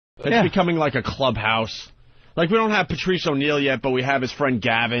It's becoming like a clubhouse. Like, we don't have Patrice O'Neal yet, but we have his friend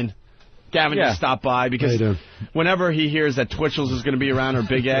Gavin. Gavin just stopped by because whenever he hears that Twitchell's is going to be around or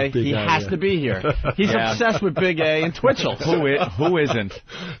Big A, he has to be here. He's obsessed with Big A and Twitchell's. Who isn't?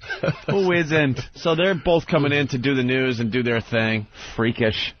 Who isn't? So they're both coming in to do the news and do their thing.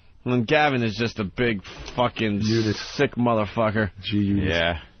 Freakish. And Gavin is just a big fucking sick motherfucker.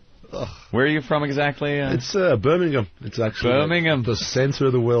 Yeah. Ugh. Where are you from exactly? It's Birmingham. It's actually Birmingham, the center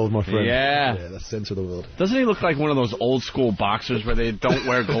of the world, my friend. Yeah, the center of the world. Doesn't he look like one of those old school boxers where they don't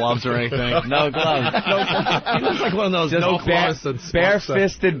wear gloves or anything? No gloves. He looks like one of those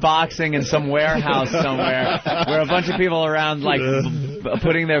bare-fisted boxing in some warehouse somewhere where a bunch of people around like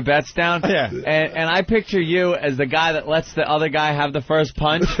putting their bets down. Yeah. And I picture you as the guy that lets the other guy have the first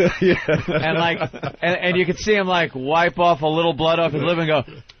punch. And you could see him like wipe off a little blood off his lip and go,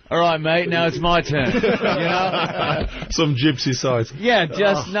 "All right, mate, now it's my turn." You know? Some gypsy side. Yeah,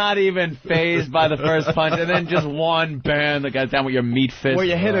 just not even phased by the first punch, and then just one bam, the guy's down with your meat fist. Where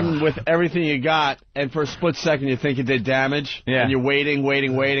you hit him with everything you got, and for a split second you think you did damage, and you're waiting,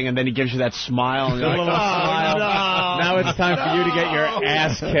 and then he gives you that smile, and you're like, little smile. No. Now it's time for you to get your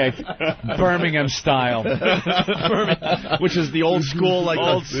ass kicked, Birmingham style. Which is the old school, like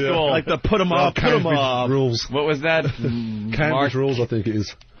the put 'em up, rules. What was that? Cambridge rules, I think it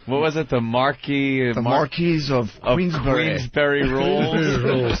is. What was it? The Marquis of Queensberry. Queensberry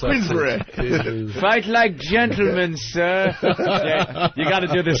rules. Queensberry. Fight like gentlemen, sir. Yeah, you got to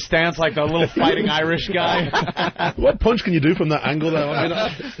do this stance like the little fighting Irish guy. What punch can you do from that angle, though? I mean,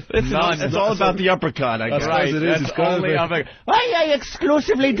 it's all about the uppercut, I guess. Right, that's only uppercut. Why I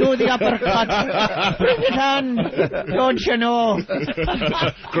exclusively do the uppercut? Bring it on, don't you know?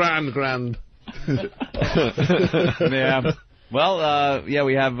 Grand. Yeah. Well,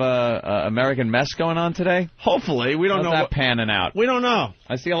 we have American Mess going on today. Hopefully. We don't know. How's that panning out? We don't know.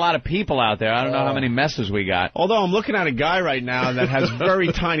 I see a lot of people out there. I don't know how many messes we got. Although I'm looking at a guy right now that has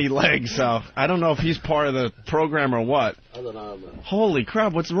very tiny legs, so I don't know if he's part of the program or what. I don't know, man. Holy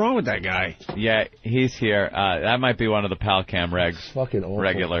crap, what's wrong with that guy? Yeah, he's here. That might be one of the Palcam fucking awful.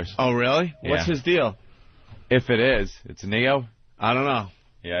 regulars. Oh, really? Yeah. What's his deal? If it is, it's Neo. I don't know.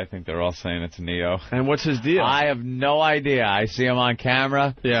 Yeah, I think they're all saying it's Neo. And what's his deal? I have no idea. I see him on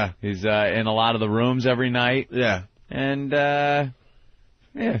camera. Yeah. He's in a lot of the rooms every night. Yeah. And,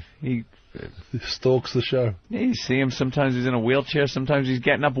 he stalks the show. You see him, sometimes he's in a wheelchair, sometimes he's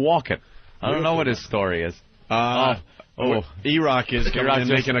getting up walking. I don't know what his story is. E-Rock is coming in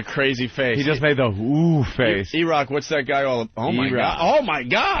making a crazy face. He just made the ooh face. E-Rock, what's that guy all... Oh, my God. Oh, my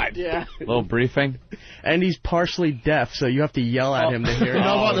God. Yeah. Little briefing. And he's partially deaf, so you have to yell at him to hear it. You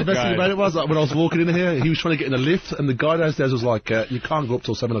know what the best thing about it was? Like, when I was walking in here, he was trying to get in the lift, and the guy downstairs was like, you can't go up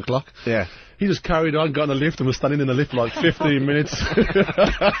till 7 o'clock. Yeah. He just carried on, got in the lift, and was standing in the lift for like 15 minutes.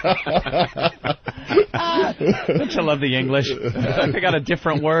 Don't you love the English? They got a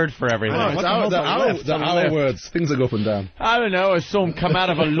different word for everything. Oh, the our words. Things that go up and down. I don't know. I saw him come out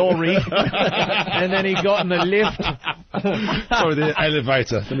of a lorry, and then he got in the lift. Sorry, the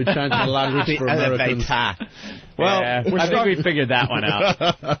elevator. Let me change the language for Americans. Well, I think we figured that one out.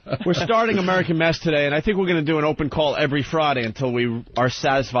 We're starting American Mess today, and I think we're going to do an open call every Friday until we are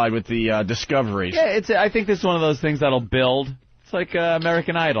satisfied with the discoveries. Yeah, I think this is one of those things that'll build. It's like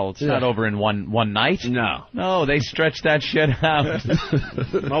American Idol. It's not over in one night. No, they stretch that shit out.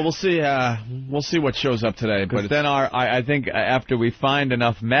 Well, we'll see. We'll see what shows up today. But then I think after we find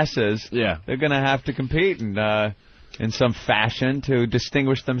enough messes, they're going to have to compete in some fashion to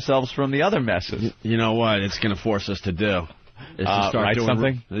distinguish themselves from the other messes. You know what? It's going to force us to do. Is to start write doing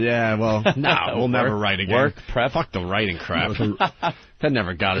something? Yeah, well, no, we'll never write again. Work, prep. Fuck the writing crap. That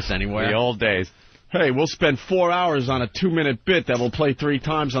never got us anywhere. The old days. Hey, we'll spend 4 hours on a 2-minute bit that we'll play 3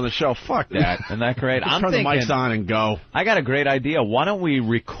 times on the show. Fuck that. Isn't that great? I'm turn the mics on and go. I got a great idea. Why don't we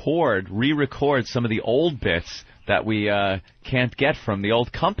re-record some of the old bits that we can't get from the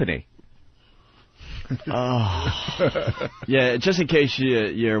old company? Yeah, just in case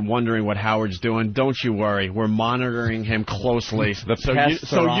you're wondering what Howard's doing, don't you worry. We're monitoring him closely, so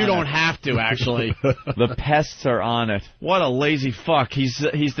you don't have to, actually. The pests are on it. What a lazy fuck. He's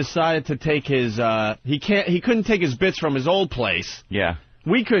decided to take his he couldn't take his bits from his old place. Yeah.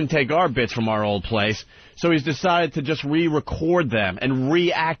 We couldn't take our bits from our old place, so he's decided to just re-record them and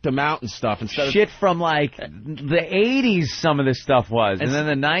re-act them out and stuff instead of shit from like the 80s. Some of this stuff was, and then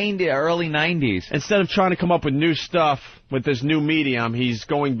the early 90s. Instead of trying to come up with new stuff with this new medium, he's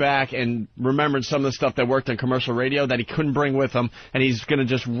going back and remembering some of the stuff that worked on commercial radio that he couldn't bring with him, and he's going to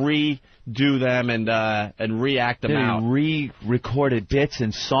just redo them and re-act them out. Re-recorded bits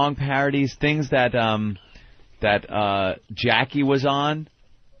and song parodies, things that Jackie was on.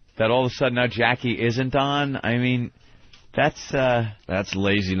 that all of a sudden now Jackie isn't on. I mean, that's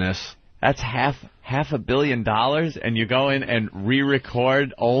laziness. That's half $1 billion, and you go in and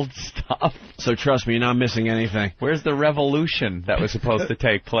re-record old stuff. So trust me, you're not missing anything. Where's the revolution that was supposed to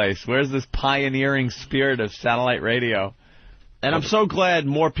take place? Where's this pioneering spirit of satellite radio? And I'm so glad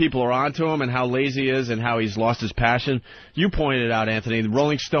more people are onto him and how lazy he is and how he's lost his passion. You pointed out, Anthony, the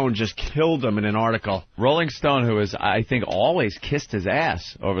Rolling Stone just killed him in an article. Rolling Stone, who has, I think, always kissed his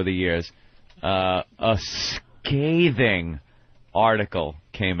ass over the years, a scathing article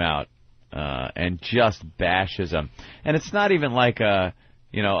came out and just bashes him. And it's not even like oh,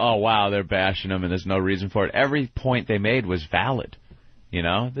 wow, they're bashing him and there's no reason for it. Every point they made was valid.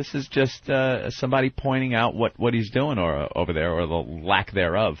 This is just somebody pointing out what he's doing over there, or the lack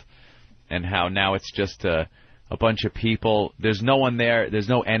thereof, and how now it's just a bunch of people. There's no one there. There's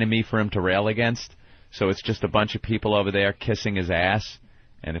no enemy for him to rail against. So it's just a bunch of people over there kissing his ass,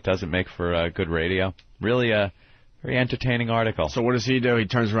 and it doesn't make for good radio. Really a very entertaining article. So what does he do? He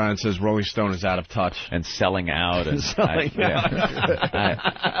turns around and says Rolling Stone is out of touch. And selling out. And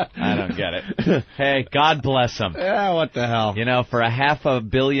I don't get it. Hey, God bless him. Yeah, what the hell? For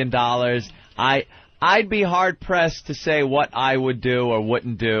 $500 million, I'd be hard-pressed to say what I would do or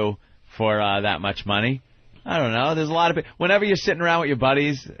wouldn't do for that much money. I don't know. There's a lot of people. Whenever you're sitting around with your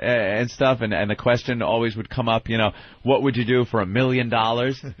buddies and stuff, and the question always would come up, what would you do for $1 million?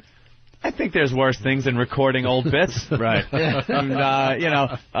 I think there's worse things than recording old bits. Right.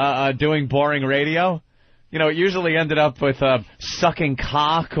 And, doing boring radio. It usually ended up with sucking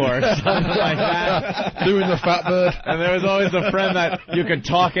cock or something like that. Doing the fat bird. And there was always a friend that you could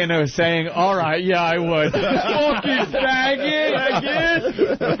talk into saying, all right, yeah, I would. Fucking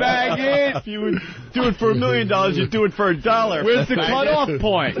faggot. If you would do it for $1 million, you'd do it for $1. Where's the cutoff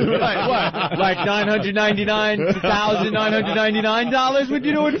point? Right, what? Like $999 would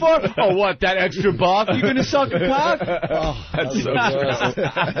you do it for? Oh, what, that extra buck? You going to suck a cock? Oh, that's so worst.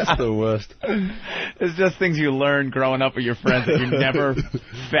 That's the worst. It's just things you learn growing up with your friends that you never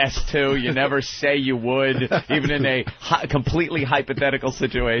fess to, you never say you would, even in a completely hypothetical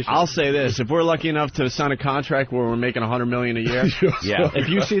situation. I'll say this: if we're lucky enough to sign a contract where we're making $100 million a year, yeah. If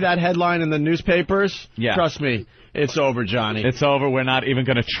you see that headline in the newspapers, trust me, it's over, Johnny. It's over. We're not even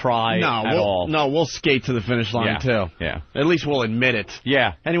going to try at all. No, we'll skate to the finish line too. Yeah. At least we'll admit it.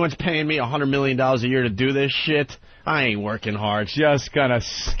 Yeah. Anyone's paying me $100 million a year to do this shit, I ain't working hard. Just gonna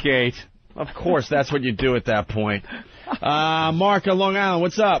skate. Of course, that's what you do at that point. Mark on Long Island,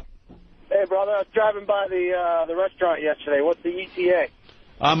 what's up? Hey, brother, I was driving by the restaurant yesterday. What's the ETA?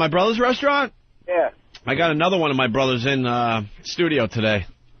 My brother's restaurant? Yeah. I got another one of my brothers in studio today.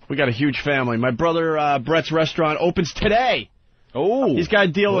 We got a huge family. My brother Brett's restaurant opens today. Oh. He's got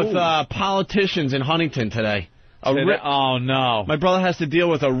to deal with politicians in Huntington today. Oh, no. My brother has to deal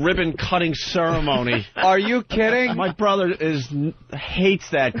with a ribbon-cutting ceremony. Are you kidding? My brother hates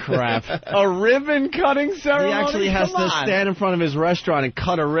that crap. A ribbon-cutting ceremony? He actually has to stand in front of his restaurant and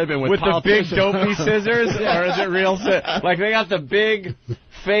cut a ribbon with the big dopey scissors? Or is it real scissors? Like, they got the big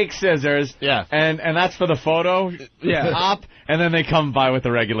fake scissors. Yeah. And that's for the photo op, and then they come by with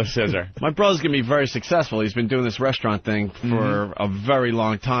the regular scissor. My brother's going to be very successful. He's been doing this restaurant thing for a very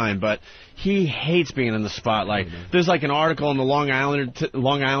long time, but he hates being in the spotlight. There's like an article in the Long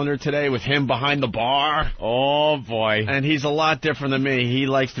Islander today with him behind the bar. Oh, boy. And he's a lot different than me. He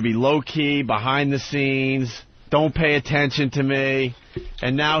likes to be low-key, behind the scenes, don't pay attention to me.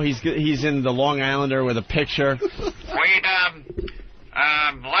 And now he's in the Long Islander with a picture. We'd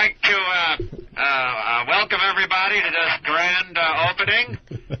like to welcome everybody to this grand opening.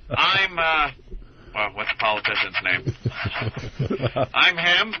 I'm, what's the politician's name? I'm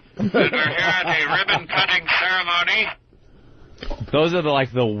him, and we're here at a ribbon-cutting ceremony. Those are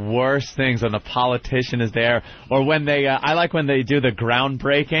the worst things when the politician is there, or when they. I like when they do the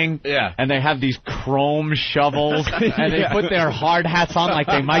groundbreaking. Yeah. And they have these chrome shovels, and they put their hard hats on like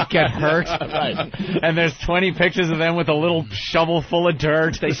they might get hurt. Right. And there's 20 pictures of them with a little shovel full of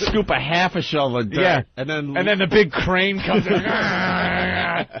dirt. They scoop a half a shovel of dirt. Yeah. And then the big crane comes.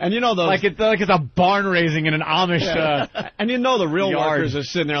 And those like it's a barn raising in an Amish. And the real yard. workers are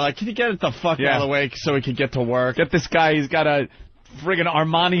sitting there like, can you get it the fuck out of the way so we can get to work? Get this guy. He's got a friggin'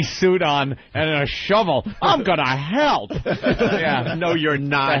 Armani suit on and a shovel. I'm gonna help. Yeah. No, you're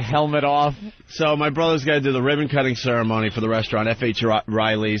not. The helmet off. So my brother's got to do the ribbon-cutting ceremony for the restaurant, F.H.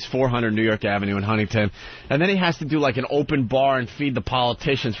 Riley's, 400 New York Avenue in Huntington. And then he has to do like an open bar and feed the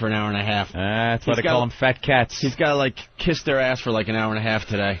politicians for an hour and a half. That's why they call them fat cats. He's got to kiss their ass for an hour and a half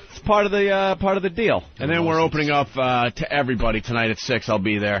today. It's part of the deal. And then we're opening up to everybody tonight at 6. I'll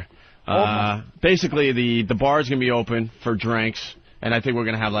be there. Basically, the bar's going to be open for drinks. And I think we're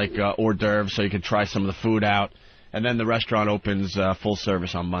going to have, like, hors d'oeuvres so you can try some of the food out. And then the restaurant opens full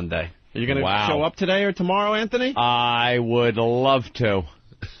service on Monday. Are you going to show up today or tomorrow, Anthony? I would love to.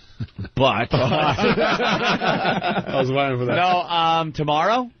 But I was waiting for that. No,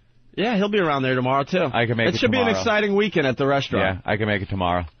 tomorrow? Yeah, he'll be around there tomorrow, too. I can make it It should tomorrow. be an exciting weekend at the restaurant. Yeah, I can make it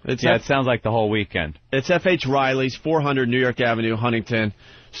tomorrow. It sounds like the whole weekend. It's F.H. Riley's, 400 New York Avenue, Huntington,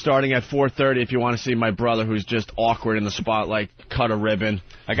 starting at 4:30 if you want to see my brother who's just awkward in the spotlight, cut a ribbon.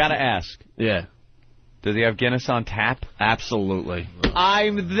 I got to ask. Yeah. Does he have Guinness on tap? Absolutely.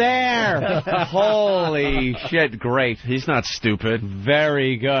 I'm there! Holy shit, great. He's not stupid.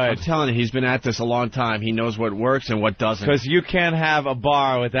 Very good. I'm telling you, he's been at this a long time. He knows what works and what doesn't. Because you can't have a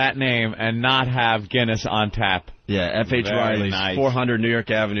bar with that name and not have Guinness on tap. Yeah, F.H. Riley's, nice. 400 New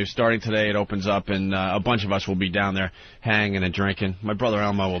York Avenue. Starting today, it opens up, and a bunch of us will be down there hanging and drinking. My brother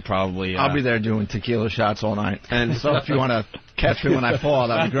Elmo will probably... I'll be there doing tequila shots all night. And so if you want to catch me when I fall,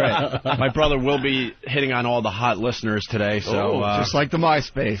 that'd be great. My brother will be hitting on all the hot listeners today, so... just like the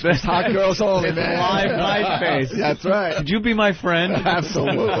MySpace. Just hot girls only, man. Live MySpace. That's right. Could you be my friend?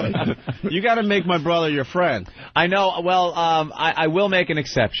 Absolutely. You got to make my brother your friend. I know. Well, I will make an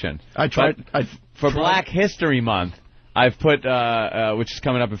exception. I tried. For Black History Month, I've put, which is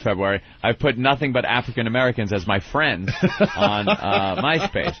coming up in February, I've put nothing but African Americans as my friends on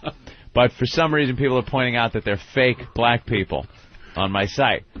MySpace. But for some reason, people are pointing out that they're fake black people on my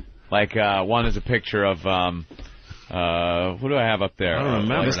site. Like, one is a picture of, who do I have up there? I don't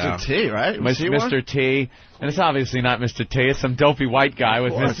remember Mr. T, right? Mr. T. And it's obviously not Mr. T. It's some dopey white guy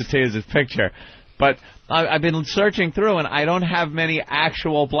with Mr. T as his picture. But I've been searching through, and I don't have many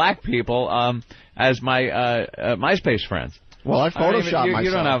actual black people as my MySpace friends. Well, I photoshopped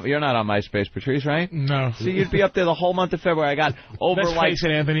myself. You're not on MySpace, Patrice, right? No. So you'd be up there the whole month of February. I got over Let's face it,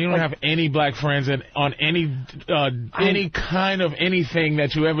 Anthony. You don't have any black friends on any kind of anything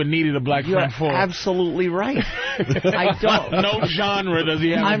that you ever needed a black friend for. Absolutely right. I don't. No genre does he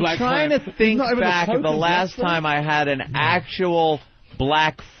have a black friend. I'm trying to think back of the last time I had an actual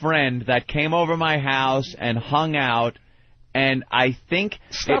black friend that came over my house and hung out. And I think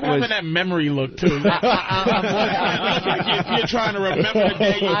Stop it was... having that memory look, too. You're trying to remember the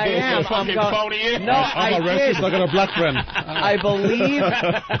day you I am. fucking phony in. No, I'm a racist. I got a black friend. I believe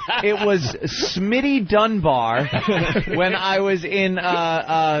it was Smitty Dunbar when I was in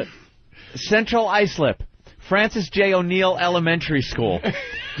Central Islip, Francis J. O'Neill Elementary School.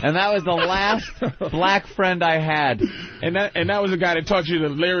 And that was the last black friend I had. And that was the guy that taught you the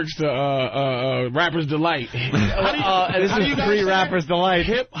lyrics to Rapper's Delight. This is pre-Rapper's Delight.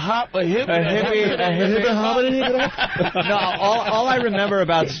 Hip hop, a hip, a No, all I remember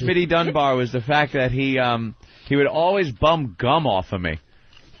about Smitty Dunbar was the fact that he would always bum gum off of me.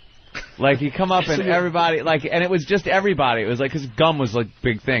 Like, he'd come up and everybody, and it was just everybody. It was like, because gum was like a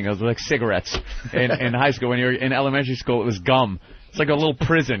big thing. It was like cigarettes in high school. When you were in elementary school, it was gum. It's like a little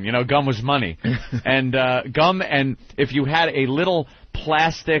prison, you know, gum was money. And gum, and if you had a little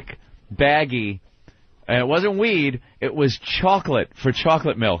plastic baggie, and it wasn't weed, it was chocolate for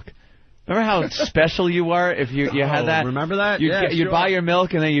chocolate milk. Remember how special you were if you had that? Remember that? You'd buy your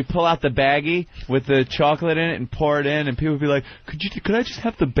milk, and then you pull out the baggie with the chocolate in it and pour it in, and people would be like, could I just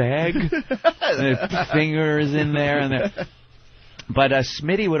have the bag? And the fingers in there. But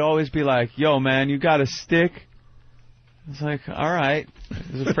Smitty would always be like, yo, man, you got a stick? I was like, all right. I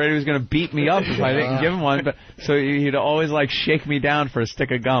was afraid he was going to beat me up if I didn't give him one. But so he'd always, shake me down for a stick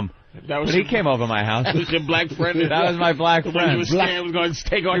of gum. But he came over my house. That was your black friend. That was my black friend. When you were scared was going to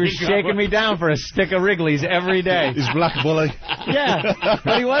take on He was shaking me down for a stick of Wrigley's every day. He's black bully. Yeah,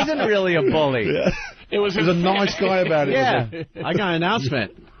 but he wasn't really a bully. Yeah. It was He's a nice guy about it. Yeah. I got an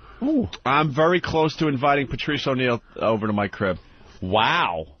announcement. Ooh. I'm very close to inviting Patrice O'Neill over to my crib.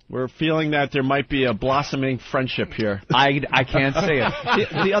 Wow. We're feeling that there might be a blossoming friendship here. I can't say it.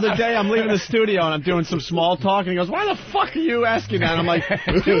 The other day, I'm leaving the studio, and I'm doing some small talk, and he goes, why the fuck are you asking that? And I'm like,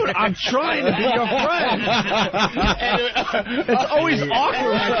 dude, I'm trying to be your friend. And it's always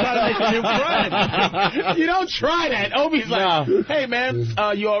awkward when I try to make a new friend. You don't try that. Obi's like, hey, man,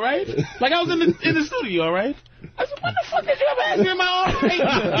 you all right? Like, I was in the studio, you all right? I said, what the fuck did you ever ask me in my own face?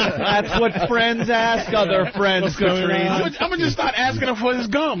 That's what friends ask other friends, Patrice. I'm going to just start asking him for his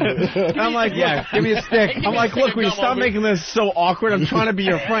gum. I'm like, yeah, give me a stick. I'm like, look, will you stop making this so awkward? I'm trying to be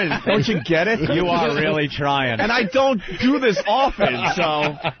your friend. Don't you get it? You are really trying. And I don't do this often,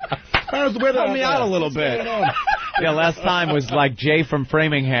 so help me out a little bit. Yeah, last time was like Jay from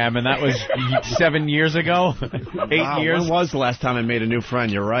Framingham, and that was 7 years ago. 8 years. When was the last time I made a new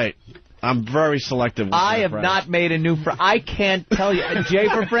friend? You're right. I'm very selective with I my have friends. not made a new friend. I can't tell you. Jay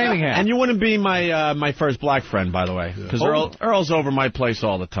from Framingham. And you wouldn't be my first black friend, by the way, because Earl's over my place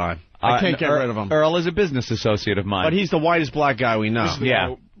all the time. I can't get rid of him. Earl is a business associate of mine. But he's the whitest black guy we know.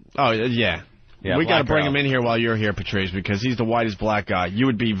 Yeah. Oh, yeah. Yeah, we got to Black bring Earl. him in here while you're here, Patrice, because he's the whitest black guy. You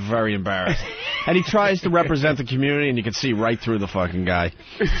would be very embarrassed. And he tries to represent the community, and you can see right through the fucking guy.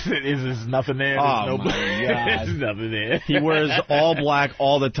 There's nothing there. Oh, my God. There's nothing there. He wears all black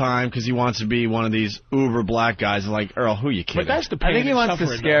all the time because he wants to be one of these uber black guys. Like, Earl, who you kidding? But that's the I pain think he and wants to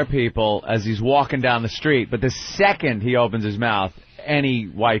suffering, scare though. people as he's walking down the street, but the second he opens his mouth, any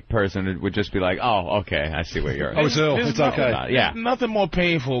white person would just be like, "Oh, okay, I see what you're." Oh, it's ill. There's It's no- okay. Yeah. There's nothing more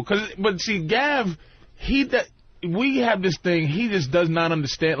painful. But see, Gav, we have this thing. He just does not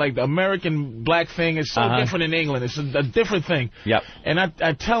understand. Like the American black thing is so different in England. It's a different thing. Yep. And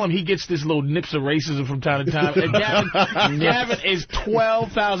I tell him he gets this little nips of racism from time to time. And Gavin is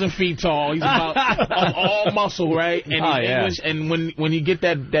 12,000 feet tall. He's about all muscle, right? And he's English. And when you get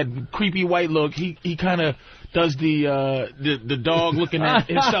that creepy white look, he kind of does the dog looking at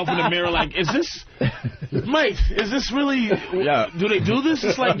himself in the mirror like, is this, mate, is this really, do they do this?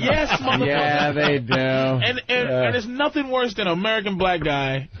 It's like, yes, motherfucker. Yeah, they do. And there's nothing worse than an American black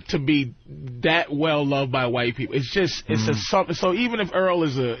guy to be that well loved by white people. It's just, something. So even if Earl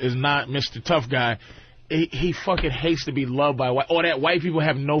is not Mr. Tough Guy, he fucking hates to be loved by white, or that white people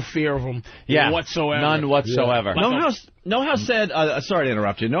have no fear of him whatsoever. None whatsoever. Know how sad, sorry to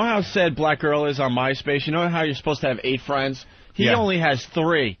interrupt you, know how sad Black Earl is on MySpace? You know how you're supposed to have 8 friends? He only has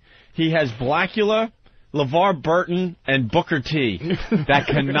 3. He has Blackula, LeVar Burton, and Booker T. That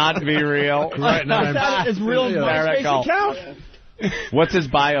cannot be real. Right, no, that is real MySpace account. What's his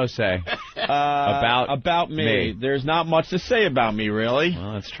bio say? About me. There's not much to say about me, really.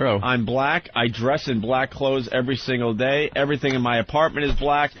 Well, that's true. I'm black. I dress in black clothes every single day. Everything in my apartment is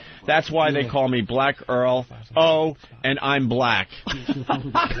black. That's why they call me Black Earl. Oh, and I'm black.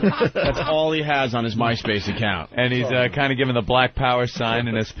 That's all he has on his MySpace account. And he's kind of giving the Black Power sign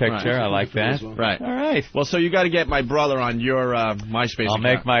in his picture. Right. I like that. Right. All right. Well, so you got to get my brother on your MySpace account. I'll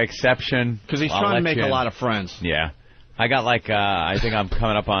make my exception. Because he's trying to make a lot of friends. Yeah. I got like, I think I'm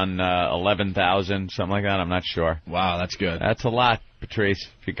coming up on 11,000, something like that. I'm not sure. Wow, that's good. That's a lot, Patrice.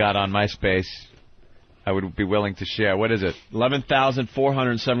 If you got on MySpace, I would be willing to share. What is it?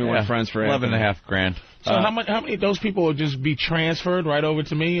 11,471 friends for Anthony. $11,500. So how many of those people would just be transferred right over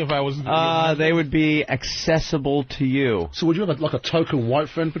to me if I was? They would be accessible to you. So would you have like a token white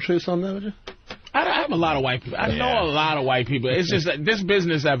friend, Patrice, on there, would you? I have a lot of white people. I know a lot of white people. It's just that this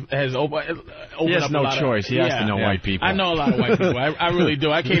business has opened he has up no a lot choice. He has to know white people. I know a lot of white people. I really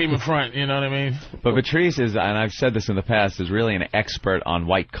do. I can't even front. You know what I mean? But Patrice is, and I've said this in the past, is really an expert on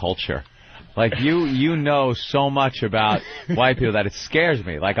white culture. Like, you know so much about white people that it scares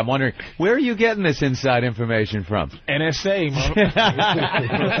me. Like, I'm wondering, where are you getting this inside information from? NSA,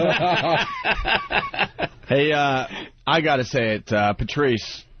 Hey, I got to say it,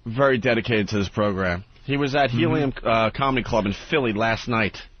 Patrice, very dedicated to this program. He was at Helium Comedy Club in Philly last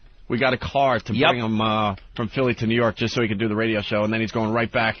night. We got a car to bring him from Philly to New York just so he could do the radio show, and then he's going right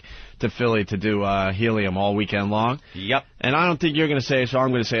back to Philly to do Helium all weekend long. Yep. And I don't think you're going to say it, so I'm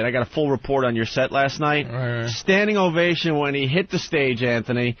going to say it. I got a full report on your set last night. Right. Standing ovation when he hit the stage,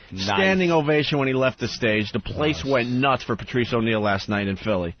 Anthony. Nice. Standing ovation when he left the stage. The place went nuts for Patrice O'Neal last night in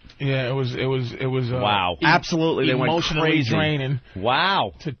Philly. Yeah, it was. Wow. Absolutely, they went emotionally crazy. draining.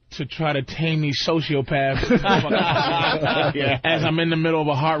 Wow. To try to tame these sociopaths. As I'm in the middle of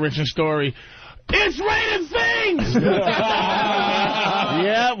a heart-wrenching story. It's raining things!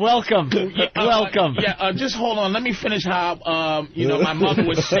 Yeah, welcome. Welcome. Just hold on. Let me finish how, my mother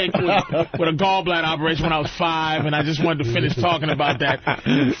was sick with a gallbladder operation when I was 5, and I just wanted to finish talking about that.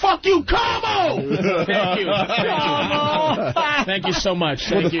 Fuck you, Como! Thank you. Thank you so much.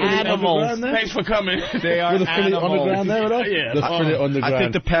 Thank you. Animals. Thanks for coming. They are animals. Underground there, right? Yeah. The Philly Underground. I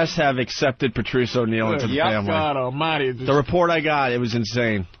think the pests have accepted Patrice O'Neal into the family. God almighty. The report I got, it was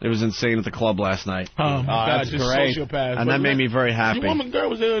insane. It was insane at the club last night. Oh, my God, that's just great. sociopath. And that made me very happy. The woman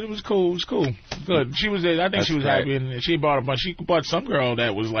girl was there. It was cool. It was cool. Good. She was there. I think she was happy. And she bought a bunch. She bought some girl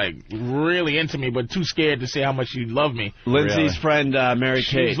that was like really into me, but too scared to say how much she loved me. Lindsay's friend, Mary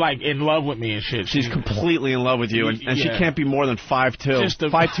She Kate. was like in love with me and shit. She's completely in love with you, and she Yeah. can't be more than 5'2". Just a-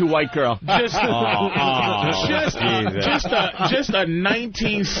 5'2" white girl. Just a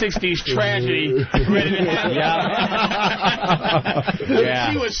 1960s tragedy ready to happen.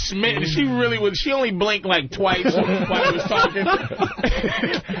 Yeah. She was smitten. She really she only blinked like twice while he was talking.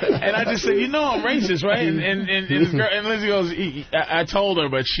 And I just said, you know I'm racist, right? And this girl, and Lizzie goes, I told her,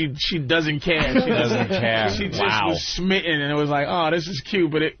 but she doesn't care. She doesn't care. She just was smitten, and it was like, oh, this is cute,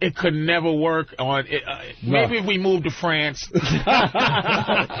 but it could never work on it. Maybe if we moved to France,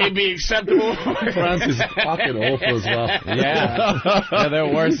 it'd be acceptable. France is fucking awful as well. Yeah,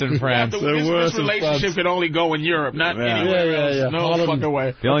 they're worse in France. This relationship could only go in Europe, not anywhere else. No fucking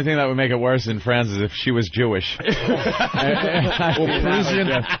way. The only thing that would make it worse in France is if she was Jewish. Or Parisian.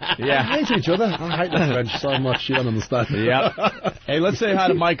 Yeah. I hate each other. I hate the French so much. You don't understand. Yep. Hey, let's say hi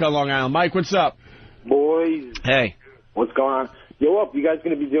to Mike on Long Island. Mike, what's up? Boys. Hey. What's going on? Yo, up, you guys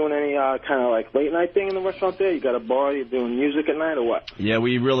going to be doing any kind of like late night thing in the restaurant there? You got a bar, you're doing music at night or what? Yeah,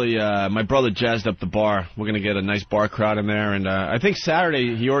 we really, my brother jazzed up the bar. We're going to get a nice bar crowd in there. And I think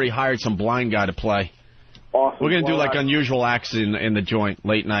Saturday he already hired some blind guy to play. Awesome. We're going to do like unusual acts in the joint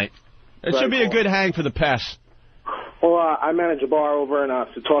late night. It should be a good hang for the pests. Well, I manage a bar over in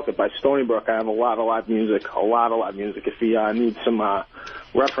Setauket by Stony Brook. I have a lot of live music, If you need some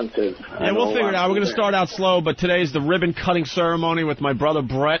references. Yeah, we'll figure it out. We're going to start out slow, but today's the ribbon-cutting ceremony with my brother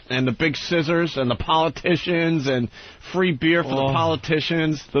Brett and the big scissors and the politicians and free beer for the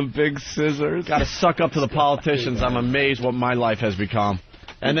politicians. The big scissors. Got to suck up to the politicians. I'm amazed what my life has become.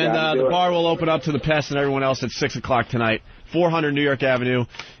 And then the bar will open up to the pests and everyone else at 6 o'clock tonight. 400 New York Avenue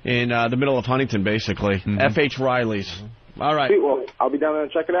in the middle of Huntington, basically. Mm-hmm. F.H. Riley's. All right. Sweet, well, I'll be down there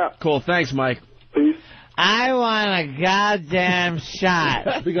and check it out. Cool. Thanks, Mike. Peace. I want a goddamn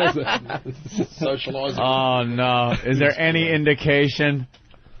shot. Because socializing. Oh, no. Is there any indication?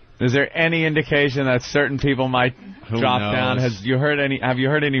 Is there any indication that certain people might drop down? Have you heard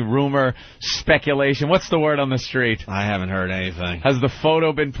any rumor, speculation? What's the word on the street? I haven't heard anything. Has the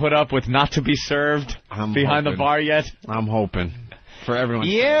photo been put up with not to be served behind the bar yet? I'm hoping for everyone.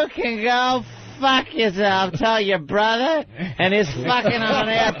 You can go fuck yourself, tell your brother and his fucking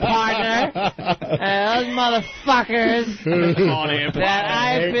on-air partner, those motherfuckers, that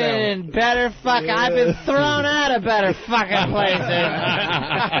I've been I've been thrown out of better fucking places.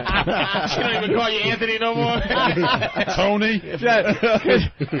 She don't even call you Anthony no more. Tony.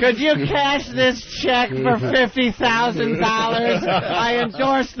 Could you cash this check for $50,000? I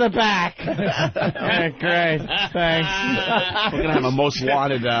endorse the back. Great, thanks. We're gonna have a most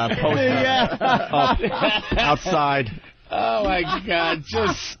wanted poster. Outside. Oh, my God.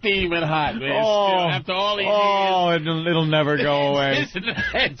 Just steaming hot, man. After all these years. It'll never go away.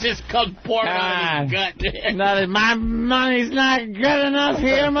 It just comes pouring out of his gut. My money's not good enough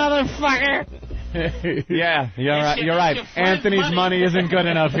here, motherfucker. Yeah, you're right. Anthony's money isn't good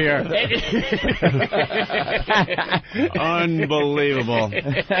enough here. Unbelievable.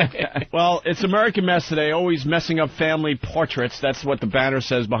 Well, it's American Mess today, always messing up family portraits. That's what the banner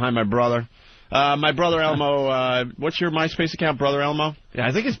says behind my brother. My brother Elmo, what's your MySpace account, Brother Elmo? Yeah,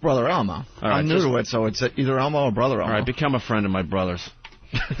 I think it's Brother Elmo. I'm new to it, so it's either Elmo or Brother Elmo. All right, become a friend of my brother's.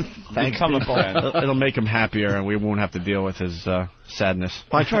 Become a friend. It'll make him happier, and we won't have to deal with his sadness.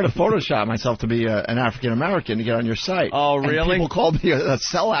 Well, I tried to Photoshop myself to be an African American to get on your site. Oh, really? And people called me a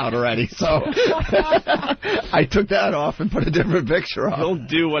sellout already, so I took that off and put a different picture up. He'll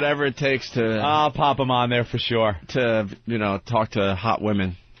do whatever it takes to. I'll pop him on there for sure. To talk to hot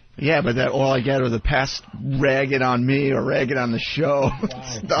women. Yeah, but all I get are the past ragging on me or ragging on the show.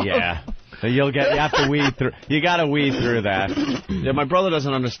 Stuff. Yeah. You have to weed through. You got to weed through that. Yeah, my brother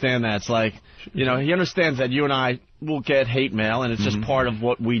doesn't understand that. It's like, he understands that you and I will get hate mail, and it's just part of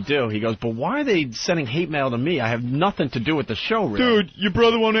what we do. He goes, but why are they sending hate mail to me? I have nothing to do with the show, really. Dude, your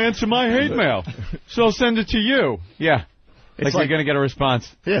brother won't answer my hate mail, so I'll send it to you. Yeah. It's like you're going to get a response.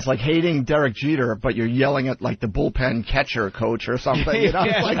 Yeah, it's like hating Derek Jeter, but you're yelling at, like, the bullpen catcher coach or something. You know?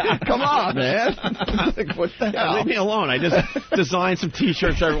 It's like, come on, man. Like, what the hell? Leave me alone. I just design some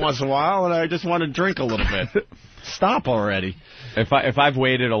T-shirts every once in a while, and I just want to drink a little bit. Stop already. If I've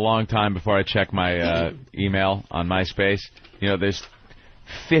waited a long time before I check my email on MySpace, there's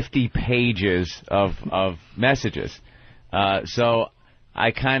 50 pages of messages. So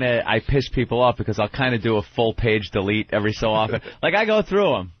I piss people off because I'll kind of do a full page delete every so often. Like, I go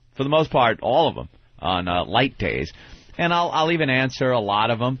through them, for the most part, all of them, on light days. And I'll even answer a lot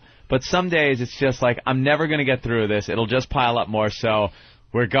of them. But some days it's just like, I'm never going to get through this. It'll just pile up more. So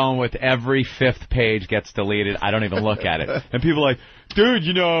we're going with every 5th page gets deleted. I don't even look at it. And people are like, dude,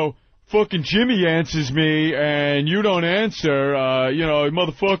 fucking Jimmy answers me and you don't answer,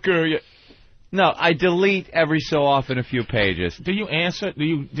 motherfucker. No, I delete every so often a few pages. Do you answer? Do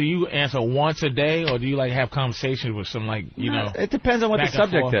you answer once a day, or do you like have conversations with some It depends on what the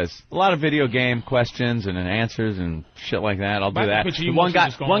subject is. A lot of video game questions and answers and shit like that. I'll do that. One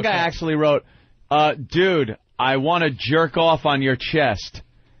guy actually wrote, "Dude, I want to jerk off on your chest."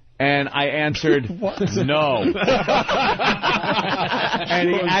 And I answered, no. And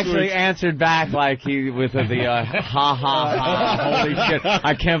he actually answered back like with the ha, ha, ha, holy shit.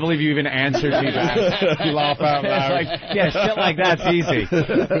 I can't believe you even answered me back. You laugh out loud. Yeah, shit like that's easy.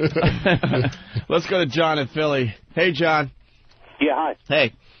 Let's go to John in Philly. Hey, John. Yeah, hi.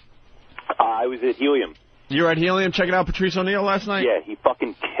 Hey. I was at Helium. You were at Helium checking out Patrice O'Neal last night? Yeah, he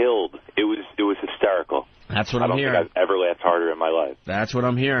fucking killed. It was hysterical. That's what I'm hearing. I don't think I've ever laughed harder in my life. That's what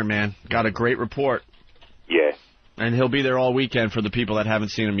I'm hearing, man. Got a great report. Yeah. And he'll be there all weekend for the people that haven't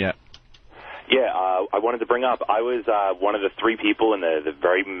seen him yet. Yeah, I wanted to bring up, I was one of the 3 people in the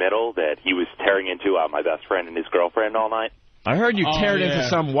very middle that he was tearing into my best friend and his girlfriend all night. I heard you teared into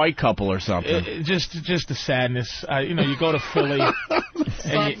some white couple or something. Just the sadness. You go to Philly,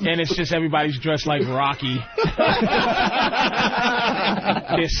 and it's just everybody's dressed like Rocky.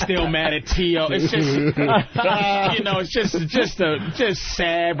 They're still mad at Tio. It's just, it's just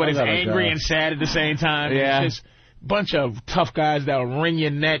sad, but it's angry and sad at the same time. Yeah. It's just bunch of tough guys that'll wring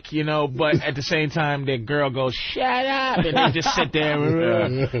your neck, but at the same time, their girl goes, shut up, and they just sit there,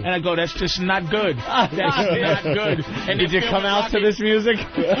 and I go, that's just not good. That's not good. And did you come out to this music?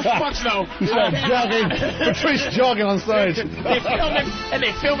 Fuck no. Patrice jogging on stage.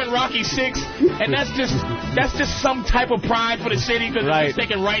 They're filming Rocky 6, and that's just some type of pride for the city, because they're just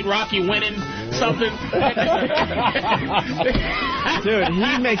thinking Rocky winning something. Dude,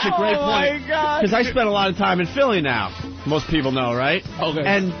 he makes a great point. Because I spent a lot of time in Philly now. Most people know, right? Okay.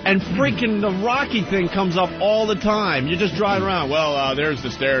 And freaking the Rocky thing comes up all the time. You just drive around. Well, there's the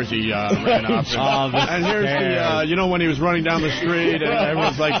stairs he ran up. And here's the, when he was running down the street, and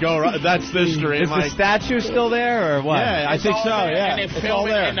everyone's like, that's this street. Is the statue still there, or what? Yeah, I think so, yeah. And they're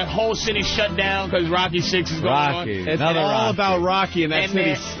filming, and the whole city shut down because Rocky 6 is going on. It's all about Rocky in that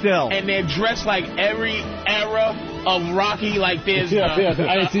city still. And they're dressed like every era of Rocky, like there's the Raw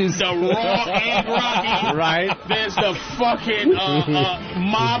and Rocky. Right. There's the fucking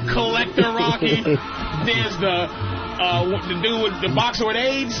mob collector Rocky. There's the dude with the boxer with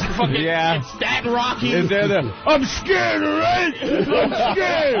AIDS. Fucking, it's that Rocky. Is there the, I'm scared, all right? I'm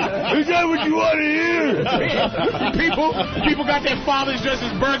scared. Is that what you want to hear? People got their fathers dressed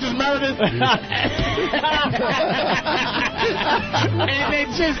as Burgess Meredith. And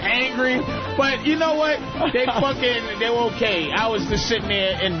they're just angry. But you know what? They were okay. I was just sitting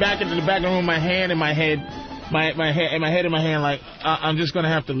there in the back of the room, my hand in my head. My head in my hand, like, I'm just going to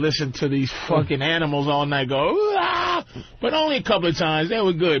have to listen to these fucking animals all night go, ah! But only a couple of times. They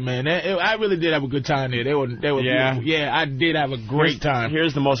were good, man. I really did have a good time there. They were beautiful. Yeah, I did have a great time.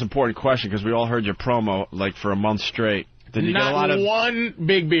 Here's the most important question, because we all heard your promo, like, for a month straight. Did you get a lot of... one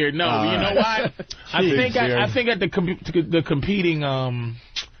big beard. No, you know why? I think at the competing...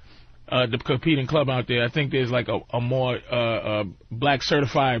 the competing club out there, I think there's like a more black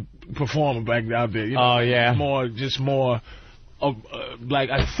certified performer back out there. More black.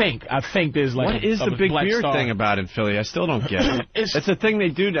 I think there's like. What is the big beard thing about in Philly? I still don't get it. It's a thing they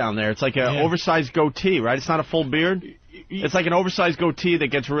do down there. It's like an oversized goatee, right? It's not a full beard. It's like an oversized goatee that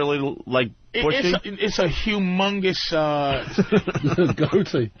gets really like bushy. It's a humongous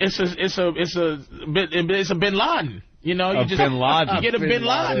goatee. It's a Bin Laden. You just Bin Laden. You get a Bin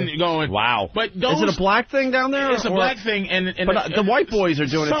Laden going. Wow. But is it a black thing down there? It's a black thing, but the white boys are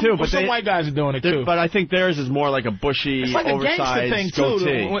doing it too. But some white guys are doing it too. But I think theirs is more like a bushy, it's like oversized a thing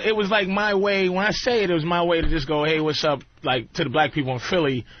goatee. Too. It was like my way. When I say it, it was my way to just go, hey, what's up, like to the black people in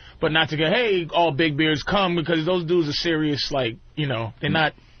Philly, but not to go, hey, all big beards come, because those dudes are serious. Like they're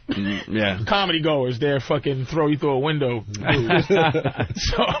not. Comedy goers, they're fucking throw you through a window.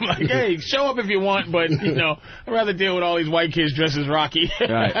 So I'm like, hey, show up if you want, but I'd rather deal with all these white kids dressed as Rocky.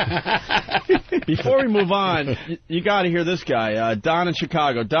 Right. Before we move on, you got to hear this guy, Don in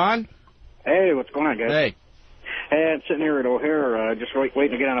Chicago. Don? Hey, what's going on, guys? Hey. Hey, I'm sitting here at O'Hare, just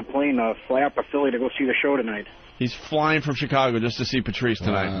waiting to get on a plane, fly up to Philly to go see the show tonight. He's flying from Chicago just to see Patrice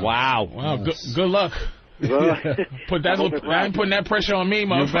tonight. Wow. Good luck. I ain't putting that pressure on me,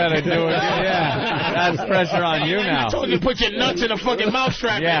 motherfucker. You better do it. Yeah. That's pressure on you now. I told you to put your nuts in a fucking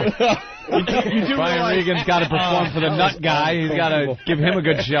mousetrap. Yeah. Brian Regan's got to perform for the nut guy. He's got to give him a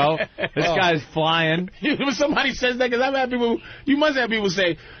good show. This guy's flying. When somebody says that, because I've had people, you must have people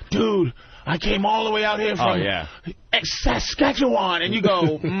say, dude, I came all the way out here from Saskatchewan. And you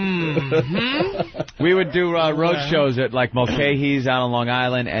go, We would do road shows at, like, Mulcahy's out on Long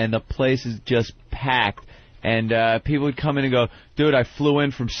Island, and the place is just packed. And people would come in and go, dude, I flew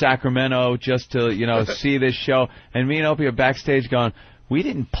in from Sacramento just to, see this show. And me and Opie are backstage going, we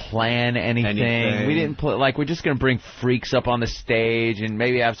didn't plan anything. We didn't we're just going to bring freaks up on the stage and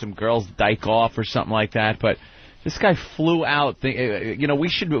maybe have some girls dyke off or something like that. But this guy flew out. We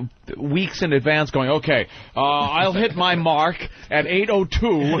should, weeks in advance, going, okay, I'll hit my mark at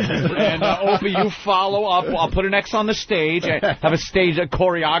 8:02, and Opie, you follow up. I'll put an X on the stage, have a stage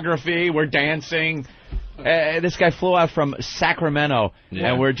choreography. We're dancing. This guy flew out from Sacramento,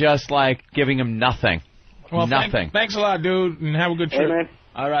 and we're just, giving him nothing. Well, nothing. Thanks a lot, dude, and have a good trip. Hey, man.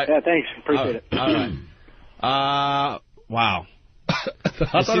 All right. Yeah, thanks. Appreciate it. All right. Wow.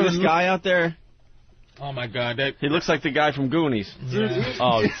 You see this guy out there? Oh, my God. He looks like the guy from Goonies. Yeah.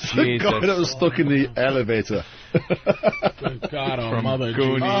 Oh, the guy that was stuck in the elevator. Good God, mother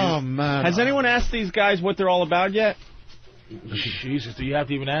Goonies. Oh, man. Has anyone asked these guys what they're all about yet? Jesus, do you have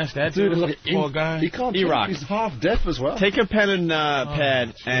to even ask that? Dude, look, poor guy. He can't talk. He's half deaf as well. Take a pen and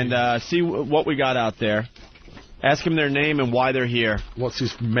pad and see what we got out there. Ask them their name and why they're here. What's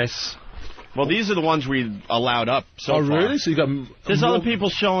his mess? Well, these are the ones we allowed up so far. Oh, really? So you got... There's other people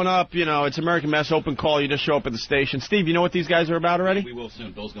showing up. It's American Mess, open call. You just show up at the station. Steve, you know what these guys are about already? We will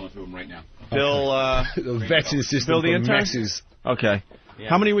soon. Bill's going through them right now. Bill, the vetting system Bill the intern? messes. Okay. Yeah.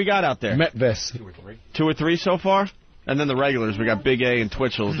 How many we got out there? Met-Vest. 2 or 3. 2 or 3 so far? And then the regulars, we got Big A and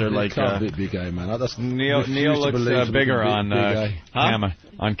Twitchell's. They're like... Can't beat Big A, man. Neil looks bigger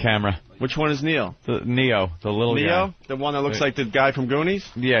on camera. Which one is Neil? Neo, the little guy. Neo? The one that looks like the guy from Goonies?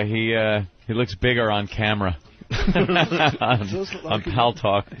 Yeah, he looks bigger on camera. on Pal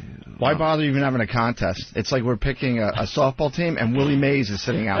Talk. Why bother even having a contest? It's like we're picking a softball team, and Willie Mays is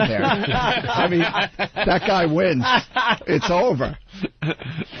sitting out there. I mean, that guy wins. It's over.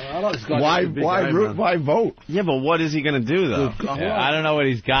 Why vote? Yeah, but what is he going to do, though? I don't know what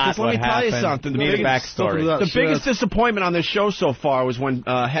he's got. Let me tell you something. The biggest disappointment on this show so far was when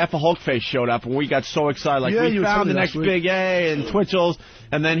half a Hulkface showed up, and we got so excited. We found the next Big A and Twitchell's,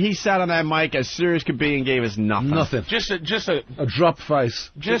 and then he sat on that mic as serious could be and gave us nothing. Just a drop face.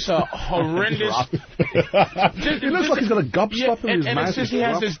 Just a horrendous. He looks like he's got a gobstopper in his mouth. And it's just he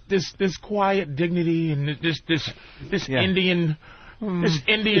has this quiet dignity and this Indian. This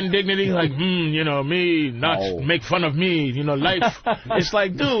Indian dignity, like, me, not make fun of me, life. It's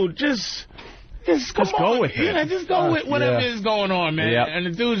like, dude, just go with it. Yeah, just go with whatever is going on, man. Yep. And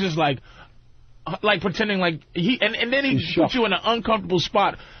the dude's just like pretending like and then he puts you in an uncomfortable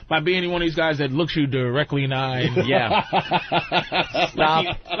spot by being one of these guys that looks you directly in the eye. And,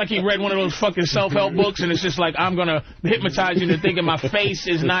 like he read one of those fucking self-help books, and it's just like, I'm gonna hypnotize you into thinking my face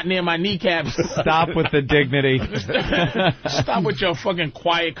is not near my kneecaps. Stop with the dignity. Stop with your fucking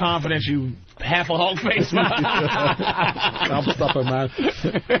quiet confidence, you half a Hulk face. Gobstopper, man.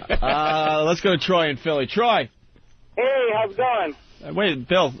 Let's go to Troy in Philly. Troy. Hey, how's it going? Wait,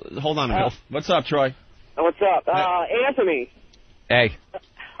 Bill, hold on, Bill. What's up, Troy? What's up? Anthony. Hey.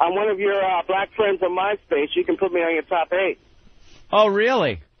 I'm one of your black friends on MySpace. You can put me on your top 8. Oh,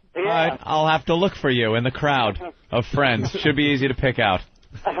 really? Yeah. All right, I'll have to look for you in the crowd of friends. Should be easy to pick out.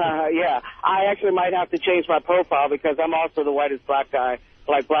 Yeah. I actually might have to change my profile because I'm also the whitest black guy,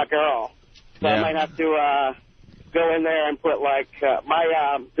 like Black Earl. So I might have to go in there and put, my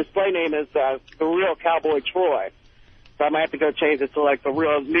display name is The Real Cowboy Troy. So I might have to go change it to, The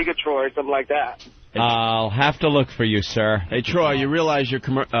Real Nigga Troy or something like that. I'll have to look for you, sir. Hey, Troy, you realize your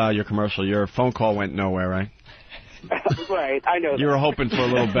commercial, your phone call went nowhere, right? Right, I know. You were hoping for a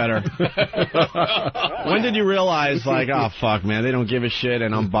little better. When did you realize, oh, fuck, man, they don't give a shit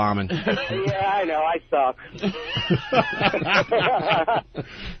and I'm bombing? Yeah, I know, I suck.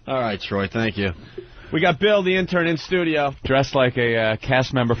 All right, Troy, thank you. We got Bill, the intern, in studio. Dressed like a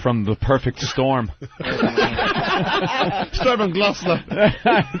cast member from The Perfect Storm. Storm and Gloucester.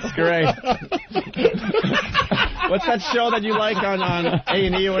 That's great. What's that show that you like on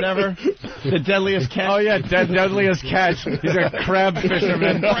A&E or whatever? The Deadliest Catch? Oh, yeah, Deadliest Catch. He's a crab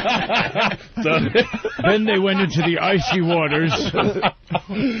fisherman. Then they went into the icy waters.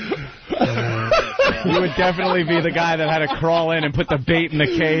 You would definitely be the guy that had to crawl in and put the bait in the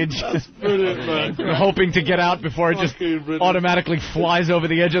cage. That's brilliant, man. Hoping to get out before it just automatically flies over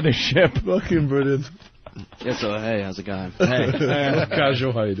the edge of the ship. Fucking brilliant. Yeah, so, hey, how's it going? Hey.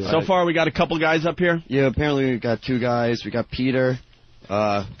 Casual, how you doing? So far, we got a couple guys up here? Yeah, apparently we got 2 guys. We got Peter,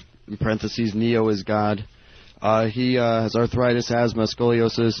 in parentheses, Neo is God. He has arthritis, asthma,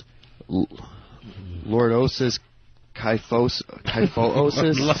 scoliosis, lordosis, kyphosis.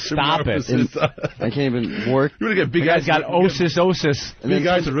 Stop it. I can't even work. You want to get big guys got osis. And then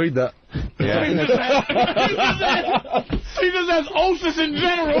guys to read that. Yeah. He just has osis in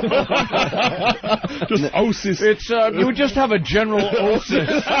general. Just osis. It's you just have a general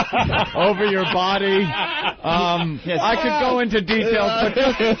osis over your body. I could go into details, but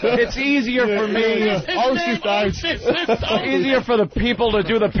it's easier for me. Easier for the people to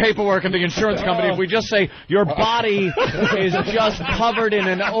do the paperwork and the insurance company if we just say your body is just covered in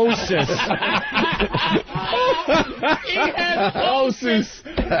an osis. Osis.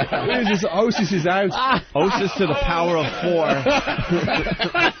 This osis is out. Osis to the power of 4.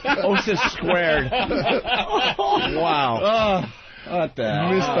 Osis squared. Wow. What the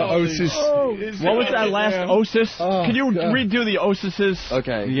hell? Mr. Osis. What was that last osis? Can you redo the osises?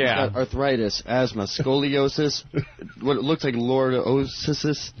 Okay. Yeah. Arthritis, asthma, scoliosis, what it looks like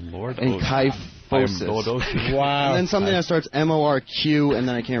lordosis, and kyphosis. Wow. And then something that starts M-O-R-Q, and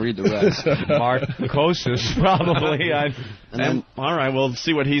then I can't read the rest. Marcosis, probably. All right, we'll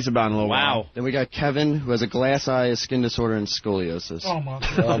see what he's about in a little while. Then we got Kevin, who has a glass eye, a skin disorder, and scoliosis. Oh, my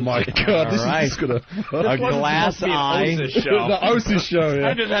God. Oh, my God. This is gonna... A glass eye. The Osis show, yeah.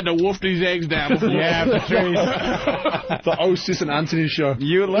 I just had to wolf these eggs down before. Yeah, Patrice. The Osis and Anthony show.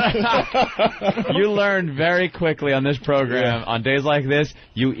 You learn very quickly on this program, on days like this,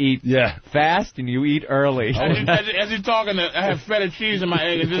 you eat fast and you eat early. As he's talking, I have feta cheese in my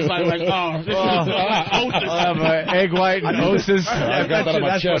egg, and just like this is osis. I'll have an egg white and osis.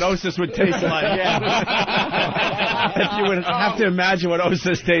 That's what osis would taste like. You would have to imagine what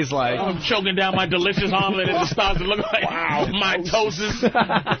osis tastes like. I'm choking down my delicious omelet, and it starts to look like mitosis.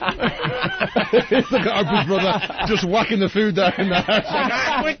 It's like Oprah's brother just whacking the food down in the house.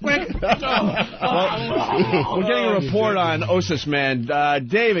 Quick. We're getting a report on osis, man.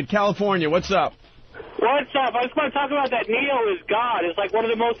 David, California, what's up? What's up? I just want to talk about that Neo is God. It's like one of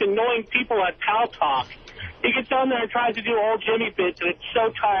the most annoying people at Pal Talk. He gets on there and tries to do old Jimmy bits, and it's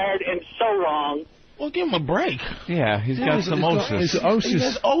so tired and so wrong. Well, give him a break. Yeah, he's got some osis. He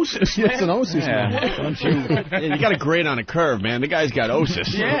has osis, man. It's an osis, man. You got to grade on a curve, man. The guy's got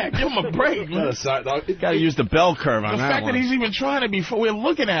osis. Yeah, give him a break, man. You got to use the bell curve on that one. The fact that he's even trying to be, we're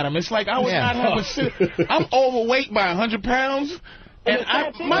looking at him. It's like I would not have I'm overweight by 100 pounds. And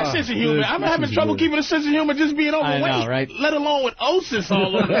my sense of humor, I'm having trouble keeping a sense of humor just being overweight, I know, right? let alone with osis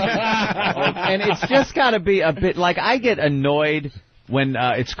all over. And it's just got to be a bit, like I get annoyed when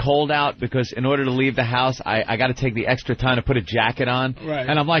it's cold out because in order to leave the house, I got to take the extra time to put a jacket on. Right.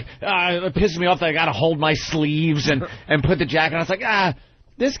 And I'm like, it pisses me off that I got to hold my sleeves and put the jacket on. It's like,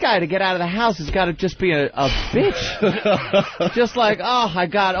 this guy to get out of the house has got to just be a bitch. Just like, I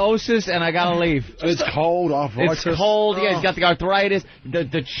got osis and I got to leave. It's cold, arthritis. It's cold, yeah, he's got the arthritis,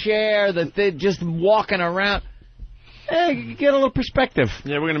 the chair, just walking around. Hey, get a little perspective.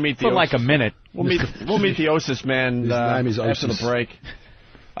 Yeah, we're going to meet the for like a minute. We'll meet the osis man after the break.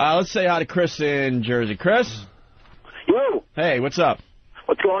 Let's say hi to Chris in Jersey. Chris? Yo. Hey, what's up?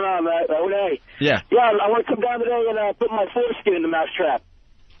 What's going on, man? Hey. Yeah. Yeah, I want to come down today and put my foreskin in the mousetrap.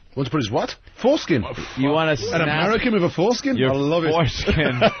 Want to put his what? Foreskin. You want to an American with a foreskin? Your I love it.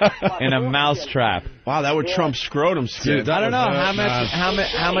 Foreskin in a mousetrap. Wow, that would trump scrotum skin. Dude, I don't know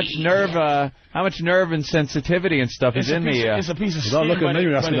how much nerve and sensitivity and stuff is in me. It's a piece of skin. Don't look at me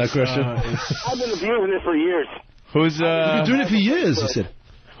when asking that question. I've been abusing it for years. Who's You've been doing it for years, you said.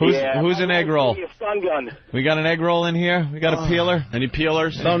 Who's an egg roll? Stun gun. We got an egg roll in here. We got a peeler. Any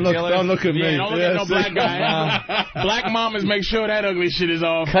peelers? Don't look at me. Yeah, don't look at no black guy. Black mamas make sure that ugly shit is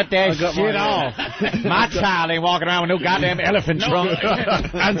off. Cut that shit off. My child ain't walking around with no goddamn elephant trunk.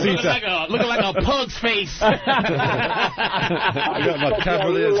 Looking like a pug's face. I got my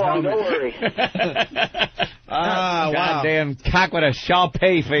Cavalier's helmet. Don't worry. Goddamn cock with a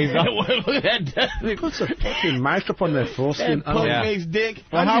Sharpay face on. He puts a fucking mousetrap on their foreskin. Pug-face dick.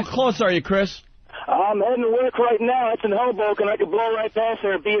 Well, how close are you, Chris? I'm heading to work right now. It's in Hoboken. I could blow right past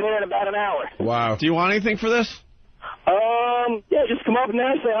there and be there in about an hour. Wow. Do you want anything for this? Yeah, just come up and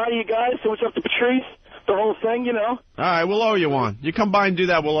say hi to you guys, say what's up to Patrice, the whole thing, you know. All right, we'll owe you one. You come by and do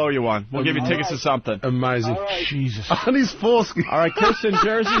that, we'll owe you one. We'll give you tickets to something. Amazing. Right. Jesus. On his foreskin. All right, Chris in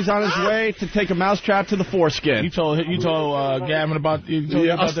Jersey's on his way to take a mousetrap to the foreskin. You told Gavin about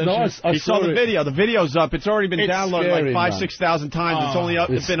that He saw the video. The video's up. It's already been downloaded like 5,000-6,000 times. It's only up.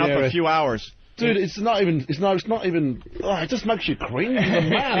 It's been up a few hours. Dude, it's not even. It just makes you cringe,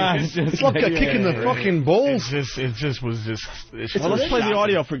 man. It's like a kick in the fucking balls. It just was. Well, let's play the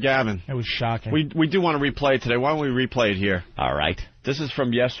audio for Gavin. It was shocking. We do want to replay it today. Why don't we replay it here? All right. This is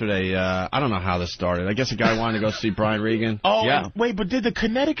from yesterday. I don't know how this started. I guess a guy wanted to go see Brian Regan. Oh, yeah. Wait, but did the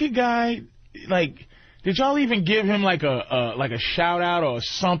Connecticut guy Did y'all even give him like a shout out or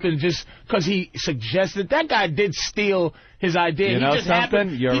something just because he suggested? That guy did steal his idea. You know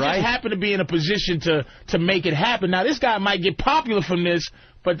something? You're right. He just happened to be in a position to make it happen. Now this guy might get popular from this,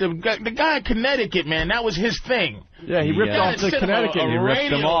 but the guy in Connecticut, man, that was his thing. Yeah, he ripped off the Connecticut. He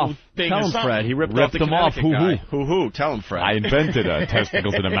ripped them off. Tell him, Fred. He ripped off the them off. Connecticut guy. Who? Tell him, Fred. I invented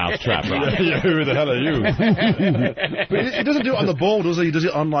testicles in a mousetrap. Who the hell are you? But he doesn't do it on the ball, does he? He does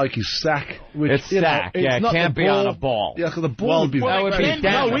it on, like, his sack. Which, It's sack. It's It can't be on a ball. Yeah, because the ball would be... That would be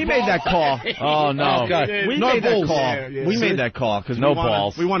down. No, we made that call. Oh, no. Okay. We No made balls. that call. We made that call because No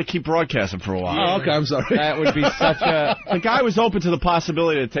balls. We want to keep broadcasting for a while. Oh, okay, I'm sorry. That would be such a... The guy was open to the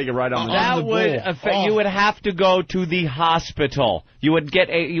possibility to take it right on the That would affect... You would have to go to the hospital. You would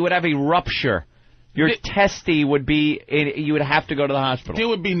have a rupture. Your testy would be. You would have to go to the hospital. There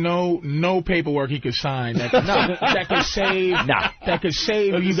would be no paperwork he could sign that could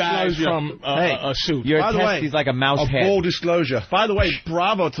save you guys from a suit. Your By the way, testy's like a mouse head. Full disclosure. By the way,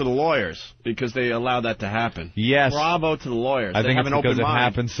 bravo to the lawyers because they allowed that to happen. Yes. Bravo to the lawyers. I think have it's an open because it mind.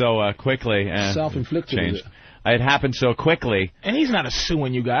 happened so quickly. Self-inflicted. Changed. It happened so quickly. And he's not a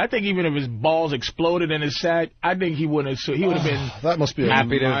suing you guy. I think even if his balls exploded in his sack, I think he wouldn't have sued. He would have been That must be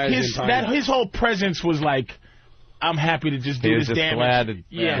happy to. his whole presence was like, I'm happy to just do this damage. Glad to be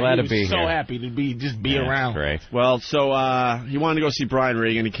he was so here. happy to be around. Great. Well, so he wanted to go see Brian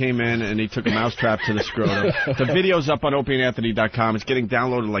Regan. He came in and he took a mousetrap to the scrotum. The video's up on OpieAndAnthony.com. It's getting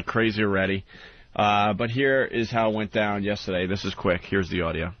downloaded like crazy already. But here is how it went down yesterday. This is quick. Here's the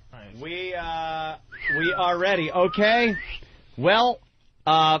audio. We are ready. Okay. Well,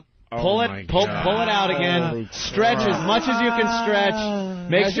 pull it out again. Stretch as much as you can stretch.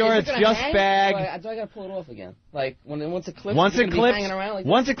 Make sure it's just bag. Do I gotta pull it off again? Like once it clips. Once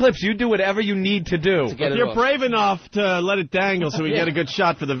it clips, you do whatever you need to do. If you're brave enough to let it dangle so we get a good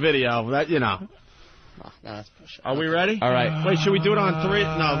shot for the video, that No, that's push. Are we ready? All right. Wait, should we do it on 3? No,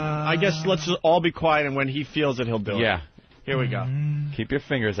 I guess let's just all be quiet, and when he feels it, he'll do it. Yeah. Here we go. Keep your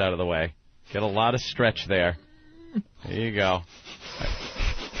fingers out of the way. Get a lot of stretch there. There you go.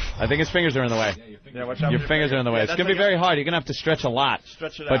 I think his fingers are in the way. Yeah, watch out. Your fingers are in the way. It's going to be very hard. You're going to have to stretch a lot.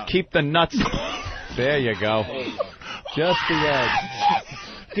 Stretch it but out. keep the nuts. There you go. Just the edge.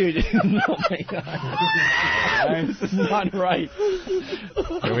 Dude, oh my God. This is not right.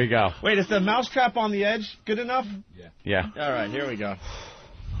 Here we go. Wait, is the mousetrap on the edge good enough? Yeah. All right, here we go.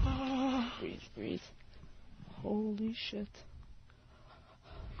 Breathe. Holy shit.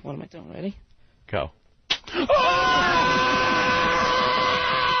 What am I doing? Ready? Go. Oh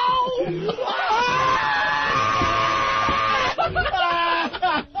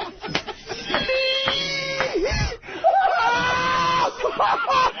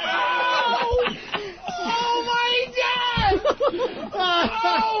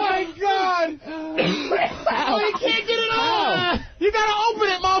my God! Oh, you can't get it off! You gotta open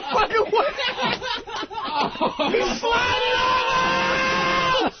it, motherfucker! He's sliding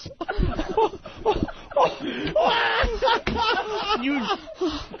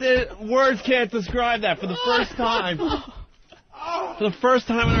The words can't describe that for the first time. For the first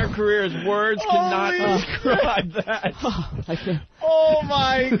time in our careers, words cannot describe that. Oh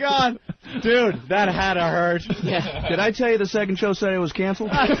my God. Dude, that had to hurt. Yeah. Did I tell you the second show Saturday was canceled?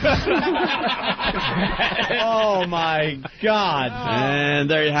 Oh my God. And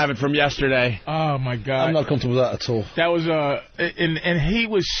there you have it from yesterday. Oh my God. I'm not comfortable with that at all. That was and he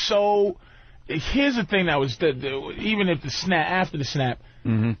was so. Here's the thing that was even at the snap, after the snap,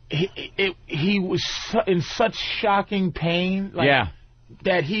 he was in such shocking pain. Like,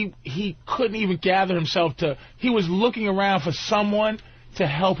 that he couldn't even gather himself to. He was looking around for someone to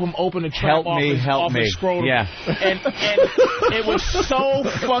help him open the trap off his scrotum. Yeah. And it was so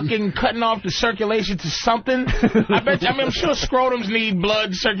fucking cutting off the circulation to something. I'm sure scrotums need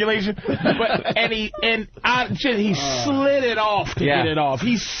blood circulation, but he slid it off to get it off.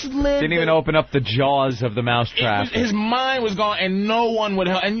 He slid. Didn't even open up the jaws of the mousetrap. His mind was gone, and no one would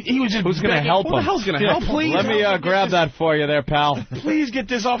help. And he was just who's going to help him? Who the hell's going to help him? Please, let me grab that for you there, pal. Please get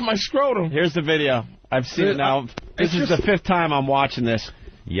this off my scrotum. Here's the video. I've seen it now. This is the 5th time I'm watching this.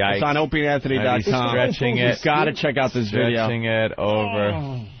 Yikes. It's on OpieAndAnthony.com. Stretching it. You've got to check out this video. Stretching it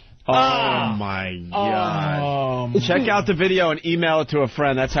over. Oh, my God. Check out the video and email it to a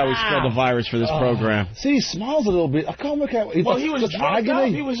friend. That's how we spread the virus for this program. See, he smiles a little bit. I can't work out. Well, he was drugged up.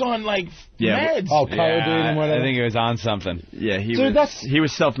 He was on, like, meds. Oh, Codeine and whatever. I think he was on something. Yeah, he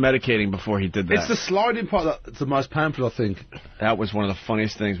was self-medicating before he did that. It's the sliding part that's the most painful, I think. That was one of the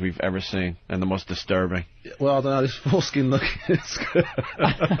funniest things we've ever seen and the most disturbing. Well, I don't know. This foreskin look.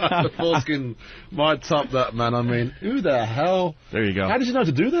 The foreskin might top that, man. I mean, who the hell? There you go. How did you know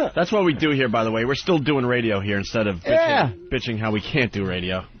to do that? That's what we do here, by the way. We're still doing radio here instead of bitching how we can't do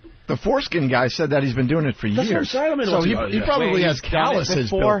radio. The foreskin guy said that he's been doing it for years. That's what I'm saying. I mean, so he probably has calluses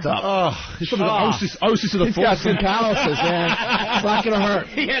built up. Oh, he's probably got osis of the he's foreskin. got some calluses, man. It's not going to hurt.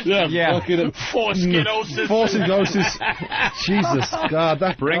 Yeah. Foreskin-osis. Foreskin-osis. Jesus, God.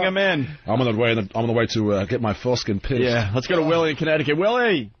 Bring him in. I'm on the way to get my foreskin pierced. Yeah, let's go to Willie in Connecticut.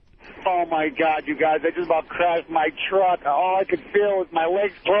 Willie! Oh, my God, you guys. I just about crashed my truck. All I could feel was my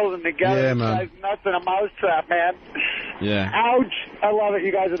legs closing together. Yeah, man. You guys nuts in a mousetrap, man. Yeah. Ouch. I love it.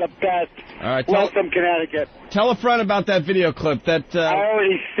 You guys are the best. All right. Welcome, Connecticut. Tell a friend about that video clip. I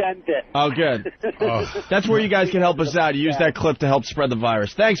already sent it. Oh, good. That's where you guys can help us out. You use that clip to help spread the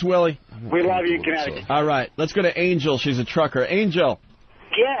virus. Thanks, Willie. We love you in Connecticut. All right. Let's go to Angel. She's a trucker. Angel.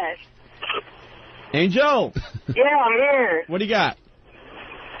 Yes. Angel. Yeah, I'm here. What do you got?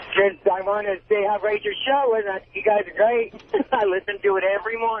 Just, I want to say how great your show is. You guys are great. I listen to it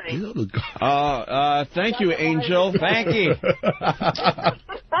every morning. Thank you, Angel. Thank you.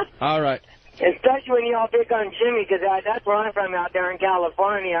 All right. Especially when y'all pick on Jimmy, because that's where I'm from out there in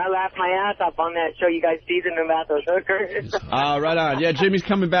California. I laughed my ass off on that show you guys teasing about those hookers. Right on. Yeah, Jimmy's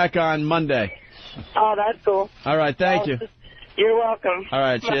coming back on Monday. Oh, that's cool. All right, thank you. You're welcome. All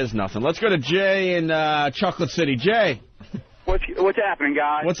right, cheers, nothing. Let's go to Jay in Chocolate City. Jay. What's happening,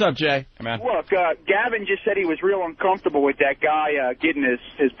 guys? What's up, Jay? Come on. Look, Gavin just said he was real uncomfortable with that guy getting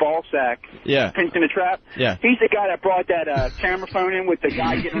his ball sack pinched in a trap. Yeah. He's the guy that brought that camera phone in with the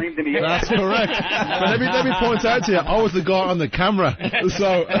guy getting reamed in the air. That's correct. But let me point out to you, I was the guy on the camera.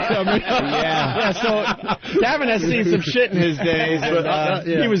 So, I mean... Yeah, so Gavin has seen some shit in his days,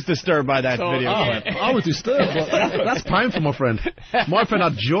 and he was disturbed by that video clip. I was disturbed, but that's painful, my friend. My friend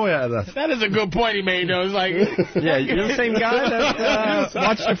had joy out of that. That is a good point he made, though. It's like... Yeah, you're the same guy that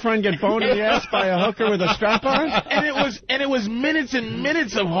watched your friend get boned in the ass by a hooker with a strap on? And it was minutes and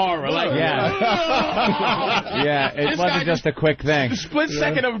minutes of horror. Like, yeah, it wasn't just a quick thing. A split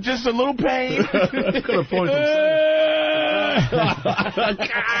second of just a little pain. Got a point.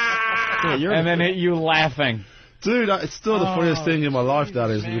 And then you laughing. Dude, it's still the funniest thing in my life,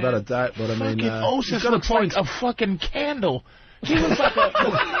 that is, without a doubt. But I mean, Osis looks like a fucking candle. He looks like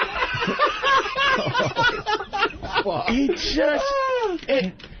it's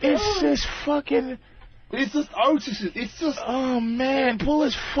just fucking... It's just Otis. It's just... Oh, man. Pull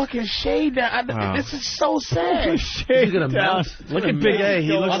his fucking shade down. This is so sad. Shade down. Look at Big A.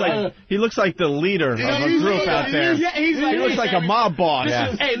 He looks like the leader of a group out there. He looks like a mob boss.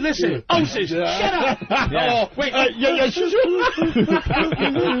 Hey, listen. Osis, shut up. Wait.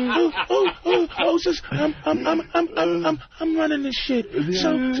 Osis, I'm running this shit.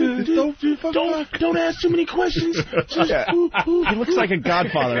 So don't ask too many questions. He looks like a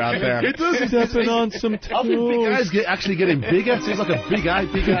godfather out there. It does. Stepping on some toes. I think big eyes actually getting bigger. It seems like a big eye.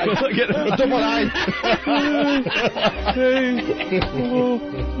 A double eye. Hey,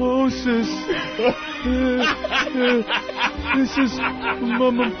 Osis. This is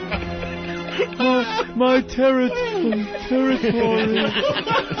my territory.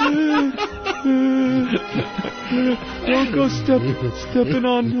 Don't go stepping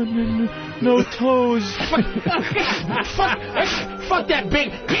on no toes. Fuck that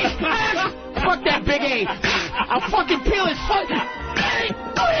big. Fuck that Big A. I'll fucking peel his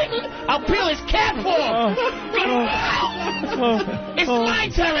I'll peel his cat for him. It's my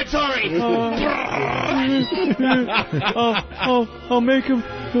territory. I'll make him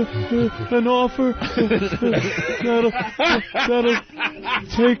an offer that'll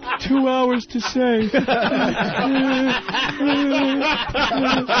take 2 hours to say.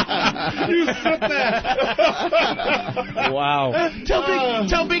 You sit there. Wow.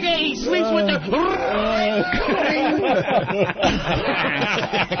 Tell Big A he sleeps with the...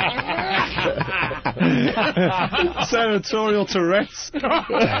 Senatorial Tourette's.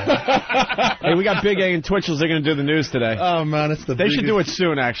 Hey, we got Big A and Twitchell's. They're going to do the news today. Oh, man, it's the They should do it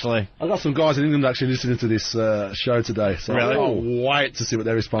soon, actually. I got some guys in England actually listening to this show today. So really? I can't wait to see what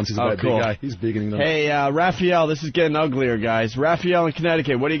their response is about cool. Big A. He's big in England. Hey, Raphael, this is getting uglier, guys. Raphael in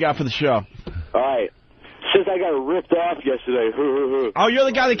Connecticut, what do you got for the show? All right. Since I got ripped off yesterday. Oh, you're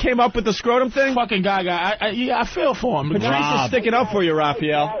the guy that came up with the scrotum thing? Fucking guy. I feel for him. Patrice is sticking up for you,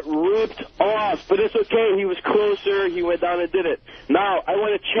 Raphael. I got ripped off, but it's okay. He was closer. He went down and did it. Now, I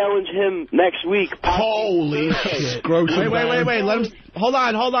want to challenge him next week. Holy shit. Scrotum. Wait. Let him... Hold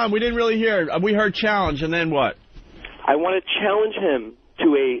on. We didn't really hear it. We heard challenge, and then what? I want to challenge him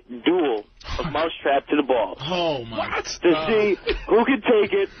to a duel of mousetrap to the balls. Oh, my. To see who can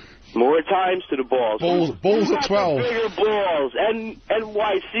take it More times to the balls. Balls at 12. Bigger balls.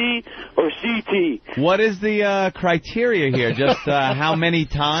 NYC or CT? What is the criteria here? Just how many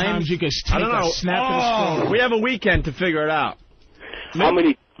times? You can take a snap of the scroll. We have a weekend to figure it out. How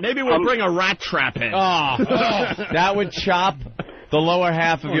many? Maybe we'll bring a rat trap in. That would chop the lower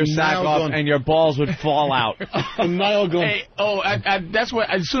half of your sack off, and your balls would fall out. A nail gun. Hey, that's what.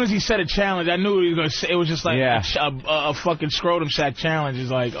 As soon as he said a challenge, I knew he was going to say it was just like a fucking scrotum sack challenge. It's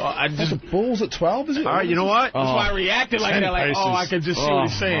like, I just balls at 12. Is it? All right, you know what? That's why I reacted like that. Like, I could just see what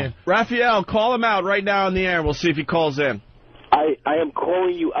he's saying. Raphael, call him out right now on the air. We'll see if he calls in. I am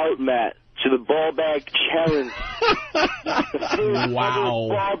calling you out, Matt, to the ball bag challenge. Wow.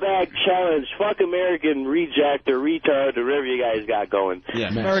 Ball bag challenge. Fuck American reject or retard or whatever you guys got going. Yeah,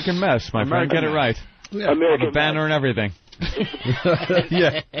 American mess, my friend. Get it right. Yeah. American the banner and everything.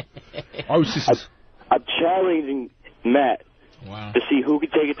 Yeah. I'm challenging Matt to see who can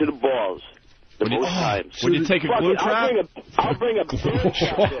take it to the balls the most times. Would you take a glue trap? I'll bring a bear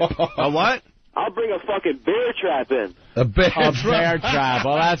trap in. A what? I'll bring a fucking bear trap in. A bear trap.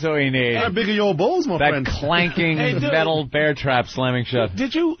 Well, that's what we need. How big are your balls, my friend? That clanking metal bear trap slamming shut.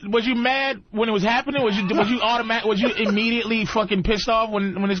 Was you mad when it was happening? Was you immediately fucking pissed off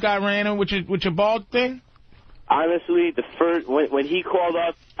when this guy ran in with your ball thing? Honestly, when he called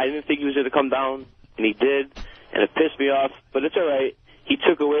up, I didn't think he was going to come down, and he did, and it pissed me off. But it's all right. He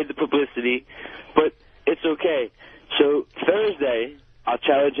took away the publicity, but it's okay. So Thursday, I'll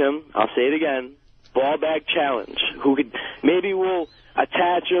challenge him. I'll say it again. Ball bag challenge. Maybe we'll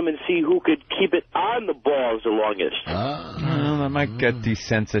attach him and see who could keep it on the balls the longest. Well, I might get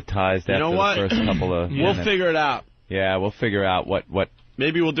desensitized after the first couple of minutes. We'll figure it out. Yeah, we'll figure out what.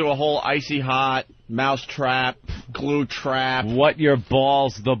 Maybe we'll do a whole icy hot mouse trap, glue trap. What your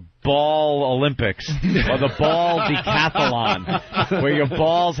balls, the ball Olympics, or the ball decathlon, where your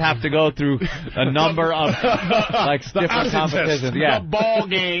balls have to go through a number of different competitions. Yeah, the ball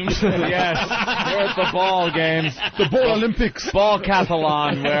games. Yes, here's the ball games. The ball Olympics. Ball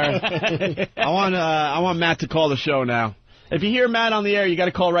cathalon. Where I want Matt to call the show now. If you hear Matt on the air, you got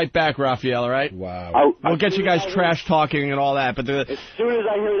to call right back, Raphael, all right? Wow. We'll get you guys trash talking and all that. But as soon as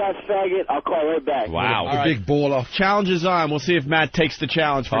I hear that faggot, I'll call right back. Wow. All right. Big ball off. Challenge is on. We'll see if Matt takes the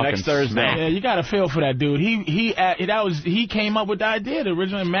challenge for next Thursday. Yeah, you got to feel for that dude. He came up with the idea.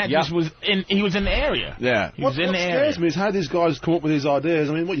 Originally, Matt just was in the area. Yeah. He was in the area. What scares me is how these guys come up with these ideas.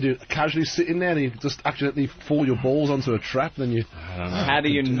 I mean, what you do, casually sit in there and you just accidentally fall your balls onto a trap, then you... I don't know. How do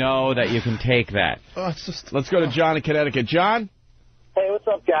you know that you can take that? Oh, it's just... Let's go to John in Connecticut. John? Hey, what's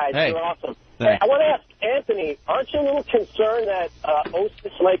up, guys? Hey. You're awesome. Hey, I want to ask Anthony, aren't you a little concerned that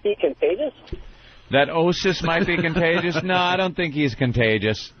Osis might be contagious? That Osis might be contagious? No, I don't think he's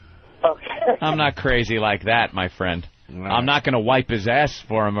contagious. Okay. I'm not crazy like that, my friend. Right. I'm not going to wipe his ass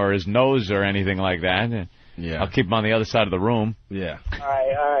for him or his nose or anything like that. Yeah. I'll keep him on the other side of the room. Yeah. All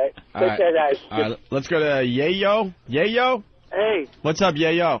right. Take care, guys. All right, let's go to Yayo. Yayo? Hey. What's up,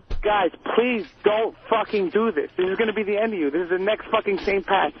 Yayo? Guys, please don't fucking do this. This is going to be the end of you. This is the next fucking St.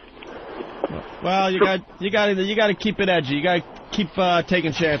 Pat's. Well, you got to keep it edgy. You got to keep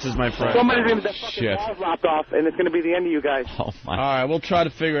taking chances, my friend. Somebody's going to get that fucking balls lopped off, and it's going to be the end of you guys. Oh my! All right, we'll try to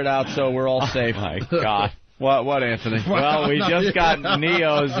figure it out so we're all safe. My God. What, Anthony? Well, we just got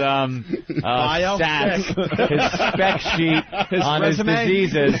Neo's stats, his spec sheet on resume? his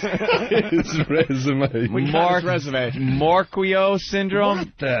diseases. His resume. Morquio syndrome. What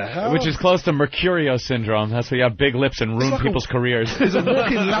the hell? Which is close to Mercurio syndrome. That's where you have big lips and ruin people's careers. It's a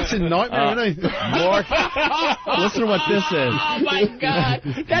walking Latin nightmare, isn't it? Listen to what this is. Oh, my God.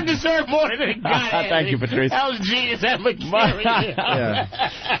 That deserved more than it got. Thank you, Patrice. That was genius at Mercurio.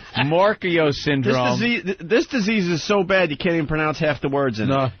 Morquio syndrome. This disease is so bad you can't even pronounce half the words in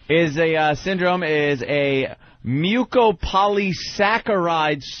it. Is a syndrome is a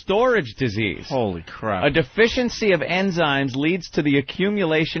mucopolysaccharide storage disease. Holy crap. A deficiency of enzymes leads to the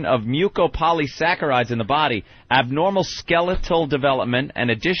accumulation of mucopolysaccharides in the body, abnormal skeletal development,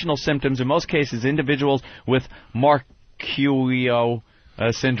 and additional symptoms. In most cases, individuals with Morquio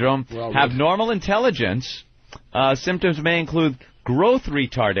syndrome have normal intelligence. Symptoms may include growth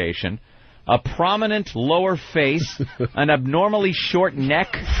retardation, a prominent lower face, an abnormally short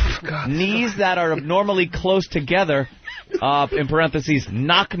neck, knees that are abnormally close together, in parentheses,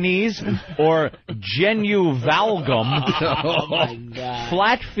 knock knees, or genuvalgum,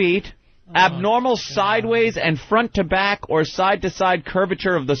 flat feet, abnormal sideways and front to back or side to side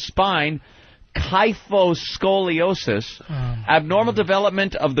curvature of the spine, kyphoscoliosis, abnormal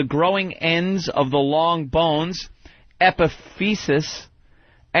development of the growing ends of the long bones, epiphysis,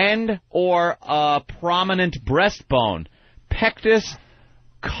 and or a prominent breastbone, pectus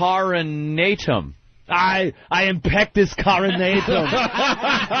carinatum. I am pectus carinatum.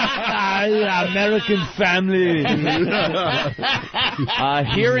 American family.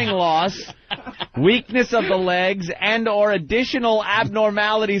 Hearing loss, weakness of the legs, and or additional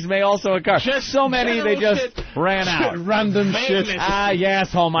abnormalities may also occur. Just so many they just shit. ran out. Random shit.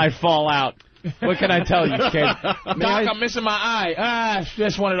 Asshole might fall out. What can I tell you, kid? Doc, I'm missing my eye.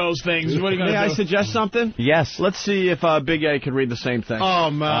 Just one of those things. What are you going to do? May I suggest something? Yes. Let's see if Big A could read the same thing.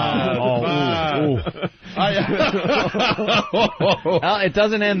 Oh, man. Well, it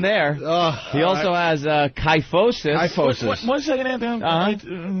doesn't end there. He also has kyphosis. Kyphosis. One second,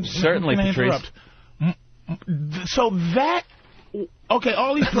 Anthony. Certainly, Patrice. So that... Okay,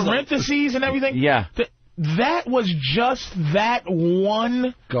 all these parentheses and everything? Yeah. That was just that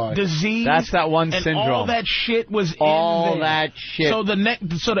one disease. That's that one and syndrome. All that shit was all in there. That shit. So the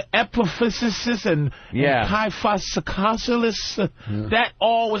epiphysis and kyphosis, that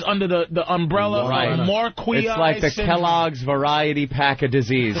all was under the umbrella of Morquia. It's like the Kellogg's variety pack of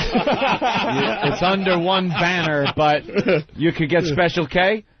disease. It's under one banner, but you could get Special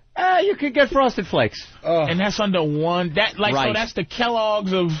K. You could get Frosted Flakes. And that's under one. So that's the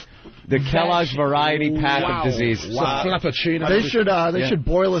Kellogg's of... The Kellogg's variety pack of disease. Wow. They should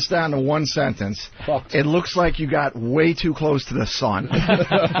boil us down to one sentence. It looks like you got way too close to the sun.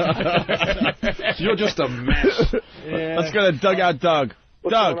 You're just a mess. Let's go to Dugout Doug.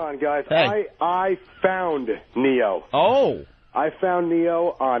 What's going on, guys? Hey. I found Neo. Oh. I found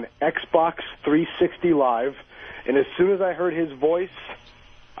Neo on Xbox 360 Live, and as soon as I heard his voice,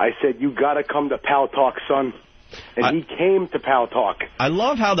 I said, "You got to come to Pal Talk, son." And he came to Pal Talk. I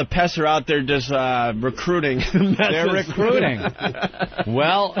love how the pests are out there just recruiting. They're recruiting.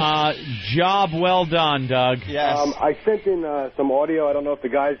 Well, job well done, Doug. Yes. I sent in some audio. I don't know if the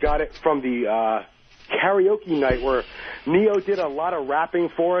guys got it from the karaoke night where Neo did a lot of rapping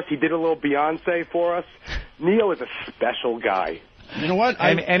for us. He did a little Beyonce for us. Neo is a special guy. You know what?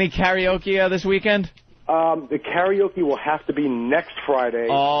 Any karaoke this weekend? The karaoke will have to be next Friday in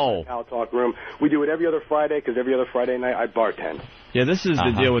the Pal Talk room. We do it every other Friday because every other Friday night I bartend. Yeah, this is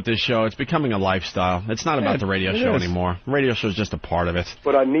the deal with this show. It's becoming a lifestyle. It's not about the radio show anymore. The radio show is just a part of it.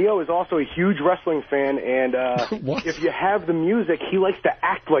 But Neo is also a huge wrestling fan, and if you have the music, he likes to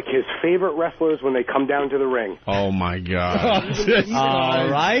act like his favorite wrestlers when they come down to the ring. Oh, my God. All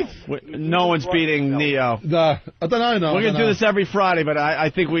right. No one's beating Neo. I don't know. We're going to do this every Friday, but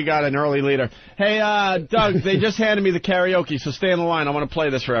I think we got an early leader. Hey, Doug, they just handed me the karaoke, so stay on the line. I want to play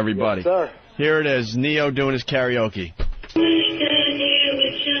this for everybody. Yes, sir. Here it is, Neo doing his karaoke.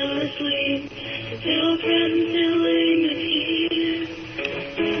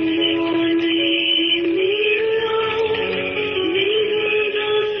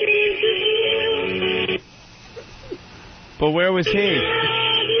 But where was he?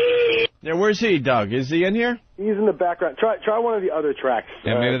 Yeah, where's he, Doug? Is he in here? He's in the background. Try one of the other tracks.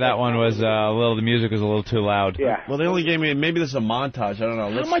 Yeah, maybe that one was the music was a little too loud. Yeah. Well, they only gave me, maybe this is a montage. I don't know.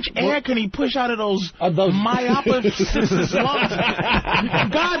 How much air can he push out of those myopic lungs?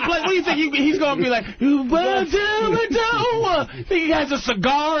 God bless. What do you think he's going to be like? Think he has a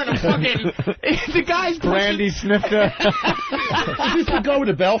cigar and a fucking... The guy's brandy snifter. Is this the guy with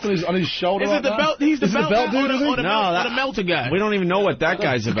the belt on his shoulder? Is it the belt? He's the belt dude, or the melter guy? We don't even know what that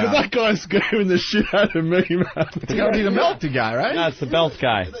guy's about. Because that guy's scaring the shit out of me, man. It's got to be the melter guy, right? That's the belt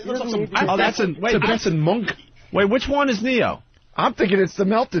guy. That's a Tibetan monk. Wait, which one is Neo? I'm thinking it's the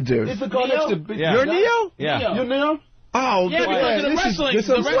melter dude. It's the guy next to... You're Neo? Yeah. You're Neo? Oh, yeah, because of the wrestling.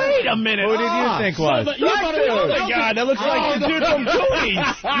 Wait a minute. Who did you think was? You thought it was, oh, my God, that looks like the dude from Goonies.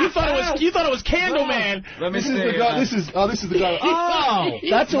 You thought it was Candleman. Let me see. This is the guy. Oh,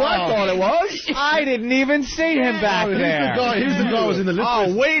 that's who I thought it was. I didn't even see him back there. He's the guy who was in the list.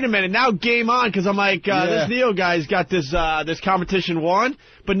 Oh, wait a minute. Now game on, because I'm like, this Neo guy's got this competition won.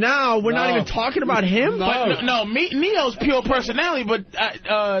 But now we're not even talking about him. No, Neo's pure personality, but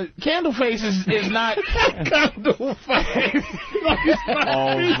Candleface is not. Candleface.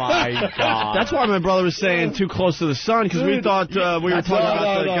 Oh my God! That's why my brother was saying too close to the sun, because we thought we were talking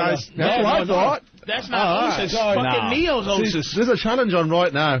about the guys. That's what I thought. That's not Osis. Fucking Neo's Osis. There's a challenge on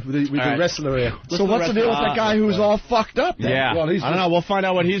right now with the wrestler here. So what's the deal with that guy who's all fucked up? Then? Yeah. Well, I don't know. We'll find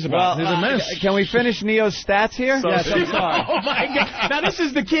out what he's about. Well, he's a mess. Can we finish Neo's stats here? Yes, I'm sorry. Oh my God! Now this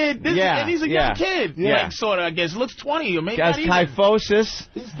is the kid. And he's a young kid. Yeah. Like, sort of. I guess looks 20 or maybe. Has kyphosis,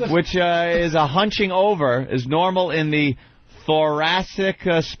 which is a hunching over, is normal in the thoracic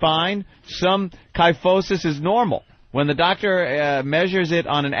spine. Some kyphosis is normal. When the doctor measures it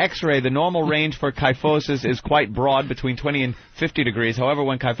on an X-ray, the normal range for kyphosis is quite broad, between 20 and 50 degrees. However,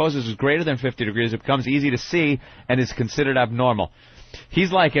 when kyphosis is greater than 50 degrees, it becomes easy to see and is considered abnormal.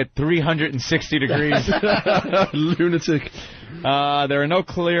 He's like at 360 degrees. Lunatic. There are no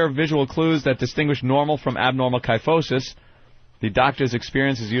clear visual clues that distinguish normal from abnormal kyphosis. The doctor's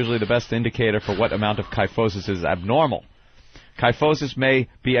experience is usually the best indicator for what amount of kyphosis is abnormal. Kyphosis may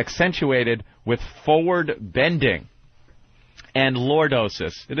be accentuated with forward bending and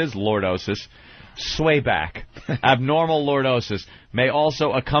lordosis. It is lordosis. Swayback. Abnormal lordosis may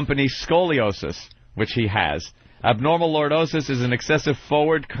also accompany scoliosis, which he has. Abnormal lordosis is an excessive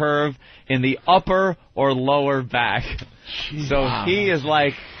forward curve in the upper or lower back. So he is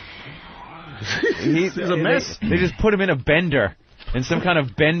like... He's a mess. They just put him in a bender. In some kind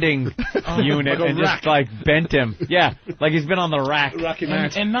of bending unit and just like bent him. Yeah, like he's been on the rack.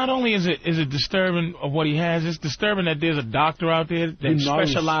 And not only is it disturbing of what he has, it's disturbing that there's a doctor out there that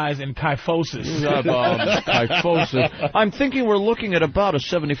specializes in kyphosis. Kyphosis. I'm thinking we're looking at about a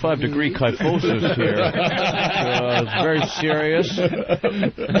 75-degree kyphosis here. It's very serious.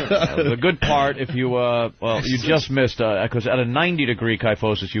 The good part, if you you just missed, because at a 90-degree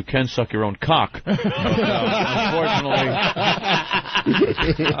kyphosis you can suck your own cock. Unfortunately.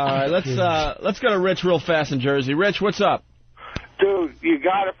 All right, let's go to Rich real fast in Jersey. Rich, what's up? Dude, you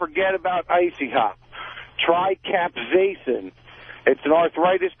got to forget about Icy Hot. Try capsaicin. It's an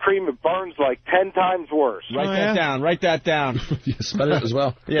arthritis cream. It burns like 10 times worse. Write that down. Write that down. Spell it as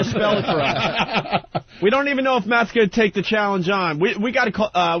well. Yeah, spell it for us. We don't even know if Matt's going to take the challenge on. We got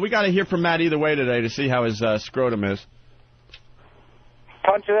to hear from Matt either way today to see how his scrotum is.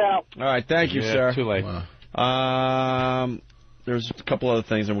 Punch it out. All right, thank you, sir. Too late. Wow. There's a couple other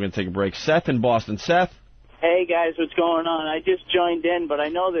things, and we're going to take a break. Seth in Boston. Seth? Hey, guys, what's going on? I just joined in, but I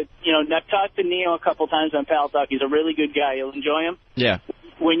know that, I've talked to Neo a couple times on Pal Talk. He's a really good guy. You'll enjoy him. Yeah.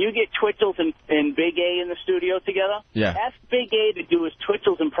 When you get Twitchell's and Big A in the studio together, ask Big A to do his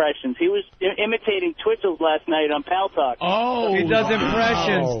Twitchell's impressions. He was imitating Twitchell's last night on Pal Talk. Oh, he does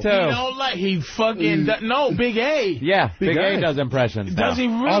impressions, too. He fucking... No, Big A. Yeah, Big A does impressions. Does he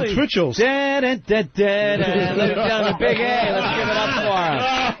really? On Twitchell's. Ladies and gentlemen, Big A. Let's give it up for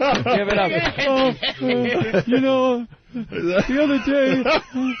him. Give it up. The other day,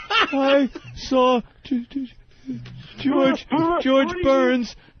 I saw... George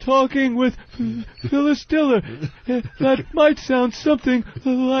Burns talking with Phyllis Diller. That might sound something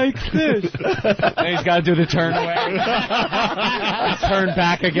like this. Then he's got to do the turn away. Turn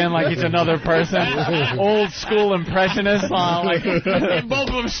back again like he's another person. Old school impressionist. Both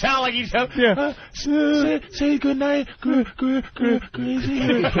of them sound like each other. Yeah. Say good night. Good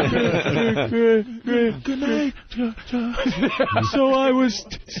night. So I was...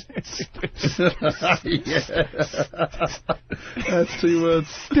 That's 2 words.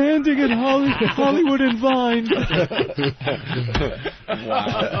 Standing at Hollywood and Vine.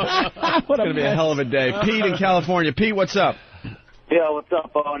 Wow. It's going to be a hell of a day. Pete in California. Pete, what's up? Yo, what's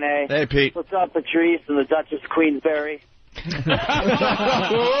up, Bonet? Hey, Pete. What's up, Patrice and the Duchess of Queensberry?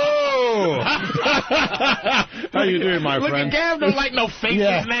 How you doing, my friend? Look at Gav, don't like no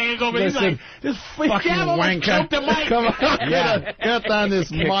faceless names over. He's like, this fucking wanker. Choke the mic. Come on, get down this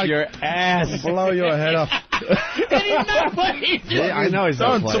Kick mic. your ass. Blow your head off. And he's not playing. Yeah, I know he's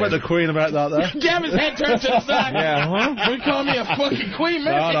not Don't talk about the Queen about that, though. Gavin's head turned to the side. Yeah, huh? We call me a fucking queen,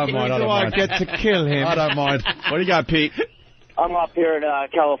 man. No, I don't mind. I don't mind. Get to kill him. I don't mind. What do you got, Pete? I'm up here in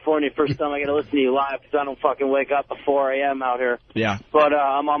California. First time I got to listen to you live because I don't fucking wake up at 4 a.m. out here. Yeah. But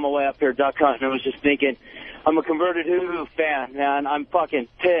I'm on my way up here duck hunting. I was just thinking, I'm a converted Hulu fan, man. I'm fucking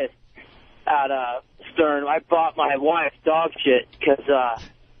pissed at Stern. I bought my wife dog shit because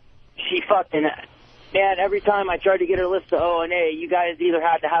she fucking... Man, every time I tried to get her list to O&A, you guys either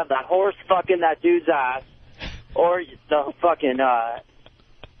had to have that horse fucking that dude's ass or the fucking...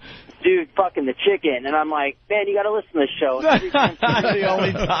 dude fucking the chicken, and I'm like, man, you got to listen to this show. The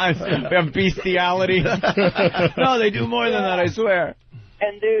only time we have bestiality. No, they do more than that, I swear.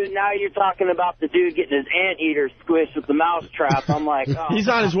 And, dude, now you're talking about the dude getting his anteater squished with the mouse trap. I'm like, oh. He's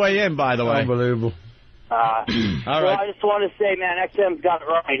on his way in, by the way. Unbelievable. All right. I just want to say, man, XM's got it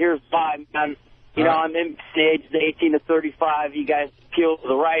right. Here's 5, man. You know, I'm in the age, the 18 to 35. You guys appeal to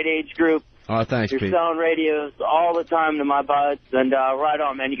the right age group. Oh, thanks, You're Pete. selling radios all the time to my buds, and right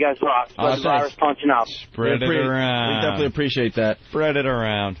on, man. You guys rock. Virus punching out. Spread it around. We definitely appreciate that. Spread it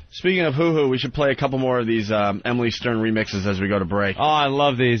around. Speaking of Hoo-Hoo, we should play a couple more of these Emily Stern remixes as we go to break. Oh, I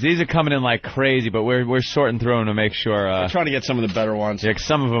love these. These are coming in like crazy, but we're sorting through them to make sure. We're trying to get some of the better ones. Yeah,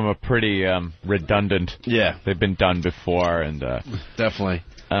 some of them are pretty redundant. Yeah. They've been done before, and definitely.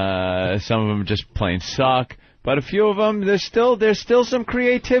 Some of them just plain suck. But a few of them, there's still some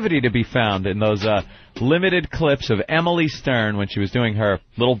creativity to be found in those limited clips of Emily Stern when she was doing her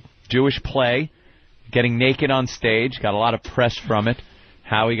little Jewish play. getting naked on stage. Got a lot of press from it.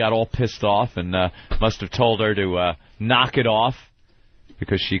 Howie got all pissed off and must have told her to knock it off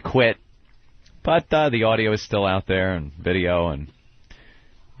because she quit. But the audio is still out there and video and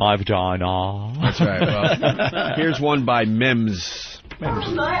my vagina. That's right. Well, here's one by Mims.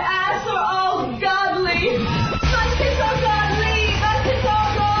 My ass are all godly. My tits are godly. My tits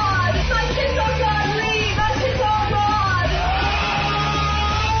are God. My tits are godly. My tits are God.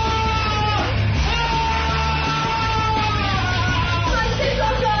 My tits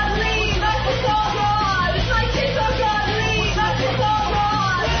are godly. My tits are God. My tits are godly. My tits are God.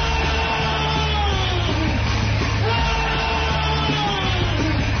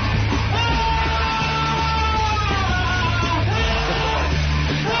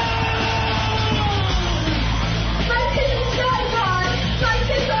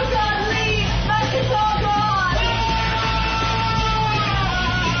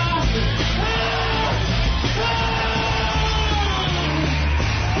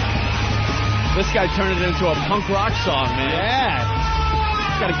 This guy turned it into a punk rock song, man. Yeah.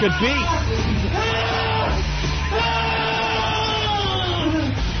 It's got a good beat.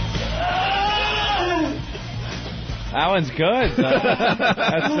 That one's good.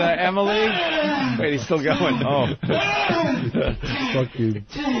 That's Emily. Wait, he's still going. Oh. Fuck you.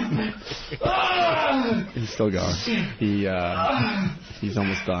 He's still going. He's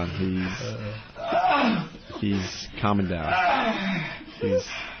almost done. He's calming down. He's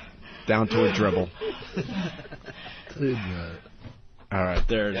down to a dribble. All right,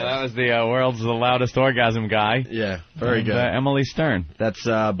 there it is. That was the world's loudest orgasm guy. Yeah, very good. Emily Stern. That's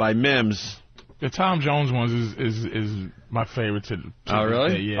by Mims. The Tom Jones ones is my favorite. Oh,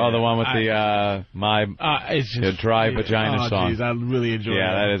 really? Yeah. Oh, the one with the dry vagina song. Geez, I really enjoy that.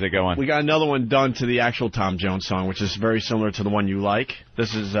 Yeah, that is a good one. We got another one done to the actual Tom Jones song, which is very similar to the one you like.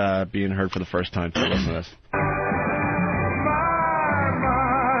 This is being heard for the first time. Listen to this.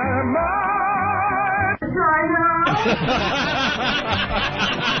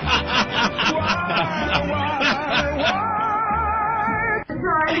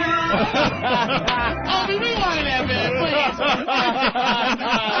 Oh, rewind that, man, please.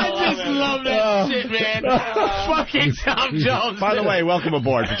 I just love that shit, man. Fucking Tom Jones. By the way, welcome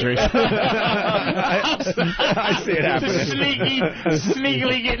aboard, Patrice. I see it happening.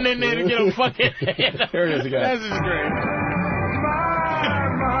 Sneakily getting in there to get a fucking... Here it is again. This is great.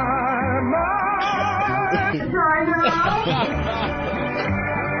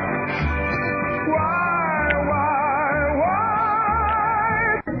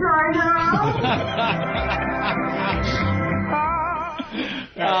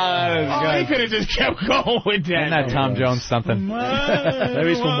 He could have just kept going with that. Isn't that Tom Jones something? Maybe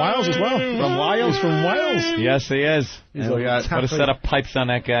he's from Wales as well. From Wales? From Wales. Yes, he is. We got a set of pipes on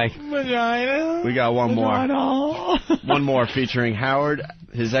that guy. We got one more. One more featuring Howard,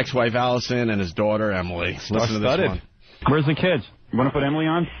 his ex-wife Allison, and his daughter Emily. Listen to this one. Where's the kids? You want to put Emily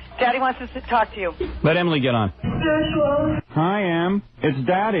on? Daddy wants us to talk to you. Let Emily get on. Sexual. Hi, Em. It's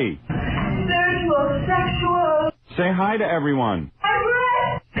Daddy. Sexual. Say hi to everyone. I'm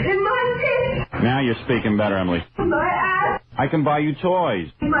red. In my teeth. Now you're speaking better, Emily. My ass. I can buy you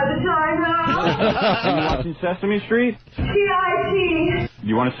toys. My vagina. Are you watching Sesame Street? T.I.T.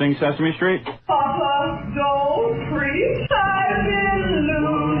 You want to sing Sesame Street? Papa, don't preach. I've been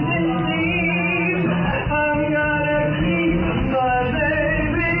losing sleep. I'm gonna keep my baby.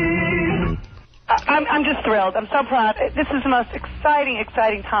 I'm just thrilled. I'm so proud. This is the most exciting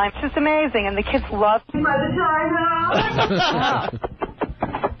time. It's just amazing, and the kids love my vagina.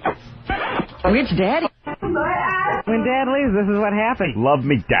 Which Daddy? My ass. When Dad leaves, this is what happens. Love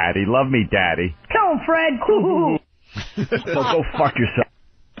me, Daddy. Love me, Daddy. Come on, Fred. So go fuck yourself.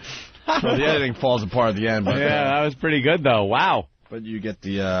 Well, the editing falls apart at the end. But, yeah, that was pretty good, though. Wow. But you get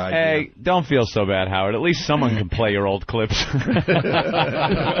the idea. Hey, don't feel so bad, Howard. At least someone can play your old clips. At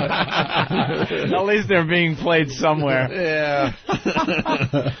least they're being played somewhere. Yeah.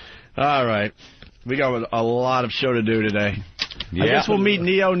 All right. We got a lot of show to do today. Yeah. I guess we'll meet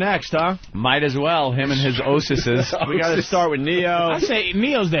Neo next, huh? Might as well. Him and his osises. We got to start with Neo. I say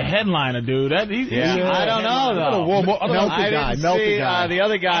Neo's the headliner, dude. I don't know, though. Melty guy. The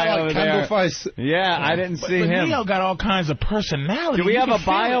other guy over there. Face. Yeah, I didn't see but him. Neo got all kinds of personality. Do we have a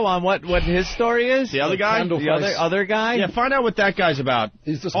bio on what his story is? The other guy? The other guy? Yeah, find out what that guy's about.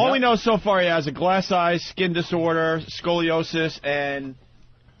 All we know so far, he has a glass eye, skin disorder, scoliosis, and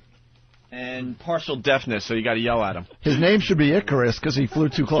partial deafness, so you got to yell at him. His name should be Icarus because he flew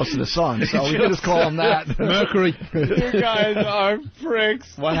too close to the sun, so we could just call him that. Mercury. You guys are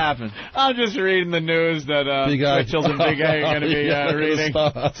pricks. What happened? I'm just reading the news that Twitchell's and Big A are going to be reading.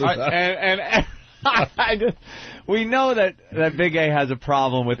 We know that Big A has a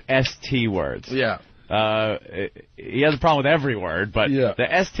problem with ST words. Yeah. He has a problem with every word, but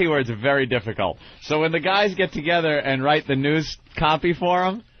the ST words are very difficult. So when the guys get together and write the news copy for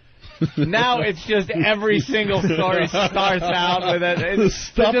him, now it's just every single story starts out with it.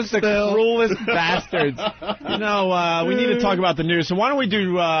 They're just the cruelest bastards. You know, we need to talk about the news. So why don't we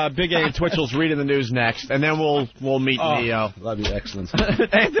do Big A and Twitchell's reading the news next, and then we'll meet Neo. That'd be excellent.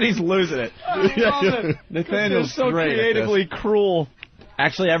 Anthony's losing it. Nathaniel's so great creatively cruel.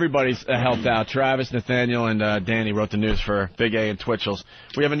 Actually, everybody's helped out. Travis, Nathaniel, and Danny wrote the news for Big A and Twitchell's.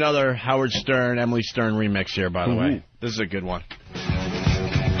 We have another Howard Stern, Emily Stern remix here, by the way. This is a good one.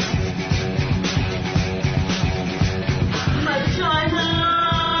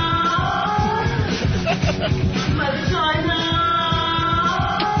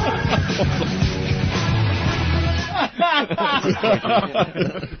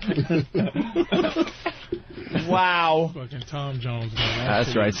 Wow. Fucking Tom Jones.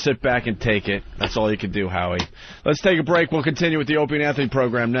 That's right. Sit back and take it. That's all you can do, Howie. Let's take a break. We'll continue with the Opie and Anthony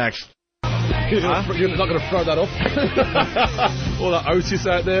program next. You're not going to throw that up? All that Otis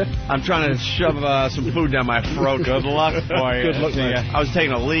out there? I'm trying to shove some food down my throat. Good luck for you. Good luck, mate. I was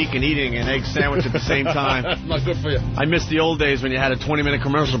taking a leak and eating an egg sandwich at the same time. Not good for you. I miss the old days when you had a 20-minute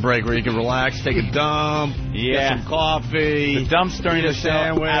commercial break where you could relax, take a dump, get some coffee. The dumps during the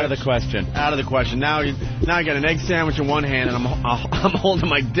sandwich. Out of the question. Out of the question. Now I got an egg sandwich in one hand and I'm holding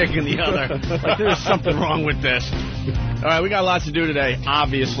my dick in the other. Like there's something wrong with this. All right, we got lots to do today.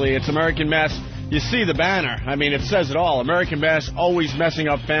 Obviously, it's American Mess. You see the banner. I mean, it says it all. American Mess, always messing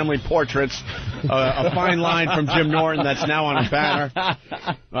up family portraits. A fine line from Jim Norton that's now on a banner.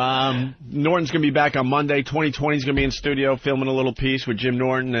 Norton's going to be back on Monday. 2020 is going to be in studio filming a little piece with Jim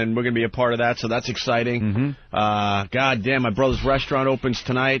Norton, and we're going to be a part of that, so that's exciting. God damn, my brother's restaurant opens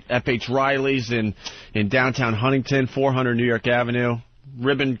tonight. F.H. Riley's in downtown Huntington, 400 New York Avenue.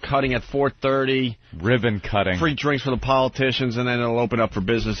 Ribbon cutting at 4:30. Ribbon cutting. Free drinks for the politicians, and then it'll open up for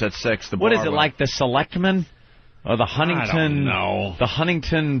business at 6. What is it, like the Selectmen? Or the Huntington? I don't know. The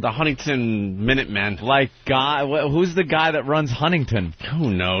Huntington Minutemen. Like guy, who's the guy that runs Huntington?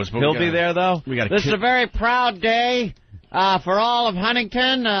 Who knows? But He'll be there though. This is a very proud day for all of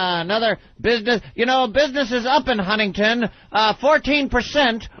Huntington. Another business. You know, business is up in Huntington.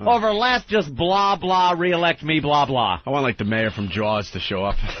 14% over last. Just blah blah. Reelect me. Blah blah. I want like the mayor from Jaws to show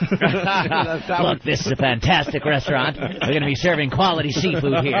up. Look, this is a fantastic restaurant. We're going to be serving quality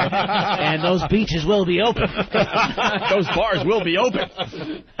seafood here, and those beaches will be open. Those bars will be open.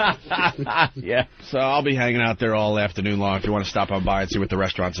 Yeah. So I'll be hanging out there all afternoon long if you want to stop on by and see what the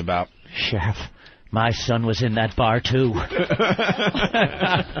restaurant's about. Sheriff, my son was in that bar, too.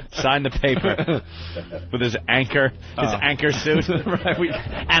 Sign the paper with his anchor suit.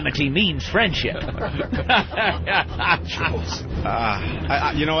 Amity means friendship.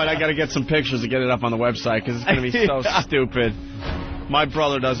 You know what? I got to get some pictures to get it up on the website because it's going to be so stupid. My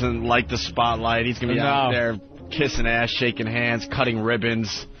brother doesn't like the spotlight. He's going to be out there kissing ass, shaking hands, cutting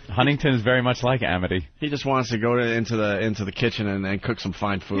ribbons. Huntington is very much like Amity. He just wants to go into the kitchen and cook some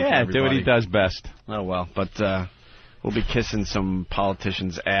fine food. Yeah, for do what he does best. Oh well, but we'll be kissing some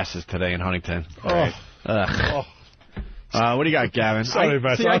politicians' asses today in Huntington. Oh. What do you got, Gavin? Sorry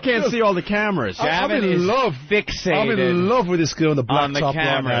about that. I can't see all the cameras. Gavin is fixated. I'm in love with this girl in the black on the top right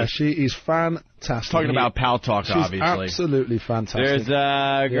now. camera. She is fantastic. Talking about Pal Talk, She's obviously. absolutely fantastic. There's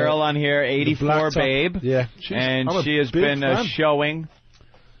a girl on here, 84 Babe. Yeah. And she has been showing.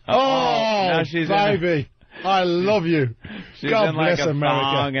 Now she's baby. I love you. She's God in bless like a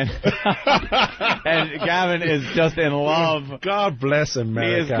America. thong and Gavin is just in love. God bless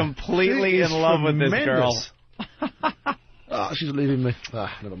America. He is completely in love with this girl. Oh, she's leaving me.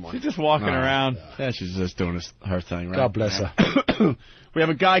 Never mind. She's just walking around. Yeah, she's just doing her thing, right? God bless her. We have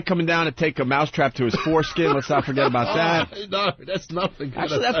a guy coming down to take a mousetrap to his foreskin. Let's not forget about that. No, that's nothing.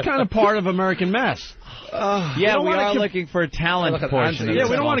 Actually, that's kind of part of American Mess. Yeah, we are looking for a talent portion. Yeah,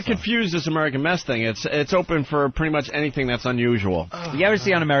 we don't want to confuse this American Mess thing. It's open for pretty much anything that's unusual. You ever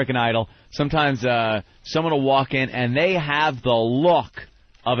see on American Idol, sometimes someone will walk in and they have the look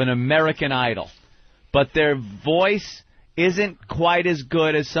of an American Idol, but their voice isn't quite as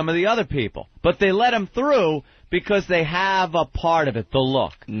good as some of the other people. But they let them through because they have a part of it, the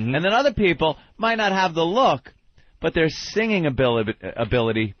look. And then other people might not have the look, but their singing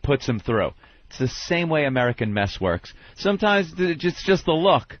ability puts them through. It's the same way American Mess works. Sometimes it's just the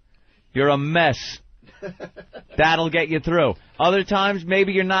look. You're a mess. That'll get you through. Other times,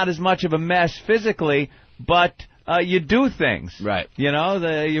 maybe you're not as much of a mess physically, but you do things. Right. You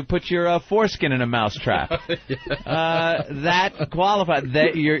know, you put your foreskin in a mousetrap. That qualifies.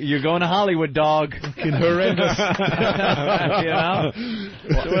 You're going to Hollywood, dog. Fucking horrendous. You know?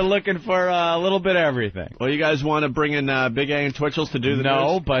 So we're looking for a little bit of everything. Well, you guys want to bring in Big A and Twitchels to do the news?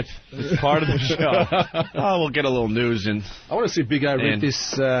 No, but it's part of the show. Oh, we'll get a little news in. I want to see Big A read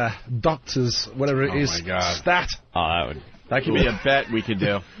this doctor's, whatever it is, my God. stat. Oh, that could be a bet we could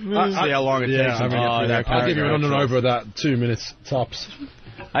do. See how long it takes. I'll give you an under and over that 2 minutes tops.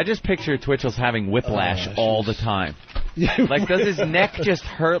 I just picture Twitchell's having whiplash all the time. Like, does his neck just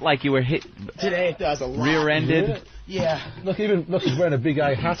hurt like you were hit? Today it does a lot. Rear-ended? Yeah. Look, he's wearing a Big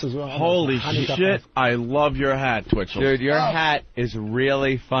A hat as well. Holy shit! I love your hat, Twitchell. Dude, your hat is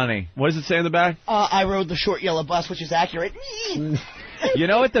really funny. What does it say in the back? I rode the short yellow bus, which is accurate. You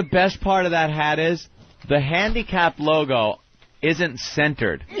know what the best part of that hat is? The handicap logo isn't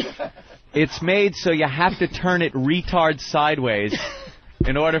centered. It's made so you have to turn it retard sideways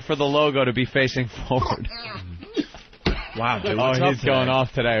in order for the logo to be facing forward. Wow, dude. He's going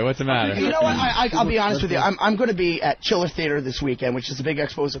off today. What's the matter? You know what? I'll be honest with you. I'm going to be at Chiller Theater this weekend, which is the big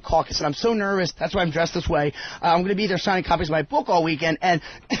exposure caucus, and I'm so nervous. That's why I'm dressed this way. I'm going to be there signing copies of my book all weekend, and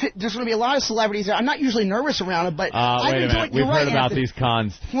there's going to be a lot of celebrities there. I'm not usually nervous around it, but wait a minute. We've heard about these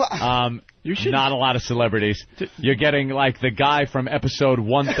cons. Not a lot of celebrities. You're getting like the guy from episode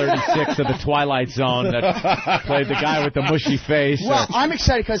 136 of The Twilight Zone that played the guy with the mushy face. Well, I'm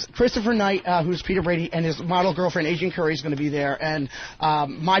excited because Christopher Knight, who's Peter Brady, and his model girlfriend, Adrian Curry, is going to be there. And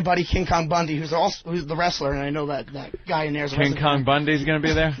my buddy, King Kong Bundy, who's the wrestler, and I know that guy in there is a King Kong Bundy's going to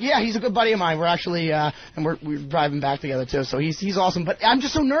be there? Yeah, he's a good buddy of mine. We're actually, and we're driving back together, too. So he's awesome. But I'm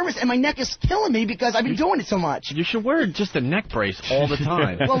just so nervous, and my neck is killing me because I've been doing it so much. You should wear just a neck brace all the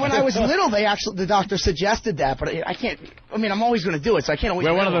time. Well, when I was little, the doctor suggested that, but I can't. I mean, I'm always going to do it, so I can't always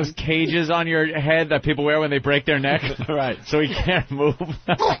wear one of those cages on your head that people wear when they break their neck. Right. So he can't move.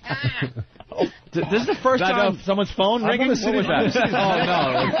 This is the first time someone's phone ringing. What was that? Oh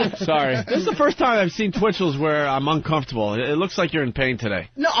no! Sorry. This is the first time I've seen Twitchell's where I'm uncomfortable. It looks like you're in pain today.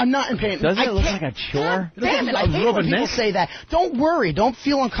 No, I'm not in pain. Doesn't it look like a chore? Damn it! I hate when people say that. Don't worry. Don't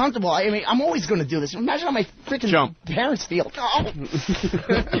feel uncomfortable. I mean, I'm always going to do this. Imagine how my freaking parents feel. Oh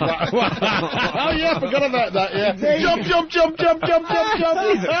yeah, I forgot about that. Yeah. Jump.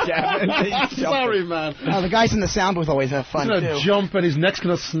 Sorry, man. The guys in the sound booth always have fun too. Jump and his neck's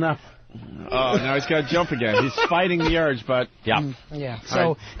gonna snap. Oh, now he's got to jump again. He's fighting the urge, but yeah.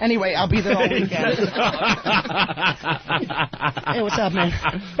 So anyway, I'll be there all weekend. Hey, what's up, man?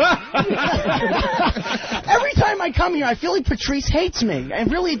 Every time I come here, I feel like Patrice hates me. I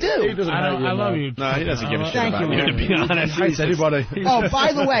really do. He doesn't hate you. I love you. No, he doesn't give a shit Thank about you, you. To be honest, he hates anybody. Oh,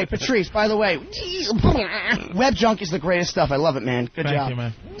 by the way, Patrice. By the way, Web Junk is the greatest stuff. I love it, man. Good job. Thank you,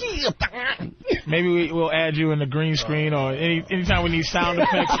 man. Maybe we'll add you in the green screen, or anytime we need sound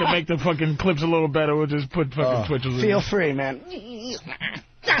effects to make the fucking clips a little better, we'll just put fucking Twitchers in. Feel free, man.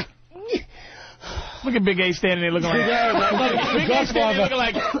 Look at Big A standing there looking like Big A standing there looking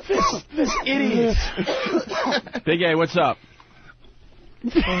like this idiot. Big A, what's up?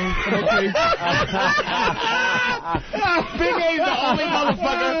 Big A's the only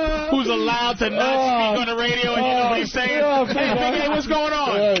motherfucker who's allowed to not speak on the radio and hear what he's saying. Hey, Big A, what's going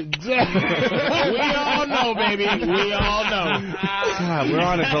on? We all know, baby. We all know. God, we're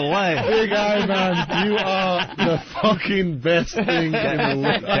on a delay. Big A, man, you are the fucking best thing in the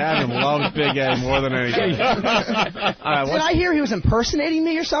world. Gavin loves Big A more than anything. Did I hear he was impersonating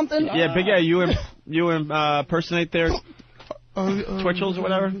me or something? Yeah, Big A, you impersonate their Twitchels or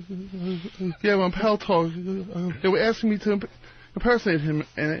whatever? Yeah, when Pal talked, they were asking me to impersonate him,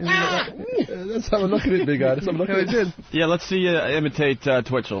 and that's how I'm looking at Big Eye. That's how I'm looking at it. Yeah, let's see you imitate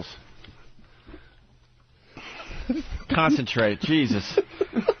Twitchels. Concentrate, Jesus.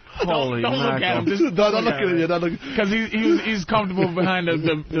 Holy don't look at him. Just don't look at him. Because he's comfortable behind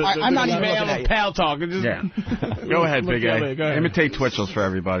the I'm not even veil of Pal talk. Just yeah. Go ahead, Big A. Go ahead. Imitate Twitchels for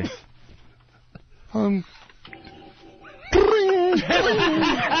everybody. Oh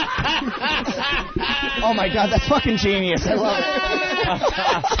my God, that's fucking genius. I love it.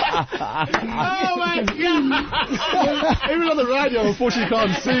 Oh my God. Even on the radio, unfortunately, you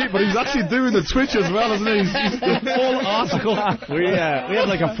can't see it, but he's actually doing the Twitch as well, isn't he? He's the full article. We have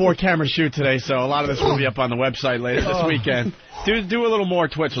like a 4-camera shoot today, so a lot of this will be up on the website later this weekend. Do a little more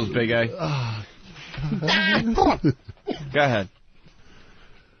Twitchels, Big A. Go ahead.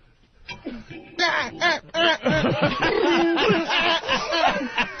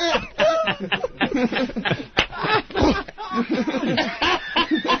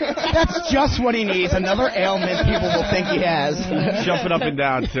 That's just what he needs. Another ailment people will think he has. Jumping up and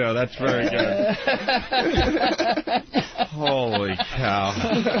down, too. That's very good. Holy cow.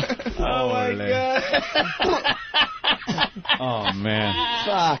 Oh, my God. Oh, man.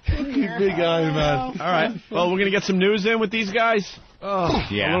 Fuck. Big guy, man. All right. Well, we're going to get some news in with these guys.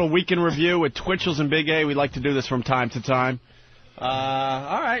 Yeah. A little weekend review with Twitchels and Big A. We like to do this from time to time.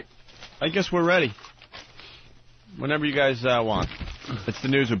 All right. I guess we're ready. Whenever you guys want. It's the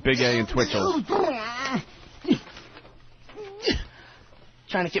news with Big A and Twitchels.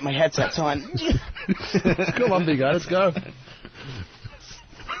 Trying to get my headsets on. Come on, big guy, let's go.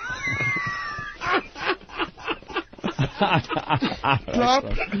 Drop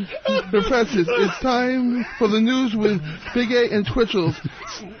the presses. It's time for the news with Big A and Twitchels.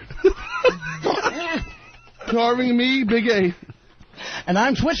 Starring me, Big A. And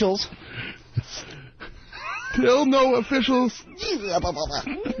I'm Twitchels. Still no official statement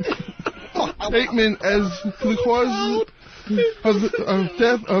as to the cause of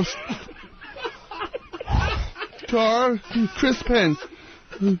death of star Chris Penn.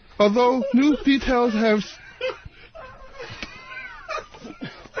 Although new details have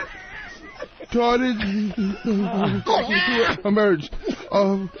started to emerge.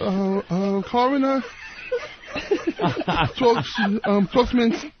 Coroner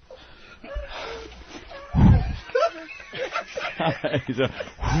spokesman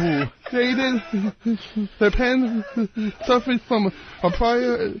stated that Penn suffered from a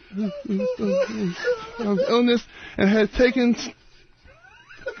prior illness and had taken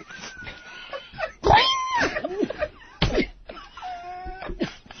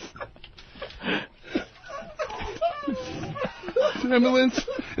stimulants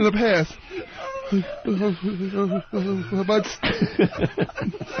in the past,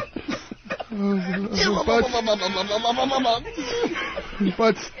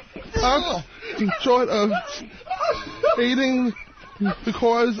 but stopped short of aiding the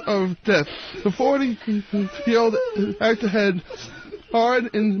cause of death. The 40-year-old actor had starred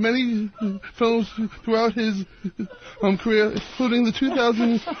in many films throughout his career, including the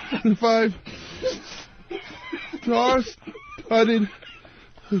 2005 star-studded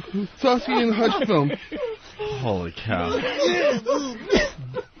Starsky and Hutch film. Holy cow.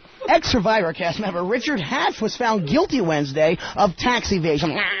 Ex-Survivor cast member Richard Hatch was found guilty Wednesday of tax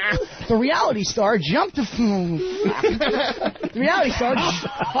evasion. The reality star jumped to... The reality star...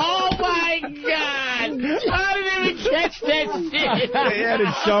 Oh, my God! I didn't even catch that shit! He had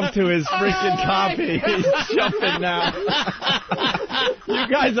to jump to his freaking copy. He's jumping now. You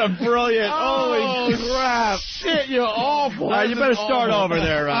guys are brilliant. Holy crap. Shit, you're awful. All right, you better start over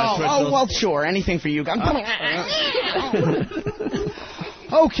there, Oh, well, sure. Anything for you.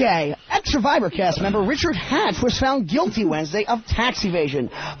 Okay, ex-Survivor cast member Richard Hatch was found guilty Wednesday of tax evasion.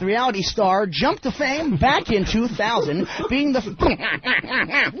 The reality star jumped to fame back in 2000, being the...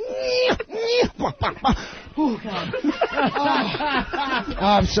 Oh, God. Oh,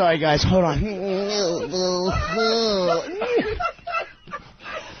 I'm sorry, guys. Hold on.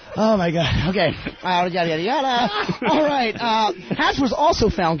 Oh, my God. Okay. Yada, yada, yada. All right. Hatch was also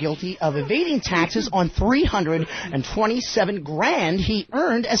found guilty of evading taxes on $327,000 he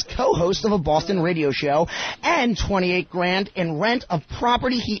earned as co-host of a Boston radio show and $28,000 in rent of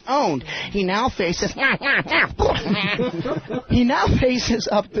property he owned. He now faces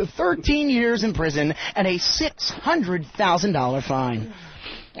up to 13 years in prison and a $600,000 fine.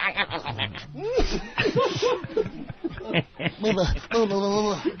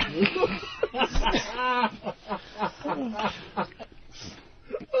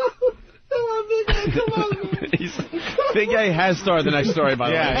 Big A has started the next story, by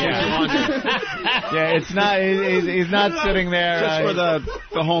the way. Yeah, it's not. He's not sitting there. Just for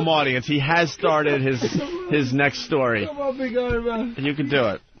the home audience, he has started his next story. Come on, big guy, man. And you can do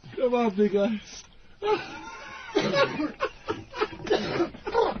it. Come on, big guy.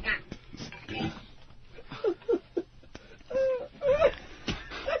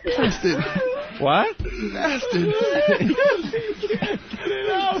 Bastard. What? Bastard.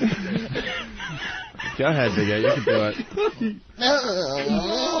 Go ahead, Big A. You can do it.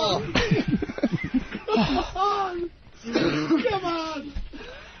 Come on.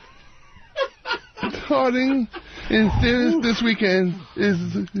 Starting in theaters this weekend is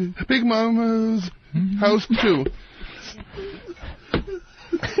Big Mama's House 2.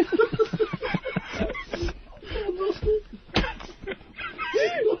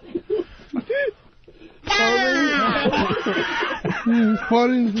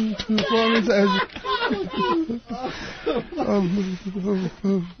 Performance as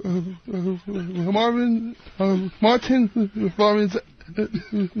Martin performance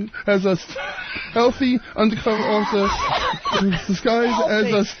as a healthy undercover officer disguised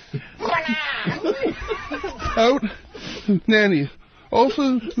as a scout nanny.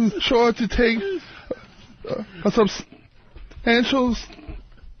 Also sure to take a substantial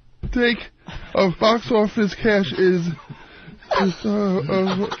stake of box office cash is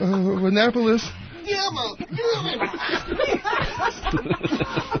Annapolis.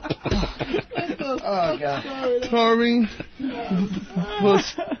 Oh, God. Starring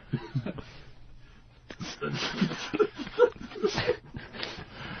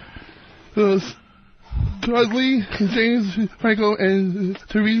the Dudley, James Franco, and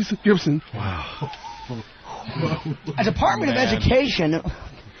Therese Gibson. Wow. A Department of Education.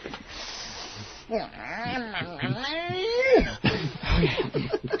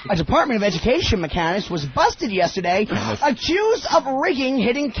 A Department of Education mechanic was busted yesterday, accused of rigging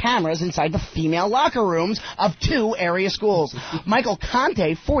hidden cameras inside the female locker rooms of 2 area schools. Michael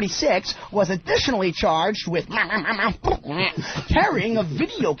Conte, 46, was additionally charged with carrying a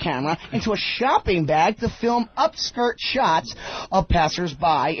video camera into a shopping bag to film upskirt shots of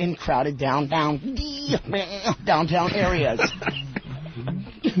passers-by in crowded downtown areas.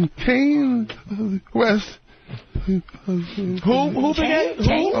 Kane West. Who began?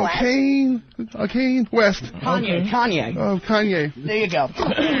 Kane West. Kanye. Kanye. There you go.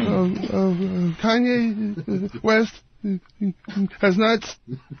 Kanye West has not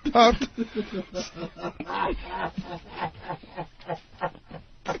stopped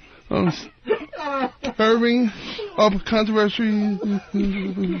stirring up controversy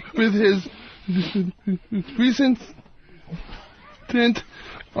with his recent stint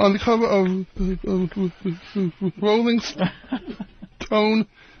on the cover of Rolling Stone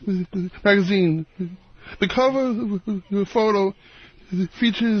magazine. The cover photo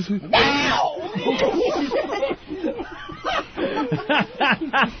features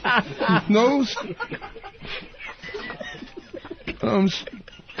no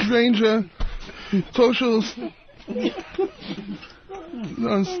stranger social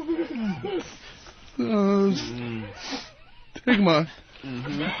stigma.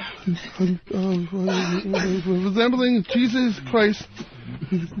 Resembling Jesus Christ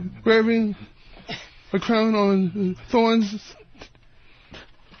wearing a crown on thorns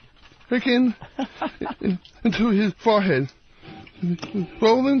sticking into his forehead.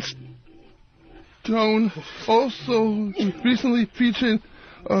 Rolling Stone also recently featured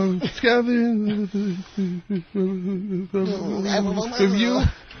a scathing review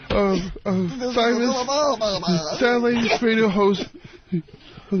of Cyrus satellite radio host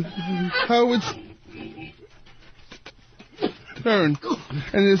Howard Stern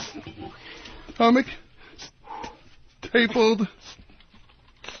and his stomach stapled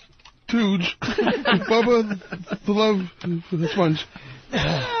stooge Bubba the Love Sponge.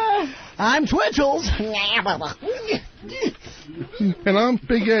 I'm Twitchels. And I'm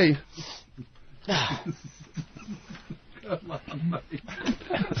Big A.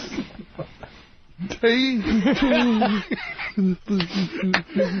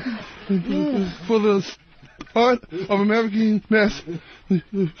 For the start of American Mess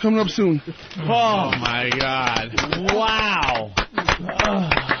coming up soon. Oh, my God. Wow.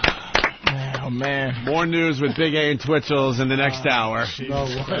 Oh, man. More news with Big A and Twitchels in the next hour.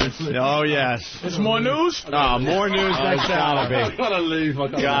 Oh, yes. It's more news? Oh, more news next hour.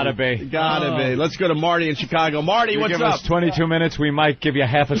 Gotta be. Gotta be. Let's go to Marty in Chicago. Marty, what's give up? us 22 minutes, we might give you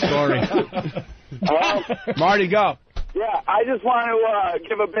half a story. Marty, go. Yeah, I just want to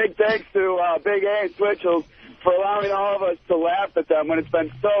give a big thanks to Big A and Twitchell for allowing all of us to laugh at them when it's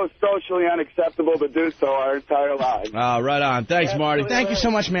been so socially unacceptable to do so our entire lives. Right on. Thanks, Marty. Thank you so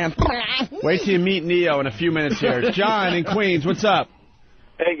much, man. Wait till you meet Neo in a few minutes here. John in Queens, what's up?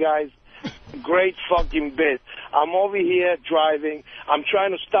 Hey, guys. Great fucking bit. I'm over here driving. I'm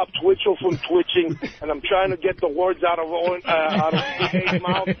trying to stop Twitchell from twitching, and I'm trying to get the words out of his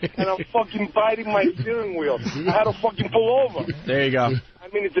mouth, and I'm fucking biting my steering wheel. I had to fucking pull over. There you go. I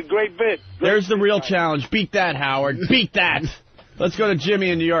mean, it's a great bit. There's the real challenge. Beat that, Howard. Beat that. Let's go to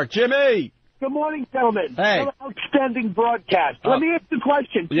Jimmy in New York. Jimmy! Good morning, gentlemen. Hey. Outstanding broadcast. Let me ask the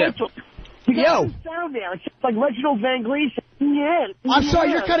question. Yeah. You got the sound there. It's like Reginald Van Gleeson. Yeah. I'm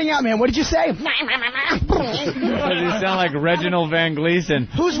sorry, you're cutting out, man. What did you say? You sound like Reginald Van Gleeson.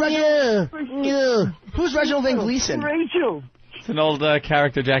 Who's Reginald Van Gleeson? Rachel. It's an old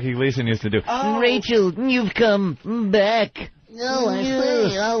character Jackie Gleason used to do. Oh. Rachel, you've come back. No, I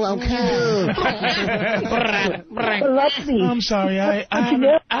see. Oh, okay. I'm sorry. I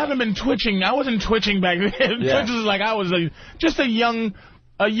haven't been twitching. I wasn't twitching back then. Yeah. Twitch was like I was just a young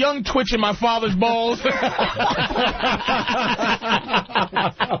a young twitch in my father's balls. Oh,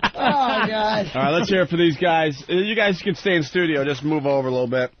 God. All right, let's hear it for these guys. You guys can stay in studio. Just move over a little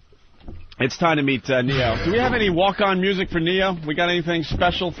bit. It's time to meet Neo. Do we have any walk-on music for Neo? We got anything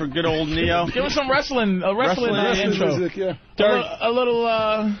special for good old Neo? Give us some wrestling intro. Music, yeah. Dirk, a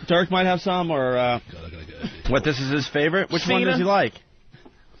little. Dirk might have some, or what? This is his favorite. Which one does he like?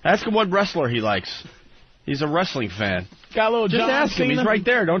 Ask him what wrestler he likes. He's a wrestling fan. Got a little. Just John ask him. Cena? He's right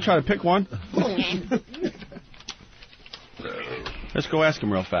there. Don't try to pick one. Let's go ask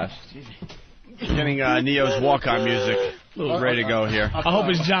him real fast. Getting Neo's walk-on music ready to go here. I hope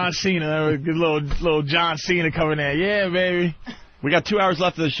it's John Cena. Good little John Cena coming in. Yeah, baby. We got 2 hours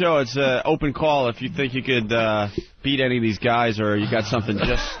left of the show. It's an open call if you think you could beat any of these guys or you got something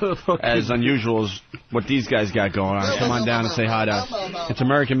just as unusual as what these guys got going on. Come on down and say hi to us. It's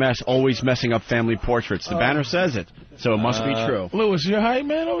American Mess, always messing up family portraits. The banner says it, so it must be true. Lewis, you hype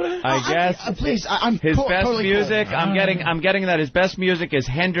man over there? I guess. Please, I'm his best totally music. cool. I'm getting that his best music is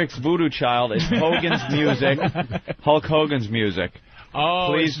Hendrix Voodoo Child. It's Hogan's music. Hulk Hogan's music.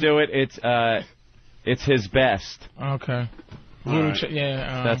 Oh, please do it. It's his best. Okay. Right.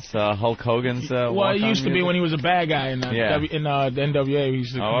 That's Hulk Hogan's. Well, it used to be when he was a bad guy in the NWA. He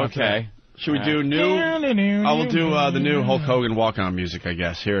used to okay. Should we do new? I will do the new Hulk Hogan walk-on music, I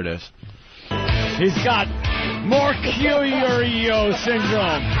guess. Here it is. He's got Mercurio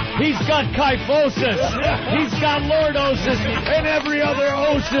syndrome. He's got kyphosis. He's got lordosis and every other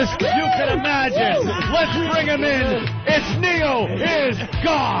osis you can imagine. Let's bring him in. It's Neo is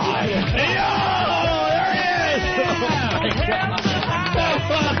God.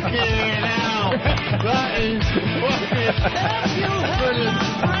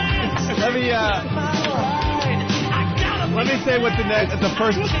 Let me say what the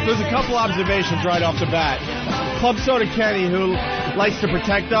first. There's a couple observations right off the bat. Club Soda Kenny, who likes to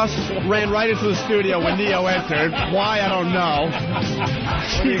protect us, ran right into the studio when Neo entered. Why, I don't know.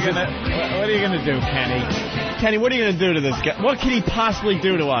 What are you gonna do, Kenny? Kenny, what are you gonna do to this guy? What can he possibly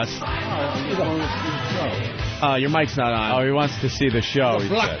do to us? Your mic's not on. Oh, he wants to see the show.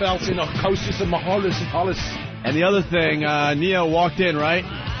 Black belts in Arcosis and Maholis and Hollis. And the other thing, Neo walked in, right?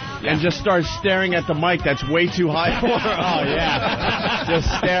 And just started staring at the mic that's way too high for him. Oh, yeah. Just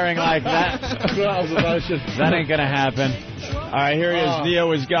staring like that. That ain't going to happen. All right, here he is.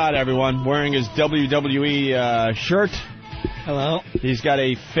 Neo is God, everyone, wearing his WWE shirt. Hello. He's got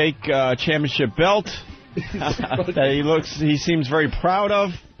a fake championship belt that he seems very proud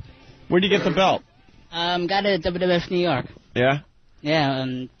of. Where'd you get the belt? Got it at WWF New York. Yeah?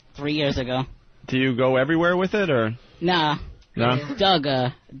 Yeah, 3 years ago. Do you go everywhere with it, or? Nah. No? Doug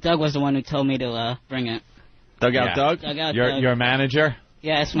was the one who told me to bring it. Doug? Doug. Your manager?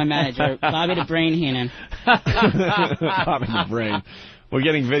 Yeah, it's my manager. Bobby the Brain Heenan. Bobby the Brain. We're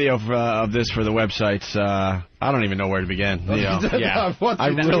getting video of this for the websites. I don't even know where to begin. Neo. Yeah, I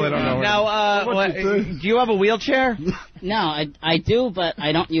really don't know. Now, do you have a wheelchair? No, I do, but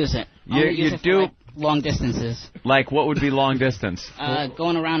I don't use it. You do? For, long distances. Like what would be long distance?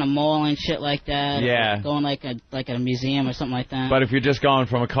 Going around a mall and shit like that. Yeah. Or going like at a museum or something like that. But if you're just going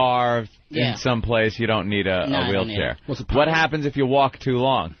from a car in some place, you don't need a wheelchair. What happens if you walk too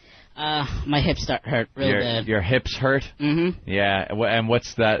long? My hips start hurt real bad. Your hips hurt? Mm-hmm. Yeah. And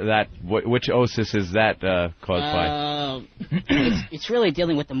what's that? Which osis is that caused by? It's really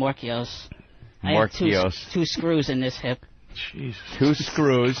dealing with the Morchios. I have two screws in this hip. Jeez. 2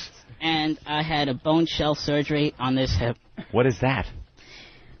 screws. And I had a bone shelf surgery on this hip. What is that?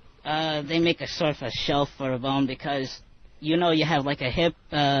 They make a sort of a shelf for a bone because, you have like a hip.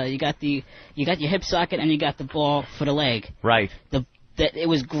 You got your hip socket and you got the ball for the leg. Right. That it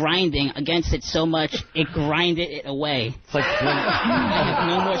was grinding against it so much it grinded it away. It's like I have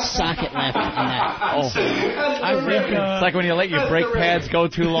no more socket left in that. It's like when you let your brake pads go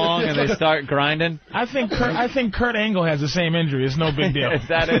too long and they start grinding. I think Kurt Angle has the same injury. It's no big deal. Is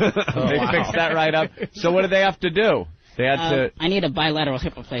that it? They fixed that right up. So what do they have to do? They had to. I need a bilateral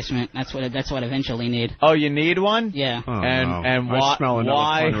hip replacement. That's what I eventually need. Oh, you need one? Yeah. Oh, and why?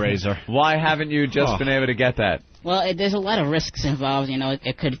 Fundraiser. Why haven't you just been able to get that? Well, there's a lot of risks involved.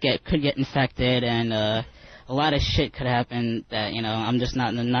 It could get infected, and a lot of shit could happen that I'm just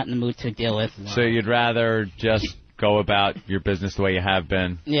not in the mood to deal with. Wow. So you'd rather just go about your business the way you have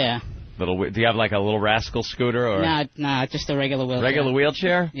been? Yeah. Do you have like a little rascal scooter or? Nah, just a regular wheelchair. Regular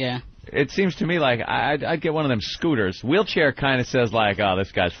wheelchair? Yeah. It seems to me like I'd get one of them scooters. Wheelchair kind of says like, oh,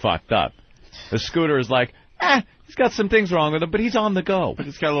 this guy's fucked up. The scooter is like, he's got some things wrong with him, but he's on the go.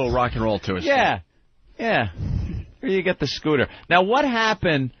 It's got a little rock and roll to it. Yeah. Yeah. Where you get the scooter. Now, what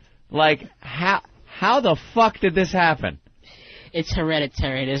happened, like, how the fuck did this happen? it's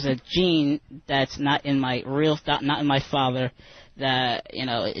hereditary. There's a gene that's not in my not in my father. That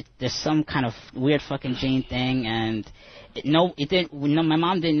there's some kind of weird fucking gene thing, and my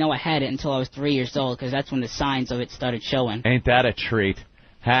mom didn't know I had it until I was 3 years old, because that's when the signs of it started showing. Ain't that a treat?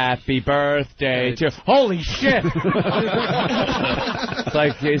 Happy birthday to... Holy shit! It's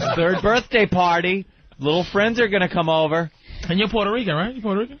like his 3rd birthday party. Little friends are going to come over. And you're Puerto Rican, right? You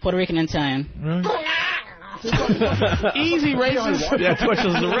Puerto Rican? Puerto Rican and Italian. Really? Easy racist. Yeah,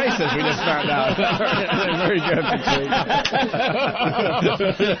 Twitchell's the racist. We just found out. Very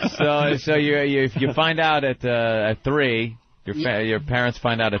good. So you find out at 3. Your parents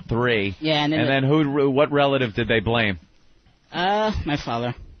find out at 3. Yeah, and then what relative did they blame? My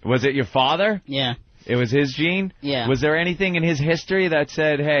father. Was it your father? Yeah. It was his gene? Yeah. Was there anything in his history that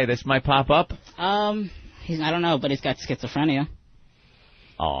said, hey, this might pop up? I don't know, but he's got schizophrenia.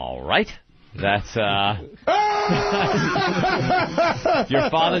 All right. That's, Your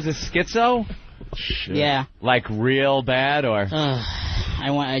father's a schizo? Shit. Yeah. Like real bad, or?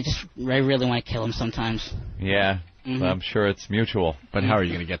 I really want to kill him sometimes. Yeah. Mm-hmm. I'm sure it's mutual. But how are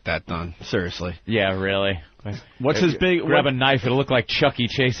you going to get that done? Seriously. Yeah, really. What's his big... Grab a knife. It'll look like Chucky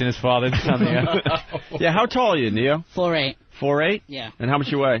chasing his father down the Yeah, how tall are you, Neo? 4'8". 4'8"? Yeah. And how much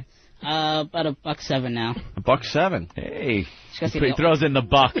you weigh? About $1.07 now. $1.07? Hey. He throws in the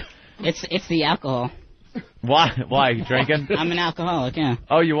buck. It's the alcohol. Why? You drinking? I'm an alcoholic, yeah.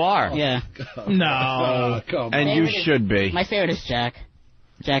 Oh, you are? Yeah. No. And you should be. My favorite is Jack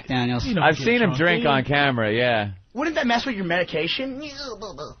Daniels. I've seen him drink on camera, yeah. Wouldn't that mess with your medication?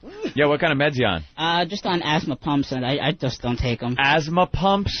 Yeah, what kind of meds you on? Just on asthma pumps, and I just don't take them. Asthma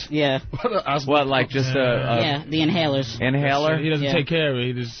pumps? Yeah. What, like just yeah, the inhalers. Inhaler? He doesn't take care of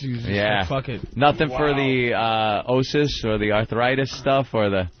it. He's just like, fuck it. Nothing for the osis or the arthritis stuff or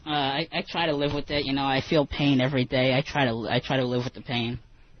the... I try to live with it. I feel pain every day. I try to live with the pain.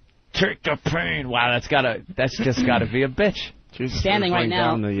 Take the pain. Wow, that's just gotta be a bitch. Jesus, standing right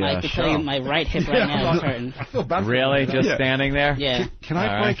now, I can tell you my right hip right now is hurting. I feel bad. Really? Just standing there? Yeah. Can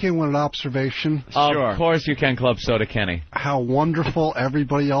I break in with an observation? Of course you can, Club Soda Kenny. How wonderful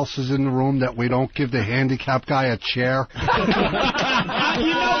everybody else is in the room that we don't give the handicapped guy a chair.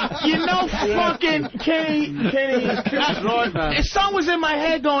 Fucking Kenny. If something was in my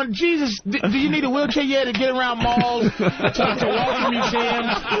head going, Jesus, do you need a wheelchair yet to get around malls, to walk to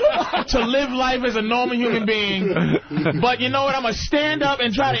museums, to live life as a normal human being? But you know what? I'm going to stand up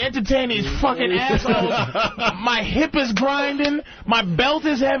and try to entertain these fucking assholes. My hip is grinding. My belt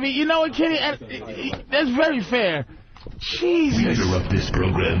is heavy. You know what, Kenny? That's very fair. Jesus. We interrupt this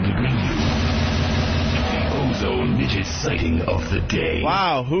program to bring you the ozone midget sighting of the day.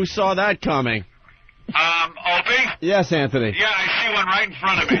 Wow, who saw that coming? Opie? Yes, Anthony. Yeah, I see one right in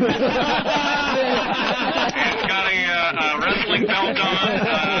front of me. He's got a wrestling belt on,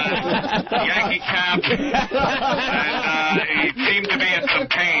 Yankee cap, and he seemed to be in some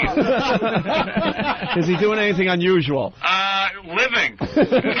pain. Is he doing anything unusual? Living. It seems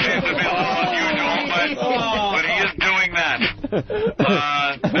to be a little unusual, but he is doing that.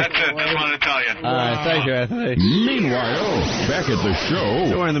 That's it. Just wanted to tell you. All right, thank you, Anthony. Meanwhile, back at the show...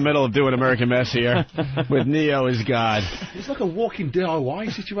 So we're in the middle of doing American Mess here with Neo as God. It's like a walking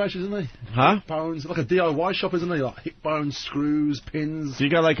DIY situation, isn't he? Huh? Hip bones, like a DIY shop, isn't he? Like hip bones, screws, pins. So you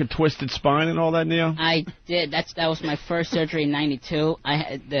got like a twisted spine and all that, Neo? I did. That was my first surgery in '92.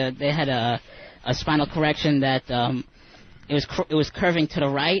 They had a spinal correction that it was curving to the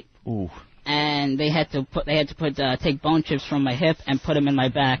right. Ooh. And they had to take bone chips from my hip and put them in my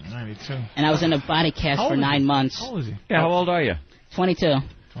back. 92. And I was in a body cast for 9 months. How old is he? Yeah, how old are you? 22.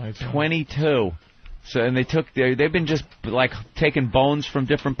 22. So, and they've been just like taking bones from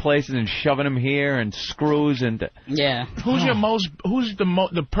different places and shoving them here and screws and. Yeah. Who's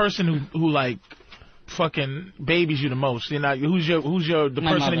the person who like fucking babies you the most? You know, who's the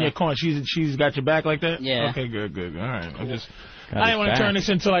person mother. in your corner? She's got your back like that? Yeah. Okay, good. All right. I didn't want to turn this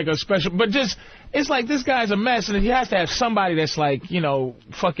into like a special, but it's like this guy's a mess, and he has to have somebody that's like,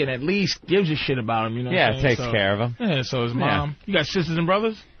 fucking at least gives a shit about him, Yeah, takes care of him. Yeah, so his mom. You got sisters and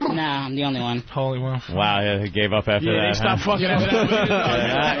brothers? Nah, I'm the only one. Holy one. Wow, yeah, he gave up after that. They stopped fucking after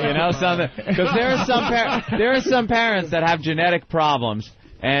that. You know something? Because there are some parents that have genetic problems,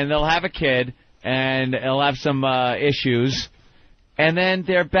 and they'll have a kid, and they'll have some issues. And then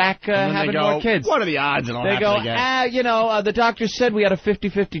they're back having more kids. What are the odds it'll happen again? They go, the doctor said we had a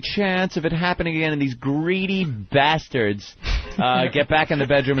 50-50 chance of it happening again, and these greedy bastards get back in the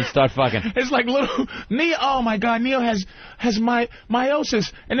bedroom and start fucking. It's like little Neo. Oh my God, Neo has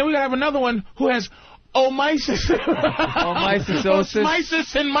meiosis, and then we have another one who has Omysis. Omysisosis.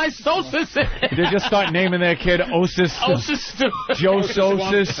 Mysis and mysosis. They just start naming their kid Osis. Osis 2.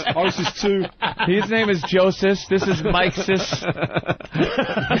 Jososis. Osis 2. His name is Josis. This is Mikesis.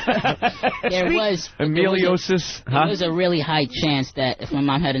 There was Emiliosis. There was a really high chance that if my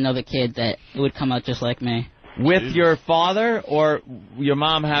mom had another kid, that it would come out just like me. With your father, or your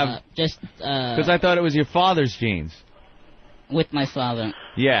mom have? Because I thought it was your father's genes. With my father.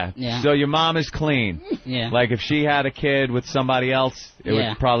 Yeah. So your mom is clean. Yeah. Like if she had a kid with somebody else, it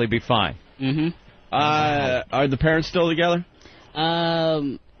would probably be fine. Mm-hmm. Are the parents still together?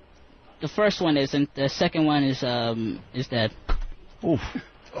 The first one isn't. The second one is dead. Oof.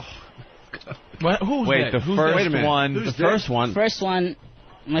 What? Who's Wait, that? the first one. The first one. First one,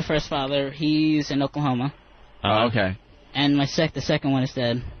 my first father, he's in Oklahoma. Oh, okay. And the second one is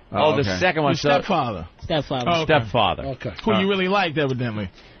dead. Oh, the second one. Stepfather. Stepfather. Oh, okay. Stepfather. Okay. Who you really liked, evidently.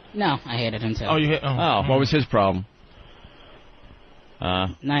 No, I hated him too. Oh, you hit. Oh, what was his problem?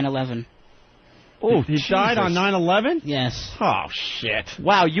 9/11. Oh, he died on 9/11? Yes. Oh, shit.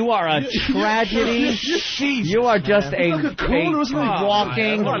 Wow, you are a tragedy. You are just a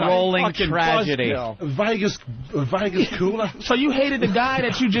walking, rolling tragedy. Vegas cooler. So you hated the guy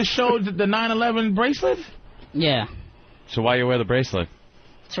that you just showed the 9/11 bracelet? Yeah. So why you wear the bracelet?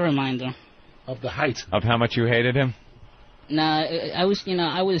 It's a reminder. Of the height. Of how much you hated him? No, I was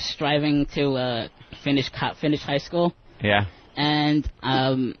striving to finish high school. Yeah. And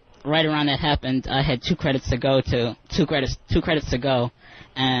right around that happened, I had two credits to go,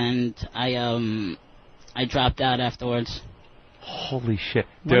 and I dropped out afterwards. Holy shit,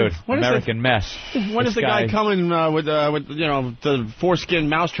 dude! American mess. When is the guy coming with the foreskin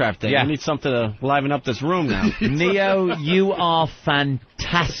mousetrap thing? Yeah. I need something to liven up this room now. Neo, you are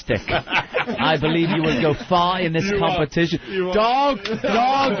fantastic. I believe you will go far in this competition. Dog,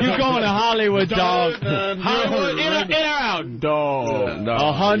 you're going to Hollywood, dog. Hollywood, in or out? Dog.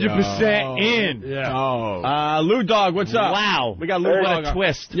 100% in. Yeah. Lou Dog, what's up? Wow. We got Lou Dog. What a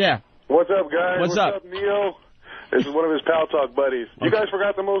twist. Yeah. What's up, guys? What's up, Neo? This is one of his Pal Talk buddies. You guys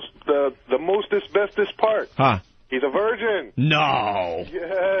forgot the most bestest part. Huh? He's a virgin. No.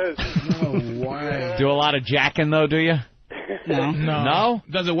 Yes. No way. Do a lot of jacking, though, do you? No.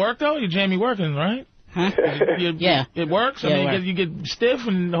 Does it work, though? You're Jamie working, right? Huh? Yeah. It works? Yeah, I mean, you get stiff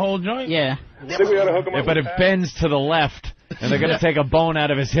and the whole joint? Yeah. I think we ought to hook him up But with it bends to the left, and they're going to take a bone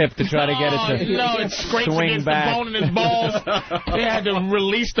out of his hip to try to get it to it scrapes swing against back. the bone in his balls. They had to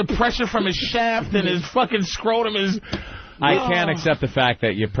release the pressure from his shaft, and his fucking scrotum is... I can't accept the fact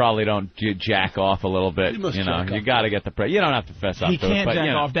that you probably don't jack off a little bit. You know, you got to get the you don't have to fess up He to it. can't But, jack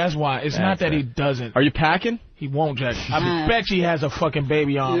you know, off. That's why. It's not that he doesn't. Are you packing? He won't jack. I bet he has a fucking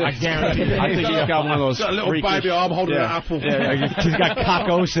baby arm. I guarantee it. I think he's got one of those. Got a little baby arm holding an apple. Yeah, he's got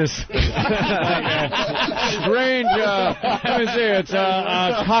cockosis. Strange. Let me see. It's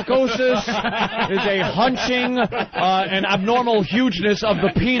cockosis is a hunching and abnormal hugeness of the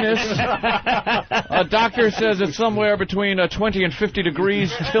penis. A doctor says it's somewhere between 20 and 50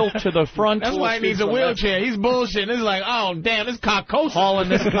 degrees tilt to the front. That's why he needs a wheelchair. He's bullshitting. It's like, oh, damn, this cockosis. Hauling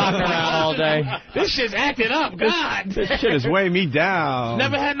this cock around all day. This shit's acting up. God. This shit is weighing me down.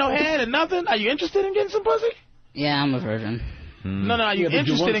 Never had no head and nothing? Are you interested in getting some pussy? Yeah, I'm a virgin. No, are you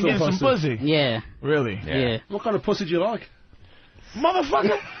interested in getting some pussy? Yeah. Really? Yeah. What kind of pussy do you like?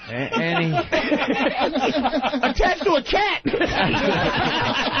 Motherfucker. Annie. Attached to a cat.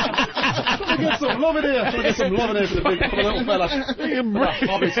 Get some love in here. Get some love in here for the little fella.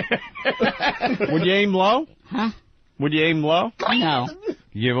 Would you aim low? Huh? Would you aim low? No.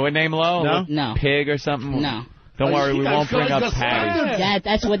 You would name low? No. No. Pig or something? No. Don't worry, we won't bring up Patty.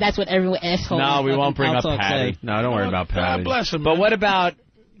 That's what every asshole. No, we won't bring up Patty. No, don't worry about Patty. God bless him. But what about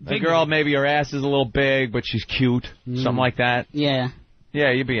a girl, maybe her ass is a little big, but she's cute? Something like that? Yeah.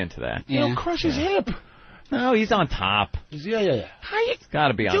 Yeah, you'd be into that. Yeah. He'll crush his hip. No, he's on top. Yeah. How you... It's got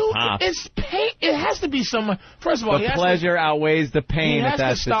to be on top. It's pain. It has to be someone. First of all, The pleasure outweighs the pain. He has that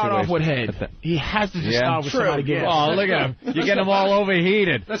to start off with situation. head. He has to just start with somebody getting. Oh, look at him. You're getting him all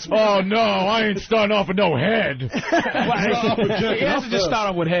overheated. Oh, no, I ain't starting off with no head. He has to just start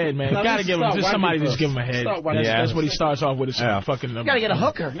off with head, man. You got to give him just somebody just give him a head. That's what he starts off with. Is fucking. You got to get a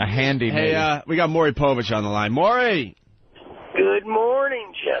hooker. A handy. Hey, we got Maury Povich on the line. Maury. Good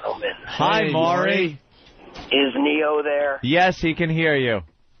morning, gentlemen. Hi, Maury. Is Neo there? Yes, he can hear you.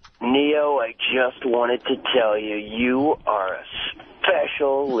 Neo, I just wanted to tell you, you are a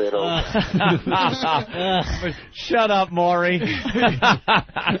special little... Shut up, Maury.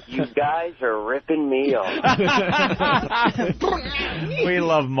 You guys are ripping me off. We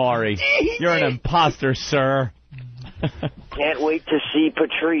love Maury. You're an imposter, sir. Can't wait to see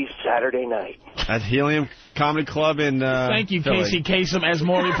Patrice Saturday night. At Helium Comedy Club in Thank you, Philly. Casey Kasem, as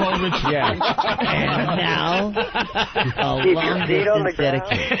Maury Povich. Yeah. And now, a long-distance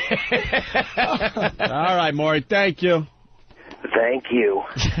dedication. All right, Maury, thank you. Thank you.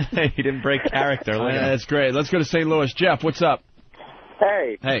 He didn't break character. Look at him. That's great. Let's go to St. Louis. Jeff, what's up?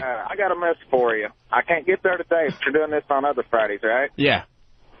 Hey, Hey. I got a message for you. I can't get there today, but you're doing this on other Fridays, right? Yeah.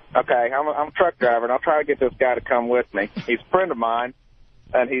 Okay, I'm a truck driver, and I'll try to get this guy to come with me. He's a friend of mine,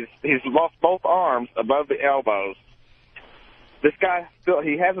 and he's lost both arms above the elbows. This guy,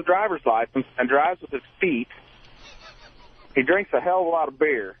 he has a driver's license and drives with his feet. He drinks a hell of a lot of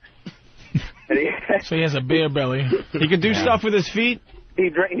beer. And So he has a beer belly. He can do stuff with his feet? He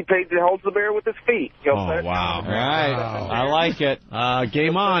holds the bear with his feet. Oh, wow. All right. I like it.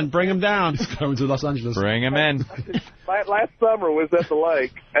 Game on. Bring him down. He's going to Los Angeles. Bring him in. Last summer was at the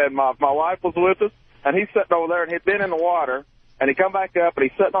lake, and my wife was with us, and he's sitting over there, and he'd been in the water, and he come back up, and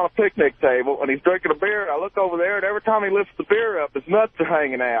he's sitting on a picnic table, and he's drinking a beer, and I look over there, and every time he lifts the beer up, his nuts are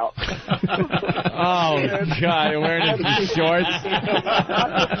hanging out. Oh, God, wearing his shorts.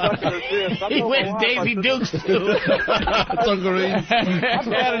 He wears Daisy Dukes, too. It's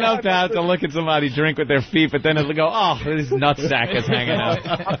bad enough to have to look at somebody drink with their feet, but then it'll go, oh, his nutsack is hanging out.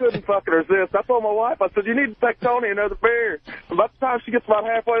 I couldn't fucking resist. I told my wife, I said, you need to take Tony another beer. And by the time she gets about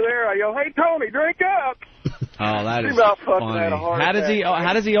halfway there, I yell, hey, Tony, drink up. Oh, that is funny.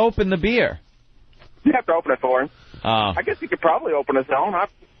 How does he open the beer? You have to open it for him. Oh. I guess he could probably open his own.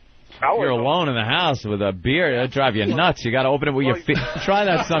 You're alone in the house with a beer. It'll drive you nuts. You got to open it with your feet. Try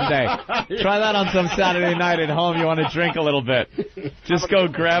that someday. Try that on some Saturday night at home. You want to drink a little bit. Just go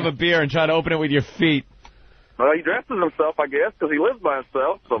grab a beer and try to open it with your feet. Well, he dresses himself, I guess, because he lives by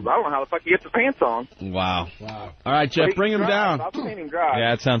himself. So I don't know how the fuck he gets his pants on. Wow. All right, Jeff, bring him down. I've seen him drive.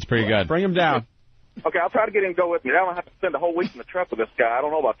 Yeah, that sounds pretty good. Bring him down. Okay, I'll try to get him to go with me. I don't have to spend a whole week in the truck with this guy. I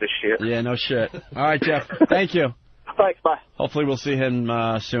don't know about this shit. Yeah, no shit. All right, Jeff. Thank you. Thanks, bye. Hopefully we'll see him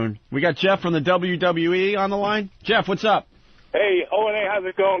soon. We got Jeff from the WWE on the line. Jeff, what's up? Hey, O&A, how's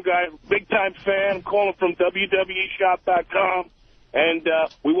it going, guys? Big-time fan, calling from WWEshop.com. And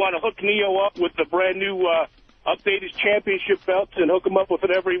we want to hook Neo up with the brand-new updated championship belts and hook him up with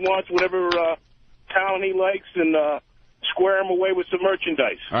whatever he wants, whatever talent he likes, and square him away with some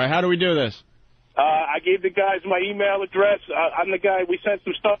merchandise. All right, how do we do this? I gave the guys my email address. I'm the guy. We sent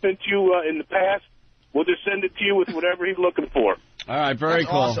some stuff into in the past. We'll just send it to you with whatever he's looking for. All right, very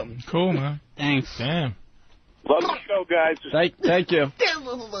cool. Awesome. Cool, man. Thanks. Damn. Love the show, guys. Thank you.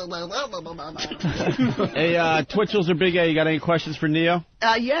 Hey, Twitchels or Big A, you got any questions for Neo?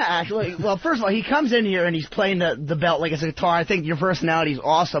 Yeah, actually. Well, first of all, he comes in here and he's playing the belt like it's a guitar. I think your personality is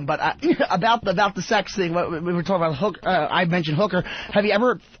awesome. But about the sex thing, what we were talking about hooker. I mentioned hooker. Have you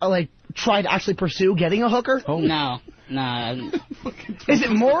ever tried to actually pursue getting a hooker? Oh. No. Is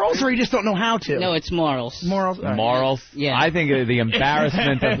it morals or you just don't know how to? No, it's morals. Morals? Morals? Yeah. I think the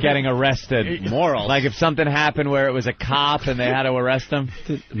embarrassment of getting arrested. Morals. Like if something happened where it was a cop and they had to arrest him.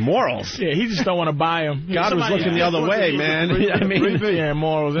 Morals. Yeah, he just don't want to buy him. God was looking the other way, man. I mean, yeah,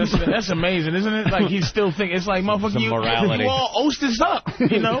 morals. That's amazing, isn't it? Like he's still thinking. It's like, motherfucker, you all oast this up.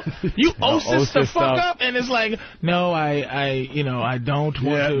 You know, you oast this the fuck up, and it's like, no, I don't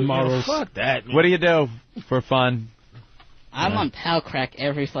want to. Morals. Fuck that. Man. What do you do for fun? I'm on Pal Crack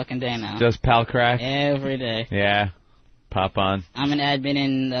every fucking day now. Does Pal Crack? Every day. Yeah. Pop on. I'm an admin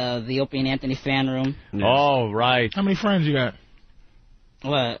in the Opie and Anthony fan room. Yeah. Oh, right. How many friends you got?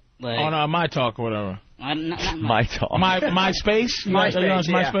 What? Like, on My Talk or whatever. Not My Talk. MySpace?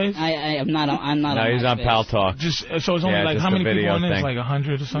 MySpace? I'm not on No, he's on Pal Talk. Just so it's only like how many people on there? It's like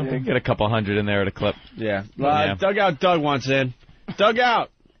 100 or something. Yeah, get a couple hundred in there at a clip. Yeah. Dugout Doug wants in.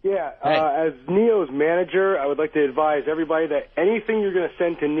 Dugout. Yeah, as Neo's manager, I would like to advise everybody that anything you're going to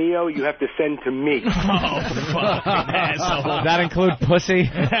send to Neo, you have to send to me. Oh, fuck. Does that include pussy?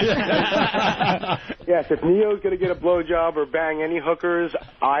 Yes, if Neo's going to get a blowjob or bang any hookers,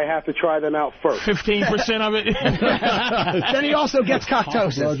 I have to try them out first. 15% of it? Then he also gets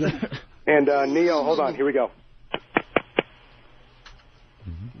cocktosis. And Neo, hold on, here we go.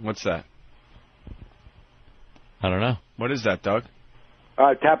 What's that? I don't know. What is that, Doug?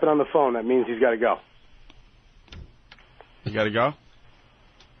 Tap it on the phone. That means he's got to go. You got to go?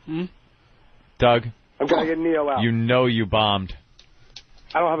 Doug? I'm going to get Neo out. You know you bombed.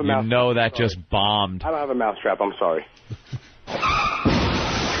 I don't have a mousetrap. You know that just bombed. I don't have a mousetrap. I'm sorry.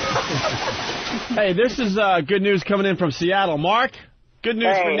 Hey, this is good news coming in from Seattle. Mark, good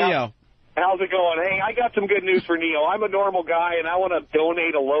news for Neo. How's it going? Hey, I got some good news for Neo. I'm a normal guy, and I want to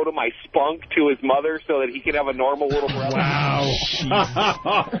donate a load of my spunk to his mother so that he can have a normal little brother. Wow.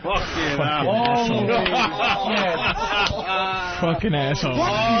 Fucking asshole.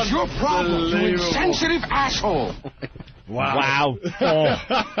 What is your problem, you insensitive asshole? Wow.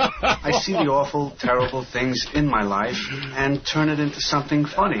 I see the awful, terrible things in my life and turn it into something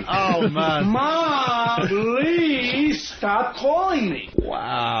funny. Oh, man. Mom, please stop calling me.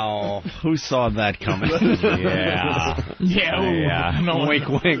 Wow. Who saw that coming? Yeah. No wink,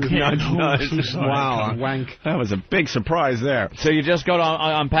 wink, nudge, nudge. Wow. Wank. That was a big surprise there. So you just go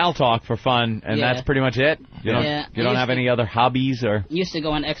on Pal Talk for fun, and Yeah. that's pretty much it? You don't have any other hobbies or? Used to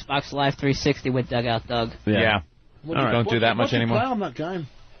go on Xbox Live 360 with Dugout Doug. Yeah. Don't do that much anymore. Play on that game?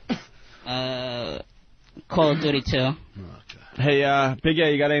 Call of Duty 2. Hey, Big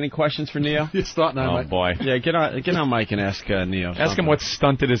A, you got any questions for Neo? You start now, mate. Oh, boy. Yeah, get on mic and ask Neo. Ask him what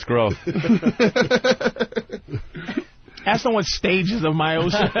stunted his growth. Ask him what stages of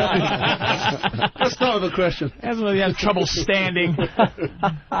meiosis. Let's start with a question. Ask him if he has trouble standing.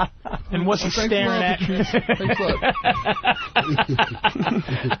 And what's he staring at?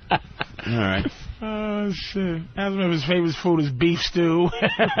 All right. Oh, shit. Ask him if his favorite food is beef stew.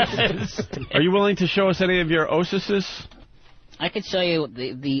 Are you willing to show us any of your osises? I could show you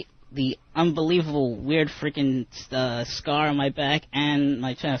the unbelievable weird freaking scar on my back and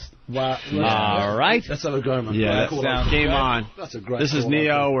my chest. Wow. All right. Let's have a go, man. Yeah, game on. That's a great This is call.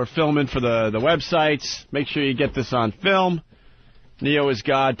 Neo. We're filming for the websites. Make sure you get this on film. Neo is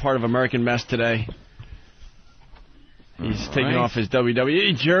God, part of American Mess today. He's taking off his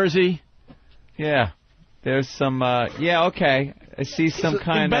WWE jersey. Yeah. There's some, okay. I see some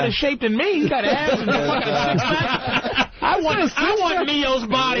kind of... better shape than me. He got abs and fucking six-pack. I want Neo's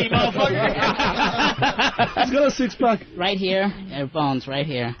body, motherfucker. He's got a six-pack. Right here, there are bones right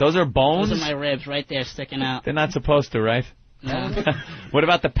here. Those are bones? Those are my ribs right there sticking out. They're not supposed to, right? No. What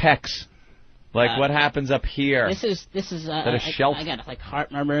about the pecs? Like, what happens up here? This is that a shelf? I got like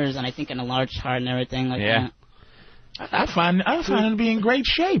heart murmurs and I think an enlarged heart and everything like that. I find him to be in great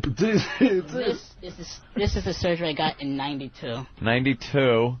shape. This is the surgery I got in 92. 92.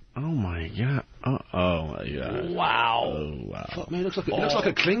 Oh my god. Oh my god. Wow. Oh wow. Fuck me, it looks like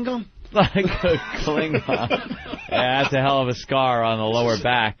a Klingon. Like a Klingon. Yeah, that's a hell of a scar on the lower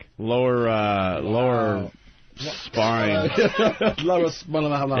back. Lower spine.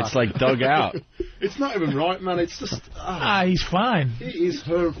 It's like dug out. It's not even right, man. It's just... he's fine. He is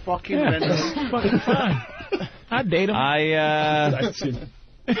her fucking horrendous. He's fucking fine. I date him.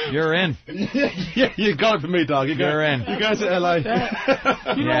 You're in. Yeah, you got it for me, dog. You're in. You guys at LA.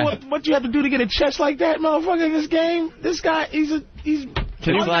 You know what you have to do to get a chest like that, motherfucker, in this game? This guy, he's all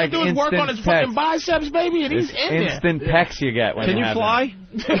you gotta do is work on his fucking biceps, baby, and he's in there. Instant pecs you get when Can you fly?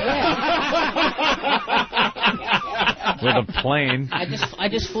 With a plane. I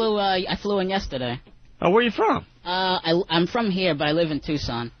just flew. I flew in yesterday. Oh, where are you from? I'm from here, but I live in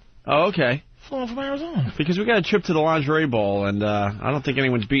Tucson. Oh, okay. Flying from Arizona. Because we got a trip to the lingerie bowl, and I don't think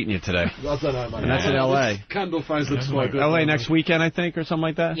anyone's beating you today. I don't know, man. And that's in L.A. Candle phase looks quite good. L.A. next weekend, I think, or something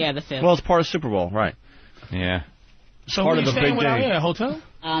like that? Yeah, the 5th. Well, it's part of Super Bowl, right. Yeah. So part where of you the staying big with out game. here, hotel?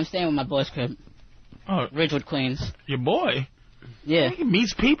 I'm staying with my boys' crib. Oh, Ridgewood, Queens. Your boy? Yeah. He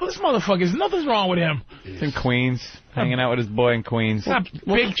meets people. This motherfucker's nothing's wrong with him. It's in Queens, hanging out with his boy in Queens.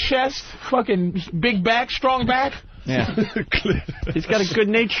 Big chest, fucking big back, strong back. Yeah. He's got a good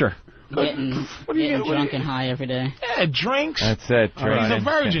nature. Getting drunk and high every day. Yeah, drinks. That's it. He's a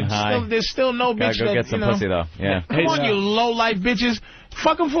virgin. There's still no bitch Gotta go get some pussy, though. Yeah. Come on, you low-life bitches.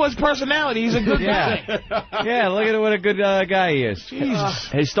 Fuck him for his personality. He's a good guy. Yeah, look at what a good guy he is. Jesus.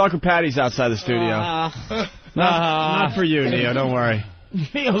 Hey, Stalker Patty's outside the studio. Not for you, Neo. Don't worry.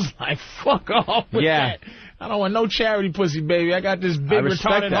 Neo's like, fuck off with that. I don't want no charity pussy, baby. I got this big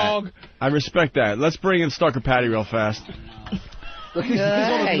retarded hog. I respect that. Let's bring in Stalker Patty real fast. Look, he's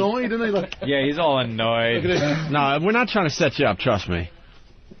all annoyed, isn't he? Like, yeah, he's all annoyed. No, we're not trying to set you up, trust me.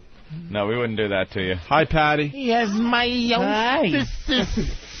 No, we wouldn't do that to you. Hi, Patty. He has meiosis.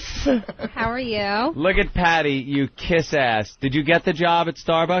 How are you? Look at Patty, you kiss ass. Did you get the job at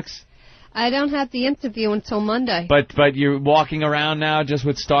Starbucks? I don't have the interview until Monday. But you're walking around now just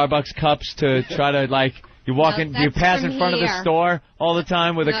with Starbucks cups to try to, like, you pass in front of the store all the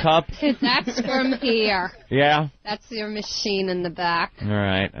time with a cup? That's from here. Yeah? That's your machine in the back. All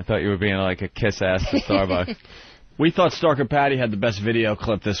right. I thought you were being like a kiss ass to Starbucks. We thought Stalker Patty had the best video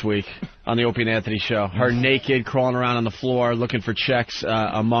clip this week on the Opie and Anthony show. Her naked, crawling around on the floor, looking for checks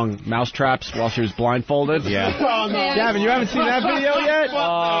among mouse traps while she was blindfolded. Yeah. Oh, no. Gavin, you haven't seen that video yet?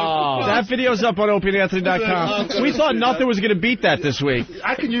 Oh. That video's up on OpieAndAnthony.com. We thought nothing was going to beat that this week.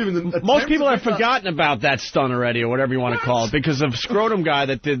 I can even. Most people have forgotten about that stunt already, or whatever you want to call it, because of Scrotum Guy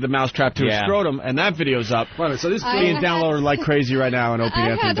that did the mousetrap to his scrotum, and that video's up. Right, so this being downloaded like crazy right now on OpieAndAnthony.com.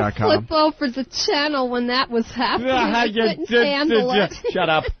 I had to flip over the channel when that was happening. I couldn't handle it. Shut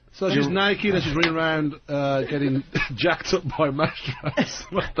up. So she's Nike, that she's running around getting jacked up by mattress.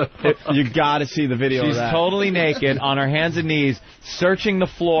 You got to see the video of that. She's totally naked on her hands and knees, searching the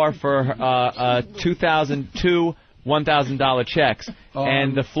floor for $2,002 $1,000 checks,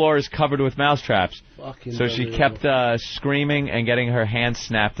 and the floor is covered with mousetraps. So she kept screaming and getting her hands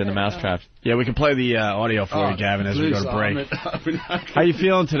snapped in the mousetraps. Yeah, we can play the audio for you, Gavin, as we go to break. How you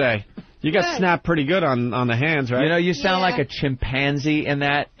feeling today? You got snapped pretty good on the hands, right? You know, you sound like a chimpanzee in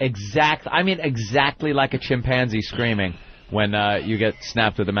that exactly like a chimpanzee screaming when you get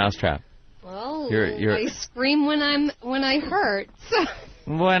snapped with a mousetrap. Well, I scream when I hurt.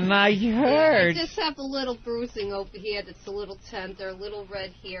 When I hurt. I just have a little bruising over here that's a little tender, a little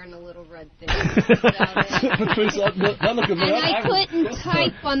red here, and a little red there. And I couldn't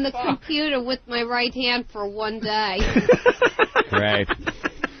type on the computer with my right hand for one day. Right.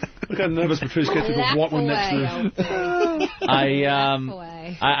 Look how nervous Patrice gets to go what one next move.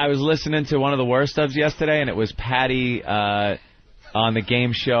 I was listening to one of the worst ofs yesterday, and it was Patty on the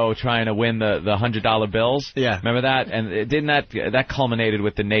game show trying to win the $100 bills. Yeah. Remember that? And that culminated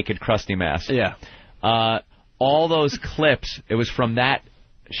with the naked Krusty mask. Yeah. All those clips, it was from that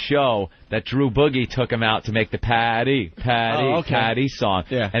show that Drew Boogie took him out to make the Patty song.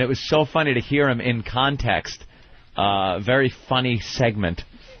 Yeah. And it was so funny to hear him in context. Very funny segment.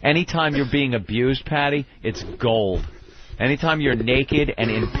 Anytime you're being abused, Patty, it's gold. Anytime you're naked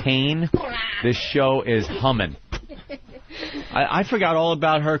and in pain, this show is humming. I forgot all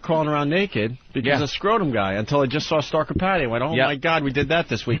about her crawling around naked because of Scrotum Guy until I just saw Stalker Patty. I went, oh, my God, we did that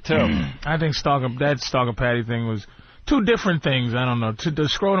this week, too. I think that Stalker Patty thing was two different things. I don't know. The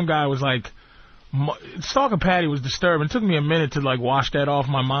Scrotum Guy was like... Stalker Patty was disturbing. It took me a minute to, wash that off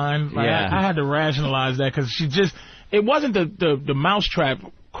my mind. I had to rationalize that because she just... It wasn't the mousetrap.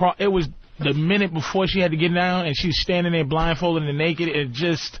 It was the minute before she had to get down and she was standing there blindfolded and naked. It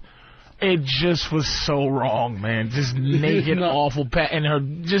just was so wrong, man. Just naked, awful, and her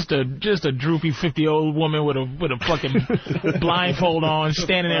just a droopy 50-year-old woman with a fucking blindfold on,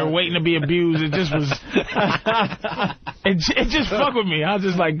 standing there waiting to be abused. It just was. It just fucked with me. I was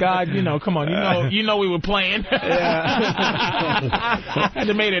just like, God, come on, we were playing. I had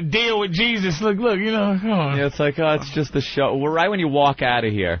to make a deal with Jesus. Look, come on. Yeah, it's like, it's just the show. Well, right when you walk out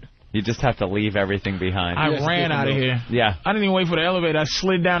of here. You just have to leave everything behind. I ran out of here. Yeah. I didn't even wait for the elevator. I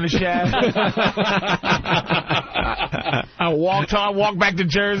slid down the shaft. I walked back to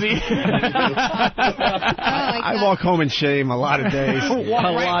Jersey. I walk home in shame a lot of days. Walk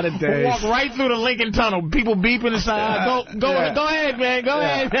right through the Lincoln Tunnel. People beeping inside. Go ahead, man. Go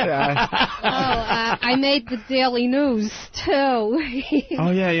ahead. I made the Daily News, too.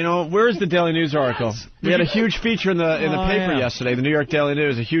 Oh, yeah. Where's the Daily News article? We had a huge feature in the paper yesterday, the New York Daily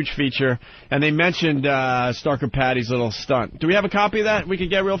News, a huge feature, and they mentioned Stalker Patty's little stunt. Do we have a copy of that we could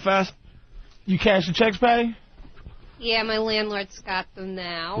get real fast? You cash the checks, Patty? Yeah, my landlord's got them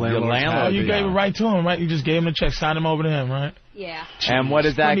now. You gave it right to him, right? You just gave him the check, signed him over to him, right? Yeah. And what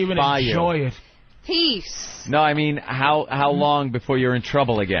did that buy you? Enjoy it. Peace. No, I mean, how long before you're in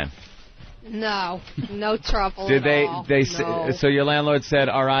trouble again? No trouble Did at all. No. So your landlord said,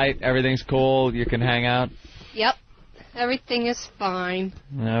 all right, everything's cool, you can hang out? Yep. Everything is fine.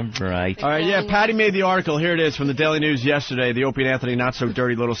 All right. All right, yeah, Patty made the article. Here it is from the Daily News yesterday, the Opie and Anthony Not So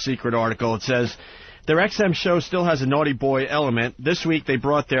Dirty Little Secret article. It says, their XM show still has a naughty boy element. This week they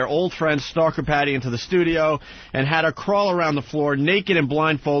brought their old friend Stalker Patty into the studio and had her crawl around the floor naked and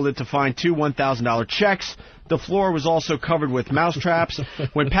blindfolded to find two $1,000 checks. The floor was also covered with mousetraps.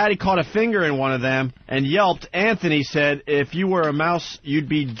 When Patty caught a finger in one of them and yelped, Anthony said, if you were a mouse, you'd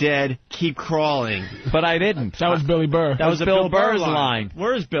be dead. Keep crawling. But I didn't. That was Billy Burr. That was Bill Burr's line.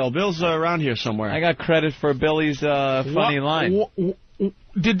 Where's Bill? Bill's around here somewhere. I got credit for Billy's funny line.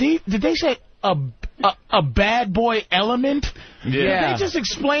 Did they say a bad boy element? Yeah. Did they just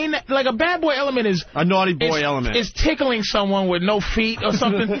explain that? Like, a bad boy element is... A naughty boy element. Is tickling someone with no feet or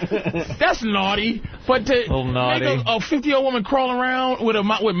something. That's naughty. But to make a 50-year-old woman crawl around with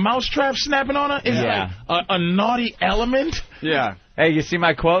mousetraps snapping on her is like a naughty element? Yeah. Hey, you see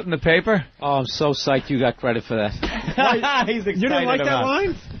my quote in the paper? Oh, I'm so psyched you got credit for that. He's excited. You didn't like that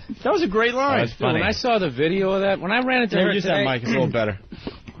line? That was a great line. When I saw the video of that, when I ran into her use today, that mic, it's a little better.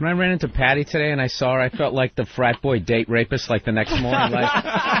 When I ran into Patty today and I saw her, I felt like the frat boy date rapist, like the next morning. Like,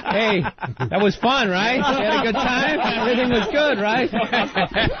 hey, that was fun, right? You had a good time? Everything was good, right?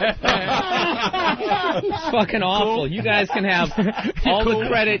 It's fucking awful. Cool. You guys can have all the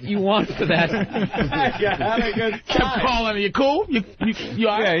credit you want for that. Kept calling me. You cool? You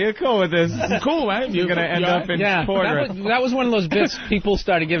all right? Yeah, you're cool with this. You're cool, right? You're going to end up in Porter. That was one of those bits people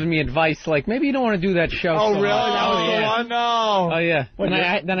started giving me advice, like, maybe you don't want to do that show. Oh, really? That was the one? No. Oh, yeah.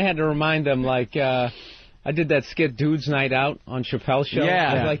 Then I had to remind them, like, I did that skit Dudes Night Out on Chappelle's show.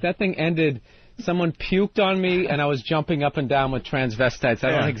 Yeah. Like, that thing ended, someone puked on me, and I was jumping up and down with transvestites.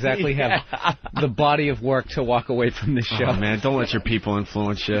 I don't exactly have the body of work to walk away from this show. Oh, man, don't let your people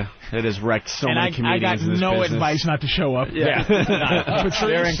influence you. It has wrecked so many comedians in this business. I got no advice not to show up. Yeah. Patrice,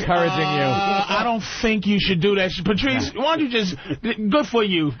 they're encouraging you. I don't think you should do that. Patrice, why don't you just... Good for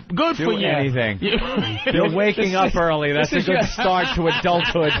you. Good for you. Do anything. You're waking up early. That's a good start to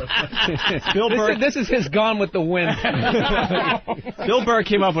adulthood. Bill Burr... This is his Gone with the Wind. Bill Burr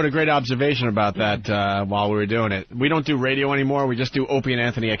came up with a great observation about that while we were doing it. We don't do radio anymore. We just do Opie and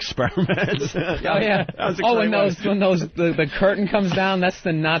Anthony experiments. Oh, yeah. When the curtain comes down, that's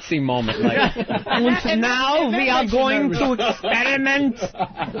the Nazi moment. Like, and now we are going to experiment.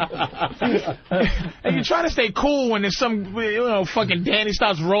 And you're trying to stay cool when there's some, fucking Danny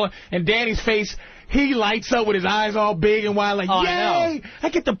starts rolling, and Danny's face, he lights up with his eyes all big and wide, like, yay! I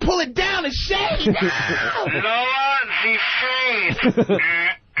get to pull it down and shake.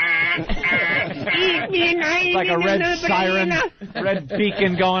 It's like a red siren, red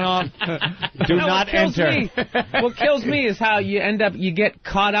beacon going off. Do not enter. What kills me is how you get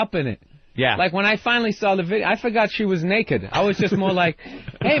caught up in it. Yeah. Like, when I finally saw the video, I forgot she was naked. I was just more like,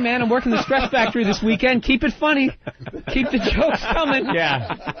 hey, man, I'm working the Stress Factory this weekend. Keep it funny. Keep the jokes coming.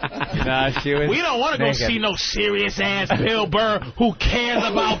 Yeah. No, she was We don't want to go see no serious-ass Bill Burr who cares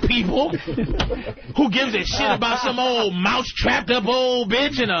about people, who gives a shit about some old mouse-trapped-up old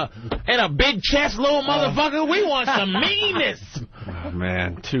bitch and a big chest little motherfucker. We want some meanness. Oh,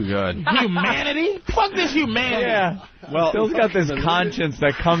 man, too good. Humanity? Fuck this humanity. Yeah. Well, Bill's got this conscience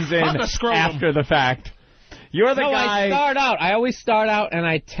that comes in after the fact. You're the guy. I always start out and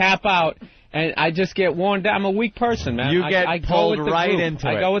I tap out, and I just get worn down. I'm a weak person, man. You get pulled right into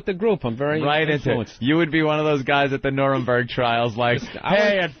it. I go with the group. I'm very influenced. Into it. You would be one of those guys at the Nuremberg trials, like,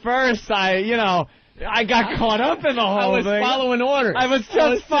 hey, at first I got caught up in the whole thing. I was following orders. I was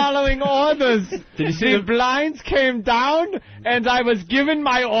just following orders. Did you see the blinds came down, and I was given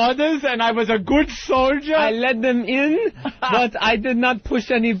my orders, and I was a good soldier. I let them in, but I did not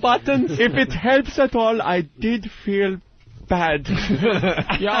push any buttons. If it helps at all, I did feel bad.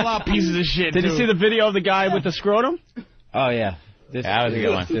 Y'all are pieces of shit, Did you see the video of the guy with the scrotum? Oh, yeah. That was a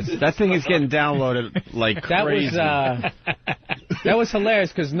good one. That thing is getting downloaded like crazy. That was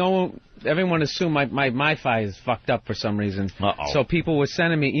hilarious because everyone assumed my Wi-Fi is fucked up for some reason. So people were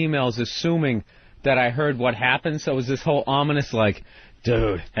sending me emails assuming that I heard what happened. So it was this whole ominous, like,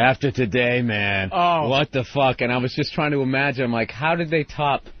 dude, after today, man, what the fuck? And I was just trying to imagine, I'm like, how did they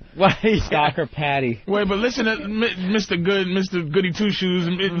top Stalker Patty? Wait, but listen to Mr. Goody Two Shoes.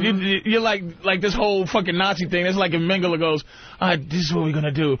 You're like this whole fucking Nazi thing. It's like if Mengele goes, this is what we're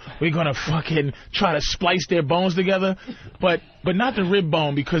gonna do. We're gonna fucking try to splice their bones together, but not the rib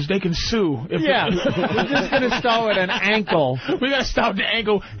bone because they can sue. We're just gonna start with an ankle. We gotta stop the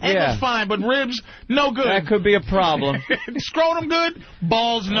ankle. Ankle's fine, but ribs, no good. That could be a problem. Scrotum good,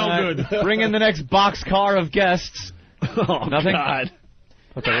 balls no good. Bring in the next boxcar of guests. Nothing. God.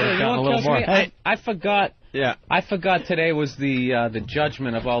 Put the rib down a little more. I forgot. Yeah. I forgot today was the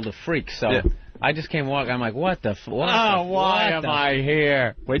judgment of all the freaks. So I just came walking. I'm like, what the? Why am I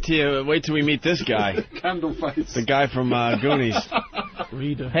here? Wait till we meet this guy. Candle fights. The guy from Goonies.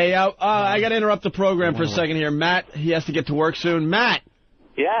 Rita. Hey, I got to interrupt the program for a second here. Matt, he has to get to work soon. Matt.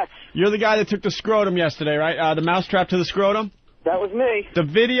 Yes. You're the guy that took the scrotum yesterday, right? The mousetrap to the scrotum. That was me. The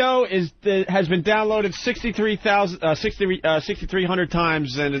video has been downloaded 6,300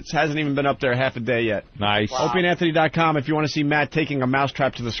 times, and it hasn't even been up there half a day yet. Nice. Wow. OpieandAnthony.com if you want to see Matt taking a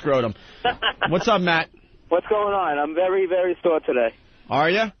mousetrap to the scrotum. What's up, Matt? What's going on? I'm very, very sore today. Are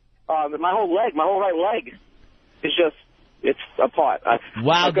you? My whole right leg, it's apart.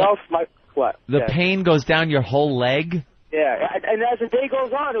 Wow. What? The pain goes down your whole leg? Yeah, and as the day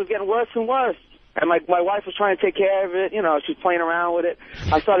goes on, it was getting worse and worse. And my wife was trying to take care of it. She's playing around with it.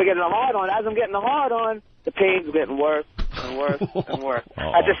 I started getting a hard on. As I'm getting the hard on, the pain's getting worse and worse and worse.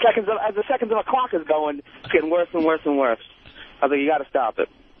 As the seconds of a clock is going, it's getting worse and worse and worse. I was like, you got to stop it.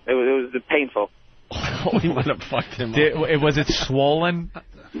 It was painful. He might have fucked him up. Was it swollen?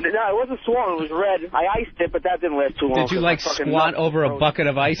 No, it wasn't swollen. It was red. I iced it, but that didn't last too long. Did you, like, squat over a bucket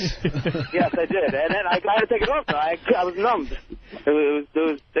of ice? Yes, I did. And then I had to take it off. I was numbed. It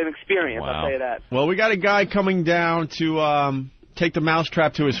was an experience, I'll tell you that. Well, we got a guy coming down to take the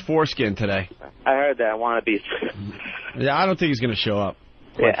mousetrap to his foreskin today. I heard that. Wannabes. Yeah, I don't think he's going to show up,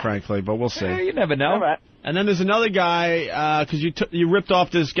 quite frankly, but we'll see. You never know. All right. And then there's another guy, because you ripped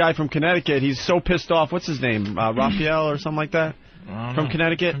off this guy from Connecticut. He's so pissed off. What's his name? Raphael or something like that? From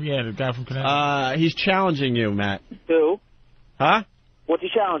Connecticut? Yeah, the guy from Connecticut. He's challenging you, Matt. Who? Huh? What's he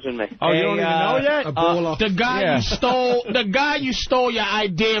challenging me? Oh, you don't even know yet? The guy you stole your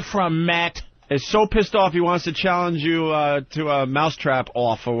idea from, Matt, is so pissed off he wants to challenge you to a mousetrap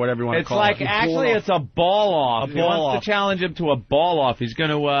off or whatever you want to call it. It's like, actually, it's a ball off. He wants to challenge him to a ball off. He's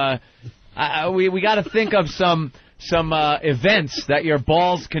going to, we got to think of some events that your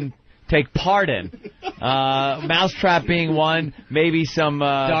balls can take part in. Mousetrap being one, maybe some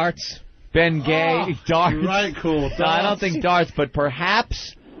darts. Ben Gay, darts. Right, cool. Darts. No, I don't think darts, but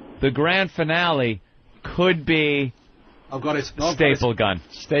perhaps the grand finale could be I've got it. staple gun.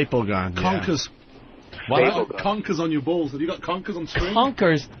 Staple gun. Conkers. What? Conkers on your balls. Have you got conkers on string?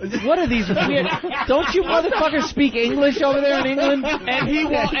 Conkers? What are these weird... Don't you motherfuckers speak English over there in England? And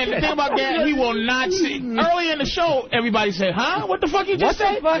the thing about that, he will not see. Early in the show, everybody said, huh? What the fuck you just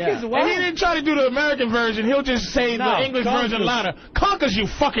said? What the fuck is what? And he didn't try to do the American version. He'll just say the English version louder. Conkers, you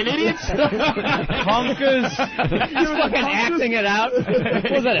fucking idiots. Conkers. You're fucking acting it out.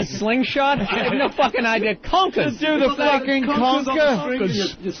 What was that, a slingshot? I have no fucking idea. Conkers. Do the fucking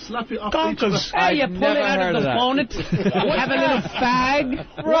conker. You slap it off Conkers. Hey, you pull it out of the bonnet. Have a little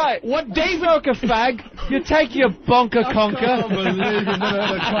fag. Right. What David smoke a fag? You take your bunker conker. I can't believe you never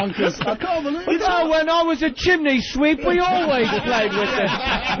heard of conkers. I can't believe it. You know, when I was a chimney sweep, we always played with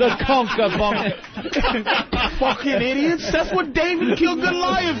the conker bunker. Fucking idiots. That's what David killed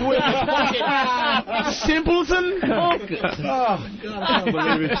Goliath with. Fucking simpleton. Oh, God, I can't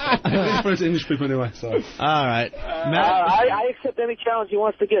believe it. For English people anyway, so. All right. I accept any challenge he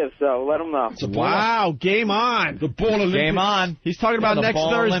wants to give, so let him know. Wow, game on. The Ball Olympics. Game on. He's talking about next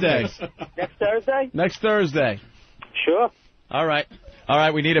Thursday. Next Thursday? Next Thursday. Sure. All right. All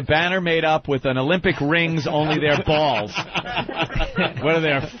right, we need a banner made up with an Olympic rings, only their balls. What are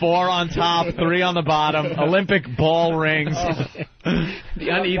there? 4 on top, 3 on the bottom. Olympic ball rings. The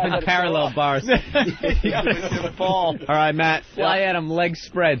uneven parallel bars. Ball. All right, Matt. Fly at him, legs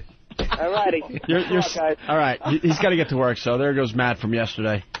spread. All righty. All right. He's got to get to work, so there goes Matt from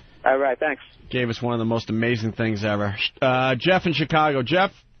yesterday. All right, thanks. Gave us one of the most amazing things ever. Jeff in Chicago.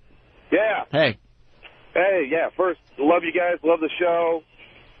 Jeff? Yeah. Hey. Hey, yeah. First, love you guys. Love the show.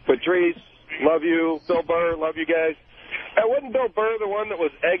 Patrice, love you. Bill Burr, love you guys. Hey, wasn't Bill Burr the one that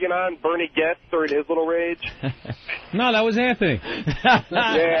was egging on Bernie Getz during his little rage? No, that was Anthony.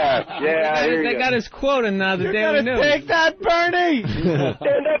 Yeah. They got his quote in the Daily News. Take that, Bernie!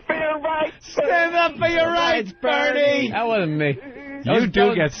 Stand up for your rights. Stand up for your rights, Bernie! That wasn't me. You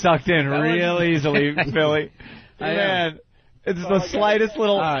do get sucked in real easily, Philly. Man, it's the slightest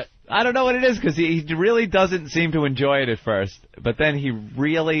little... I don't know what it is, because he really doesn't seem to enjoy it at first. But then he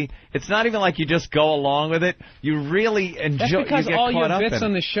really... It's not even like you just go along with it. You really enjoy... That's because you get all caught your up bits in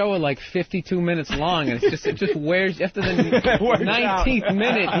on the show are like 52 minutes long, and it just wears... After the 19th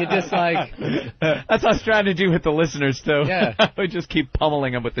minute, you're just like... That's our strategy with the listeners, too. Yeah. We just keep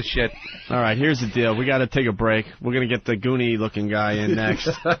pummeling them with the shit. All right, here's the deal. We got to take a break. We're going to get the Goonie-looking guy in next.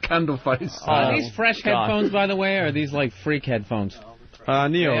 Candle face. Are these fresh headphones, by the way, or are these like freak headphones?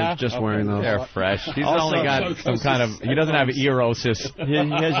 Neo's just wearing those. They're fresh. He's Also, only got some kind of... He doesn't have erosis. He has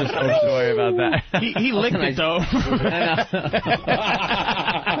just... Don't worry about that. He licked it, though.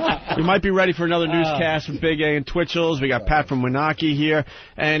 We might be ready for another newscast with Big A and Twitchell's. We got Pat from Winaki here.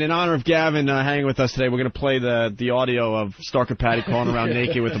 And in honor of Gavin hanging with us today, we're going to play the audio of Stark and Patty crawling around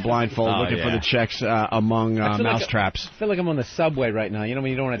naked with the blindfold looking for the checks among mousetraps. I feel like I'm on the subway right now. You know when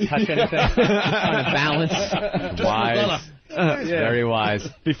you don't want to touch anything? Trying to balance. Wise. Very wise.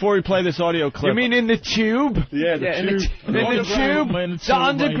 Before we play this audio clip... You mean in the tube? Yeah, the tube. In the tube? The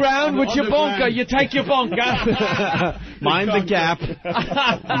underground with your bunker. You take your bunker. Mind the gap.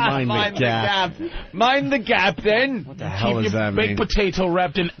 Mind the gap. Mind the gap, then. What the hell Keep does your that baked mean? potato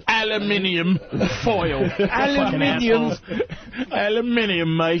wrapped in aluminium foil. Aluminium.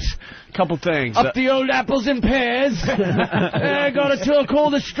 Aluminium, mate. Couple things. Up the old apples and pears. Got a tour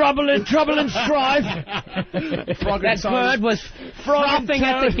called the Trouble and Strife. That bird was frothing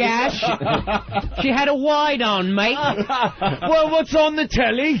at the gash. She had a wide on, mate. Well, what's on the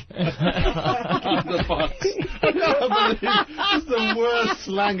telly? This is the worst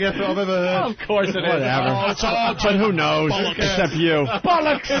slang ever I've ever heard. Of course it is. Whatever. Oh, it's all, but who knows? Except you.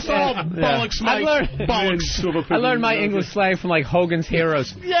 Bollocks. It's all bollocks, mate. I learned my English slang from like Hogan's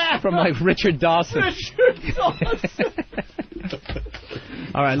Heroes. Yeah. From like Richard Dawson.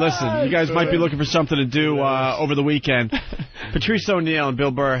 All right, listen, you guys might be looking for something to do over the weekend. Patrice O'Neal and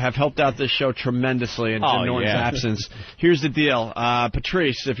Bill Burr have helped out this show tremendously in Jim Norton's absence. Here's the deal.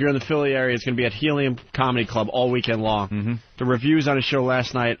 Patrice, if you're in the Philly area, is going to be at Helium Comedy Club all weekend long. Mm-hmm. The reviews on his show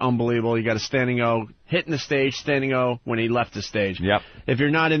last night, unbelievable. You got a standing O, hitting the stage, standing O when he left the stage. Yep. If you're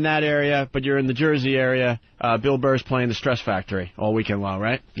not in that area, but you're in the Jersey area, Bill Burr's playing the Stress Factory all weekend long,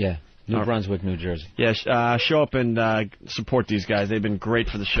 right? Yeah. New Brunswick, New Jersey. Yeah, show up and support these guys. They've been great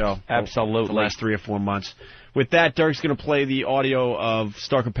for the show. Absolutely. The last 3 or 4 months. With that, Dirk's going to play the audio of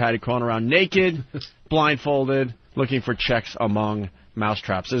Stark and Patty crawling around naked, blindfolded, looking for checks among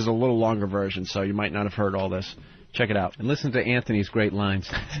mousetraps. This is a little longer version, so you might not have heard all this. Check it out. And listen to Anthony's great lines.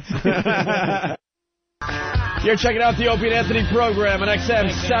 You're checking out the Opie and Anthony program on XM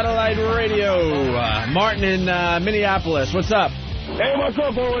Satellite Radio. Martin in Minneapolis. What's up? Hey, what's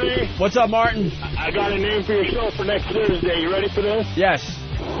up, over there? What's up, Martin? I got a name for your show for next Thursday. You ready for this? Yes.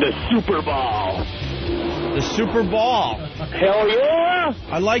 The Super Ball. The Super Ball. Hell yeah!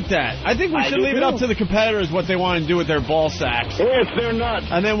 I like that. I think we should leave it up to the competitors what they want to do with their ball sacks. Yes, they're nuts.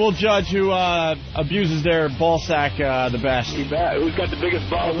 And then we'll judge who abuses their ball sack the best. You bet. Who's got the biggest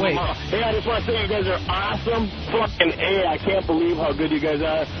balls? Wait. Hey, I just want to say you guys are awesome. Fucking A. I can't believe how good you guys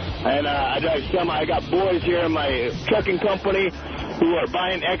are. And I got boys here in my trucking company who are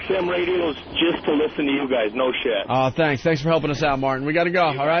buying XM radios just to listen to you guys. No shit. Oh, thanks. Thanks for helping us out, Martin. We got to go,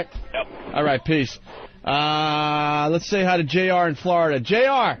 all right? Yep. All right, peace. Let's say hi to JR in Florida.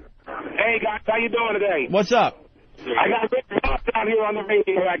 JR! Hey, guys, how you doing today? What's up? I got a big boss down here on the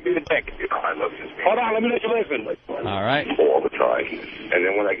radio I do the dick. Hold on, let me let you listen. All right. All the time. And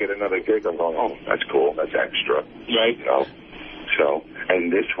then when I get another gig, I'm going, oh, that's cool. That's extra. Right. You know? So,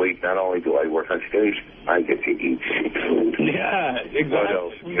 and this week, not only do I work on stage, I get to eat food. Yeah, exactly. What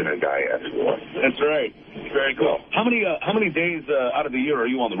else can a guy ask for? That's right. Very cool. How many days out of the year are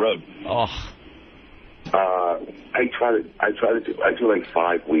you on the road? Oh. I do like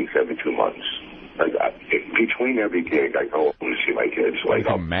 5 weeks every 2 months. Like between every gig, I go home to see my kids. Like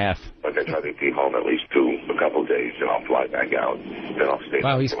math. Like I try to be home at least a couple of days, then I'll fly back out. Then I'll stay.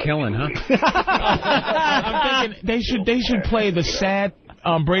 Wow, he's killing, huh? I'm thinking they should play the sad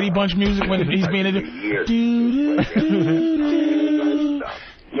Brady Bunch music when he's being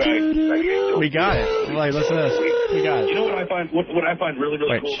We got it. Like, listen to this. We got it. You know what I find? What I find really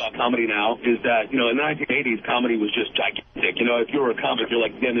cool about comedy now is that in the 1980s, comedy was just gigantic. If you were a comic, you're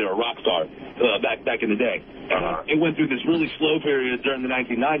like then a rock star back in the day. It went through this really slow period during the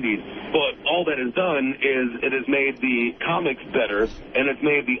 1990s, but all that has done is it has made the comics better, and it's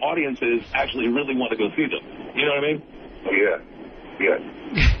made the audiences actually really want to go see them. You know what I mean? Yeah.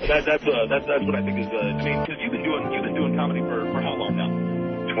 That's what I think is. I mean, because you've been doing comedy for how long now?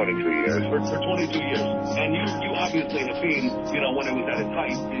 22 years. For 22 years. And you obviously have seen, when it was at its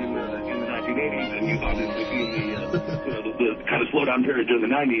height in the 1980s, and you've obviously seen the kind of slowdown period during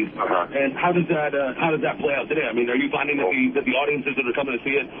the 90s. And how does that play out today? I mean, are you finding that the audiences that are coming to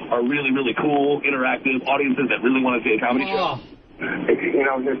see it are really, really cool, interactive audiences that really want to see a comedy show?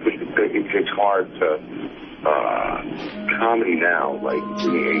 It's hard to... comedy now, like in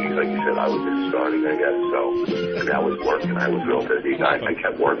the 80s, like you said, I was just starting, I guess, and I was working, I was real busy. I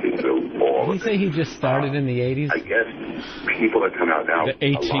kept working through all Did he say he just started in the 80s? I guess people that come out now, the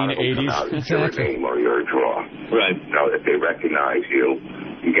 1880s. If you're a name or you're a draw. Right. If they recognize you,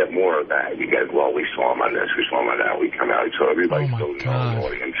 you get more of that. You get, well, we saw him on this, we saw him on that, we come out, so everybody's still in the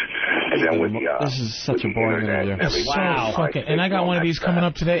audience. And then with the, this is such a boring interview. It's so fucking, and I got one of these coming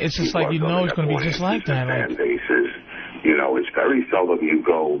up today. It's just like, it's going to be just like that. Fan bases, it's very seldom you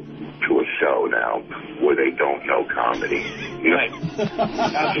go to a show now where they don't know comedy. Right.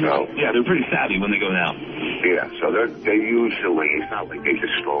 Yeah, they're pretty savvy when they go now. Yeah, so they usually, it's not like they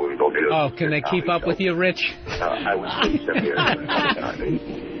just stroll and go get Oh, can they keep up with you, Rich? I would say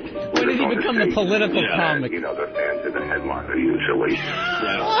When did he become the political comic? They're fans of the headliner usually.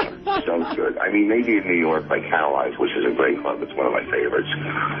 So good. I mean, maybe in New York, like Caroline's, which is a great club. It's one of my favorites.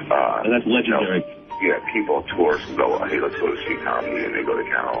 And that's legendary. People tour and go, hey, let's go to see comedy, and they go to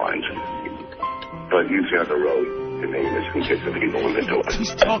Caroline's. But usually on the road, the name is who gets the people in the door.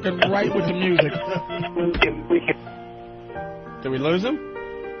 He's talking right with the music. Did we lose him?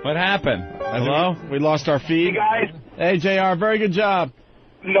 What happened? Hello? We lost our feed. Hey, guys. Hey, JR, very good job.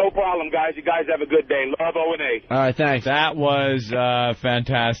 No problem, guys. You guys have a good day. Love O&A. All right, thanks. That was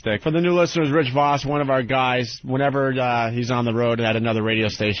fantastic. For the new listeners, Rich Voss, one of our guys, whenever he's on the road at another radio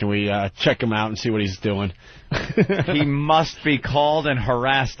station, we check him out and see what he's doing. He must be called and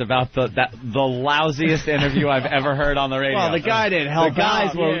harassed about the lousiest interview I've ever heard on the radio. Well, the guy didn't help.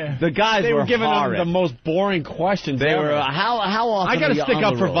 The guys were giving horrid. him the most boring questions. They were how often? I got to stick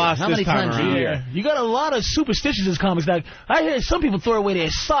up for Voss this time around. Yeah. You got a lot of superstitions in comics. Like I hear some people throw away their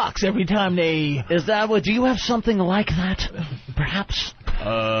socks every time they. Is that what? Do you have something like that? Perhaps.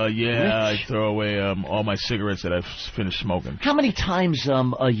 Yeah, I throw away all my cigarettes that I've finished smoking. How many times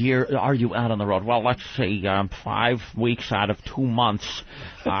a year are you out on the road? Well, let's see, 5 weeks out of 2 months.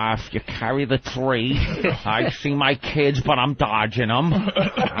 If you carry the 3, I see my kids, but I'm dodging them.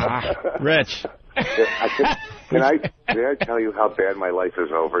 Rich. Can I tell you how bad my life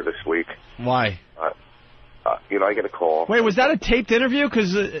is over this week? Why? I get a call. Wait, was that a taped interview?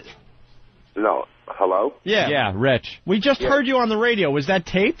 Because no. Hello? Yeah, Rich. We just heard you on the radio. Was that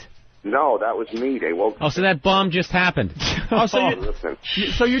taped? No, that was me. They woke. Oh, so that bomb just happened. Oh,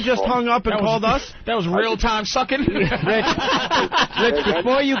 so you just hung up and called us? That was real time sucking. Rich,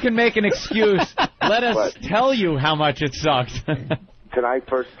 before you can make an excuse, let us tell you how much it sucked. Can I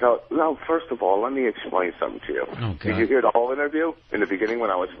first tell? No, first of all, let me explain something to you. Okay. Did you hear the whole interview in the beginning when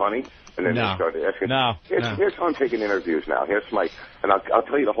I was funny? And then they started asking. Here's how I'm taking interviews now. Here's my, and I'll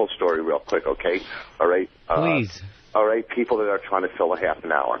tell you the whole story real quick, okay? All right. Please. All right, people that are trying to fill a half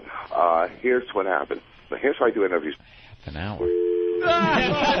an hour. Here's what happened. Here's how I do interviews. Half an hour.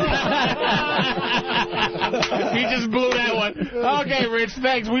 He just blew that one. Okay, Rich,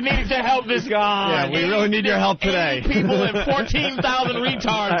 thanks. We needed your help this guy. Yeah, we really need your help today. People and 14,000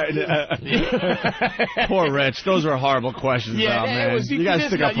 retards. Poor Rich. Those were horrible questions, man. You guys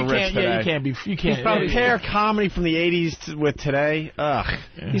stick up for Rich today. Yeah, you can't be. You can't compare comedy from the 80s with today. Ugh.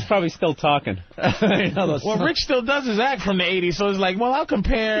 He's probably still talking. Well, Rich still does his act from the 80s, so it's like, well, I'll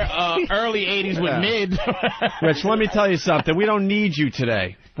compare early 80s with mid. Rich, let me tell you something. We don't need you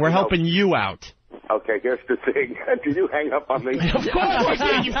today. We're helping you out. Okay, here's the thing. Did you hang up on me? Of course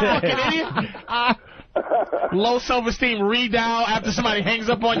I did, you fucking idiot. Low self-esteem redial after somebody hangs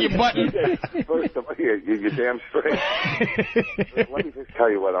up on your button. First of all, you're damn straight. Let me just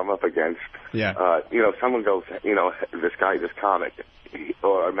tell you what I'm up against. Yeah. Someone goes, this guy, this comic,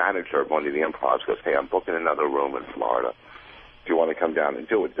 or a manager of one of the improvs goes, hey, I'm booking another room in Florida. Do you want to come down and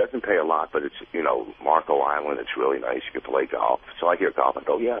do it? It doesn't pay a lot, but it's, Marco Island. It's really nice. You can play golf. So I hear golf and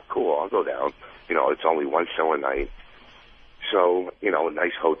go, yeah, cool, I'll go down. It's only one show a night. So, a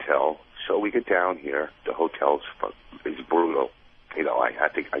nice hotel. So we get down here. The hotel's brutal. I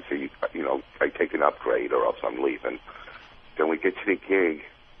take an upgrade or else I'm leaving. Then we get to the gig.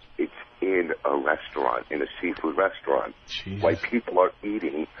 It's in a restaurant, in a seafood restaurant. Jesus. While people are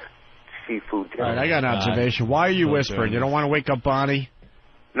eating seafood dinner. All right, I got an observation. Why are you whispering? You don't want to wake up Bonnie?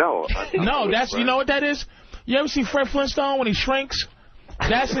 No. No, that's, you know what that is? You ever see Fred Flintstone when he shrinks?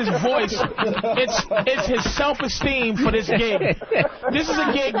 That's his voice. It's his self-esteem for this gig. This is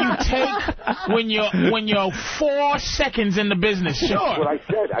a gig you take when you're 4 seconds in the business. Sure. What I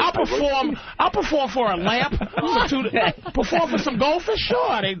said. I'll perform for a lamp. Perform for some goldfish.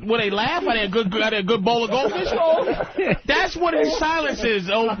 Sure. Will they laugh? Are they a good bowl of goldfish? That's what his silence is.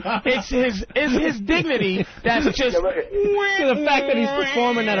 Oh, it's his dignity. That's just the fact that he's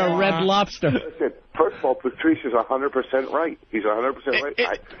performing at a Red Lobster. Listen, first of all, Patrice is 100% right. He's 100% right.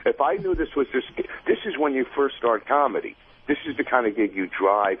 If I knew this was this is when you first start comedy. This is the kind of gig you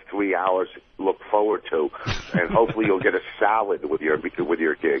drive 3 hours, look forward to, and hopefully you'll get a salad with your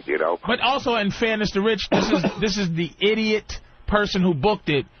gig, But also, in fairness to Rich, this is the idiot person who booked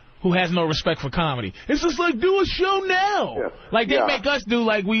it who has no respect for comedy. It's just like, do a show now. Yeah. Like they make us do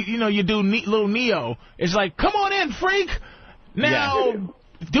like you do little Neo. It's like, come on in, freak. Now. Yeah.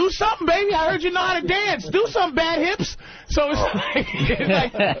 Do something, baby. I heard you know how to dance. Do something, Bad Hips. So it's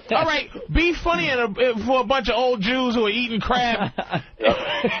like, all right, be funny for a bunch of old Jews who are eating crab.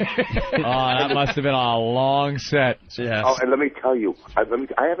 That must have been a long set. Yes. Oh, and let me tell you, I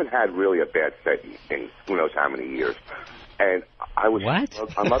haven't had really a bad set in who knows how many years. And I was... What?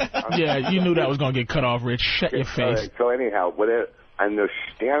 Yeah, you knew that was going to get cut off, Rich. Shut your face. So anyhow, whatever... And they're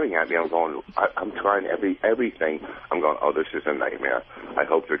staring at me. I'm going, I'm trying everything. I'm going, oh, this is a nightmare. I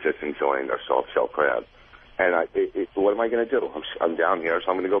hope they're just enjoying their soft shell crab. And what am I going to do? I'm down here, so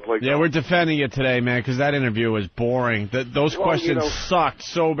I'm going to go play golf. Yeah, we're defending you today, man, because that interview was boring. Those questions sucked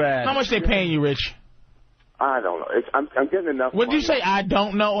so bad. How much they paying you, Rich? I don't know. I'm getting enough. What did you say? I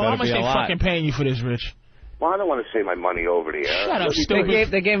don't know. How much they fucking paying you for this, Rich? Well, I don't want to say my money over the air. Shut up,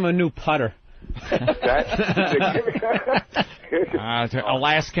 stupid. They gave him a new putter.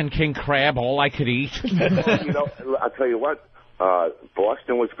 Alaskan king crab, all I could eat. You know, I'll tell you what.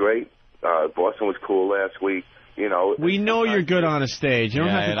 Boston was great. Boston was cool last week. You know, we know you're good on a stage. You don't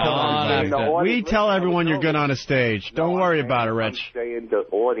have to tell everybody. We tell everyone you're good on a stage. Don't worry about it, Rich. I'm saying the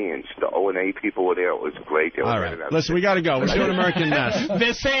audience, the O&A people were there. It was great. All right. Listen, we got to go. We're doing American Mess.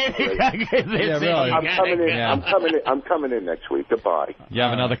 They're saying I'm coming in next week. Goodbye. You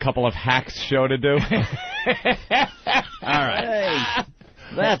have another couple of hacks show to do? All right. Hey,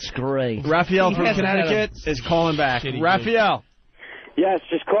 that's great. Raphael from Connecticut is calling back. Raphael. Yes,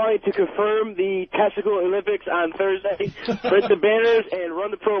 just calling to confirm the Testicle Olympics on Thursday. Print the banners and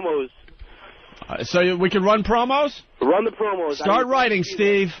run the promos. So we can run promos? Run the promos. Start writing,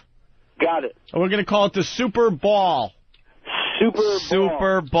 Steve. Got it. We're going to call it the Super Ball.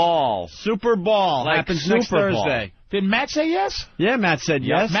 Super Ball. Super Ball. Like happens Super next Thursday. Ball. Did Matt say yes? Yeah, Matt said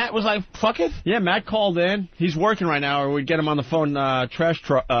yes. Matt was like, fuck it? Yeah, Matt called in. He's working right now, or we'd get him on the phone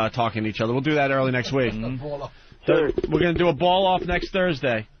talking to each other. We'll do that early next week. So we're going to do a ball-off next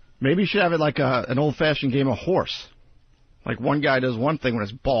Thursday. Maybe you should have it like an old-fashioned game of horse. Like one guy does one thing when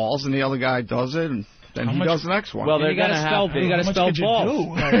it's balls, and the other guy does it, and then he does the next one. Well, they're going to have you got to spell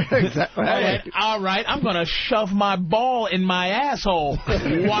balls. Exactly. All right, I'm going to shove my ball in my asshole.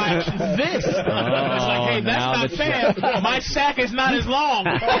 Watch this. It's like, hey, that's not fair. My sack is not as long.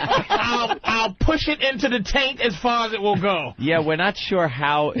 I'll push it into the taint as far as it will go. Yeah, we're not sure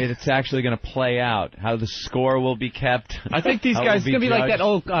how it's actually going to play out, how the score will be kept. I think these guys, it's going to be like that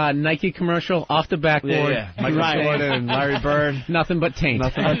old Nike commercial, off the backboard. Yeah. Michael Jordan and Larry Bird. Nothing but taint.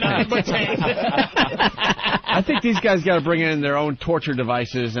 Nothing but taint. I think these guys got to bring in their own torture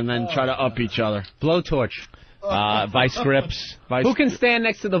devices and then try to up each other. Blowtorch. Vice grips. Who can stand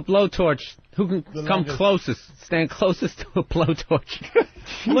next to the blowtorch? Who can come closest? Stand closest to a blowtorch.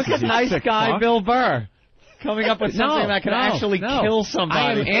 Look at nice guy Bill Burr coming up with something that can actually kill somebody.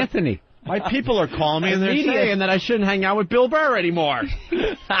 I am Anthony. My people are calling me and they're saying that I shouldn't hang out with Bill Burr anymore.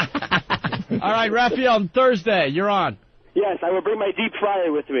 All right, Raphael, on Thursday, you're on. Yes, I will bring my deep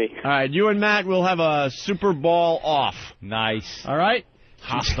fryer with me. All right, you and Matt will have a Super Ball off. Nice. All right?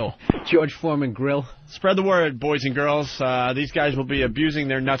 Hostile. George Foreman Grill. Spread the word, boys and girls. These guys will be abusing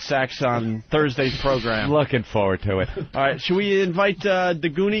their nutsacks on Thursday's program. Looking forward to it. All right, should we invite the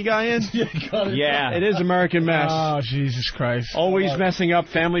Goonie guy in? Yeah. It is American Mess. Oh, Jesus Christ. Always messing up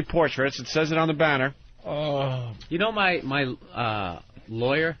family portraits. It says it on the banner. Oh. You know my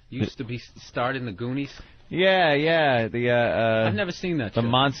lawyer used to be starred in the Goonies? Yeah. I've never seen that. The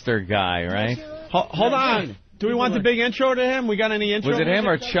monster guy, right? Hold on. Do we want the big intro to him? We got any intro? Was it him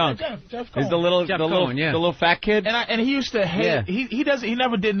or Chunk? Jeff Is the little fat kid? And he used to hate. Yeah. He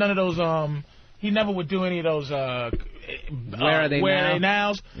never did none of those. He never would do any of those. Where are they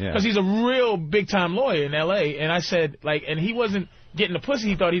nows? Because he's a real big time lawyer in L.A. And I said and he wasn't getting the pussy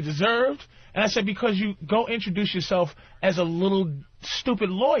he thought he deserved. And I said because you go introduce yourself as a little stupid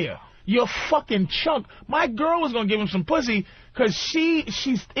lawyer. You're fucking Chunk. My girl was going to give him some pussy because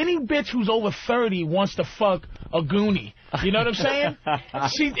she's any bitch who's over 30 wants to fuck a Goonie. You know what I'm saying?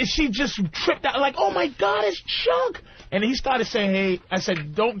 she just tripped out like, oh, my God, it's Chunk. And he started saying, hey, I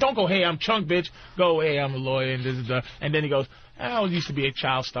said, don't go, hey, I'm Chunk, bitch. Go, hey, I'm a lawyer. And then he goes, I used to be a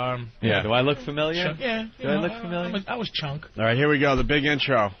child star. Yeah, do I look familiar? Chunk. Yeah. Do I look familiar? I was Chunk. All right, here we go, the big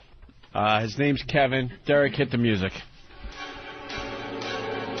intro. His name's Kevin. Derek, hit the music.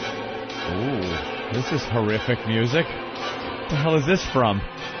 Ooh, this is horrific music. What the hell is this from?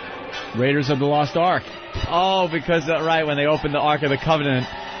 Raiders of the Lost Ark. Oh, because, right, when they opened the Ark of the Covenant,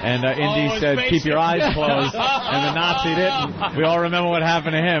 and Indy said, keep your eyes closed, and the Nazi didn't. We all remember what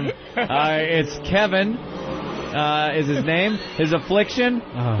happened to him. It's Kevin, is his name. His affliction,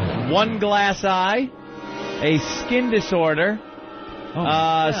 one glass eye, a skin disorder,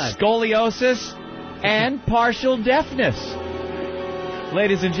 scoliosis, and partial deafness.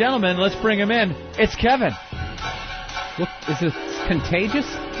 Ladies and gentlemen, let's bring him in. It's Kevin. What, is it contagious?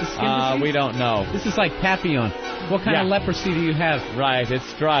 We don't know. This is like Papillon. What kind of leprosy do you have? Right,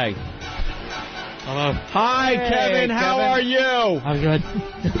 it's dry. Hello. Hi, Kevin. How are you? I'm good.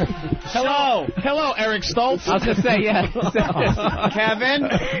 Hello, Eric Stoltz. I was going to say, yeah.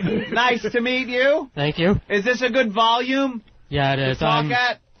 Kevin, nice to meet you. Thank you. Is this a good volume? Yeah, it is. To talk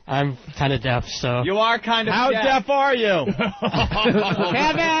at? I'm kind of deaf, so... You are kind of How deaf are you?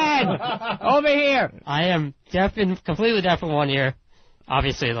 Kevin! Over here! I am deaf completely deaf in one ear.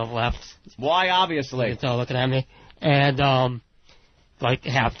 Obviously, the left. Why, obviously? You can tell looking at me. And, like,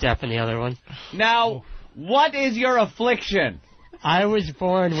 half deaf in the other one. Now, what is your affliction? I was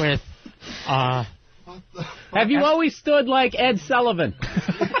born with, Have you always stood like Ed Sullivan?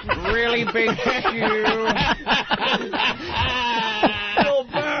 really big shoe. Bill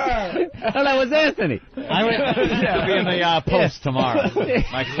Burr. Oh, that was Anthony. He'll be in the Post tomorrow.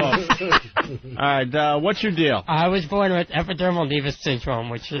 Mike Post. All right, what's your deal? I was born with epidermal nevus syndrome,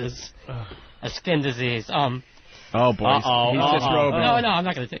 which is a skin disease. Oh, boy. He's just roving. No, I'm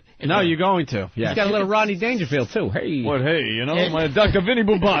not going to take it. No, you're going to. Yes. He's got a little Rodney Dangerfield, too. Hey. What, hey, you know, my Dr. Vinny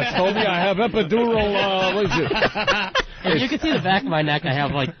Bubas told me I have epidural, what is it? If you can see the back of my neck, I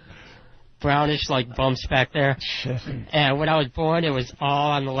have, like, brownish, like, bumps back there. Shit. And when I was born, it was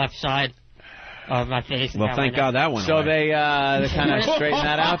all on the left side of my face. Well, thank God that went So away. they kind of straightened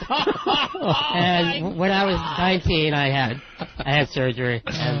that out? And when I was 19, I had surgery.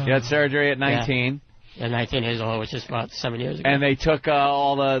 And You had surgery at 19. Yeah, 19 years old, which is about 7 years ago. And they took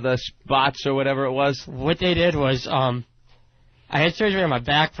all the spots or whatever it was? What they did was, I had surgery on my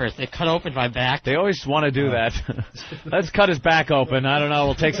back first. They cut open my back. They always want to do that. Let's cut his back open. I don't know.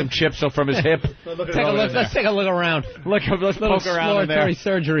 We'll take some chips from his hip. Let's take a look around. Let's poke around in there.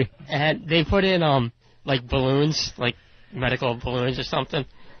 Surgery. And they put in, like balloons, like medical balloons or something.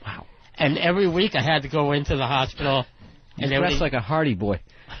 Wow. And every week I had to go into the hospital. And they dressed like a Hardy Boy.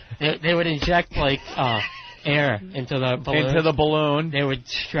 They would inject, like, air into the balloon. Into the balloon. They would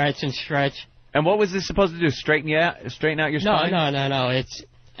stretch and stretch. And what was this supposed to do? Straighten out your spine? No.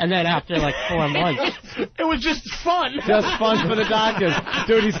 And then after, like, 4 months. It was just fun. Just fun for the doctors.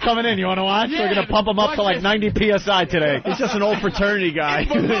 Dude, he's coming in. You want to watch? Yeah, We're going to pump him up to like 90 PSI today. He's just an old fraternity guy.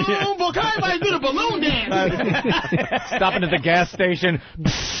 Balloon book. Everybody do the balloon dance. Stopping at the gas station.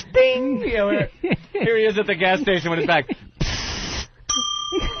 Ding. Here he is at the gas station with his back.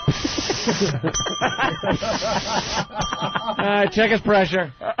 Check his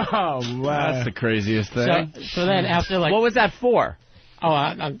pressure. Oh, wow. That's the craziest thing. So then after, like... What was that for? Oh,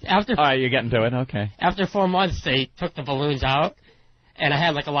 after... All right, you're getting to it. Okay. After 4 months, they took the balloons out, and I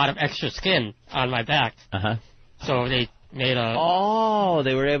had, like, a lot of extra skin on my back. Uh-huh. So they made a... Oh,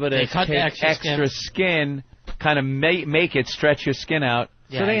 they were able to cut take the extra skin, kind of make it stretch your skin out.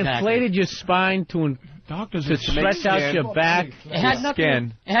 Yeah, so they exactly. inflated your spine to stretch out your back. It had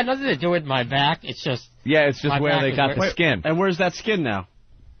nothing to do with my back. It's just... Yeah, it's just where they got the skin. And where's that skin now?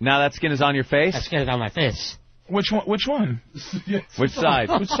 Now that skin is on your face? That skin is on my face. Which one? Which side? Which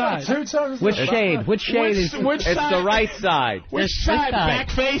side? Which shade? Which shade is? Which it's side? the right side. Which side? Back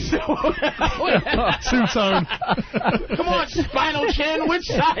face? Two-tone. Come on, spinal chin. Which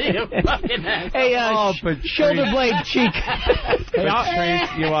side? Hey, shoulder blade cheek. Patrice,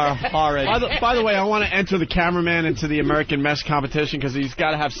 you are horrid. By the way, I want to enter the cameraman into the American Mess competition because he's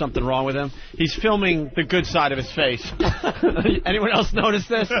got to have something wrong with him. He's filming the good side of his face. Anyone else notice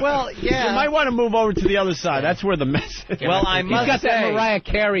this? Well, yeah. You might want to move over to the other side. That's where the mess is. Well, I must say... He's got that Mariah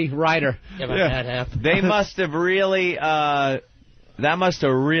Carey rider. Yeah. They must have really... that must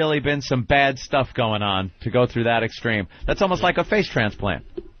have really been some bad stuff going on to go through that extreme. That's almost like a face transplant.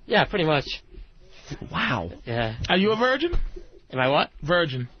 Yeah, pretty much. Wow. Yeah. Are you a virgin? Am I what?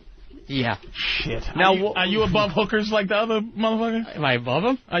 Virgin. Yeah. Shit. Now, are you above hookers like the other motherfucker? Am I above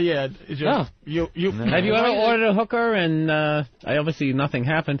them? Yeah. No. Have you ever ordered a hooker and obviously nothing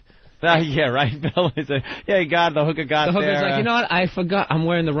happened? Yeah, right, Bill. Yeah, God, the hooker got there. The hooker's like, you know what? I forgot. I'm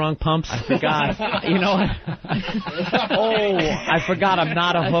wearing the wrong pumps. I forgot. You know what? Oh, I forgot I'm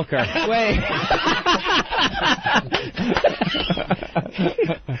not a hooker. Wait.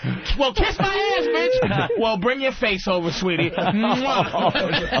 Well, kiss my ass, bitch. Well, bring your face over, sweetie.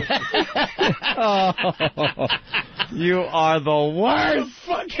 You are the worst.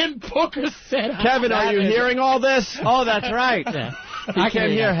 Fucking Booker said. Kevin, are you hearing all this? Oh, that's right. Yeah. I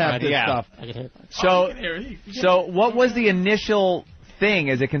can't hear half this stuff. I can hear it. So what was the initial thing?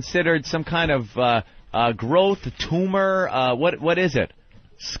 Is it considered some kind of growth, tumor? What is it?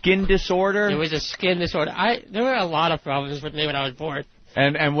 Skin disorder? It was a skin disorder. There were a lot of problems with me when I was born.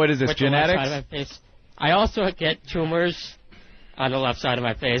 And what is this, with the left genetics? side of my face. I also get tumors on the left side of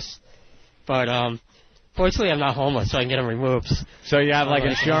my face, but fortunately I'm not homeless, so I can get them removed. So you have like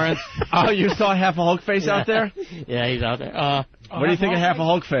insurance? Oh, you saw half a Hulk face out there? Yeah, he's out there. What do you think of half a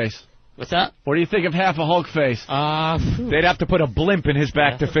Hulk face? What's that? What do you think of half a Hulk face? They'd have to put a blimp in his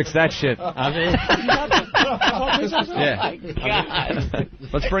back to fix that shit. Yeah. God.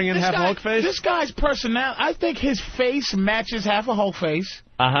 Let's bring in half a Hulk face. This guy's personality, I think his face matches half a Hulk face.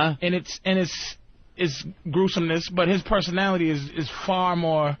 Uh-huh. And it's gruesomeness, but his personality is far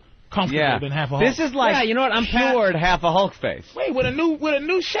more comfortable than half a Hulk. This is like you know what? I'm cured half a Hulk face. Wait, with a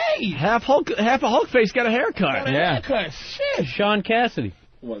new shade. Half a Hulk face got a haircut. Haircut. Shit. Sean Cassidy.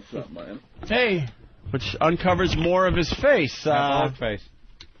 What's up, man? Hey. Which uncovers more of his face. Hulk face.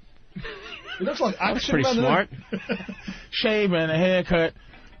 It looks like action. That's pretty smart. Shave and a haircut.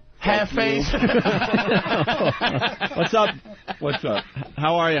 Half face. What's up? What's up?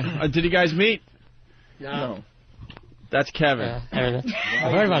 How are you? Did you guys meet? No. That's Kevin. I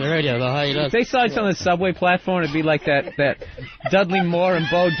heard about the radio, though. How you doing? If they saw each on the subway platform, it'd be like that Dudley Moore and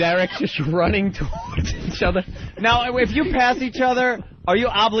Bo Derek just running towards each other. Now, if you pass each other, are you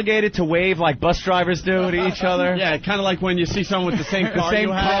obligated to wave like bus drivers do to each other? Yeah, kind of like when you see someone with the same car. You're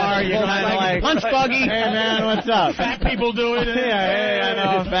kind of like punch buggy. Hey man, what's up? Fat people do it. Yeah, hey, I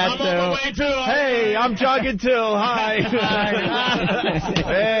know. Fat I'm on my way too. Hey, I'm jogging too. Hi.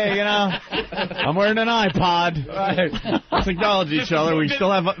 Hey, you know, I'm wearing an iPod. Let's acknowledge each other. We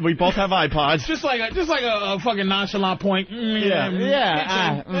both have iPods. Just like a fucking nonchalant point. Me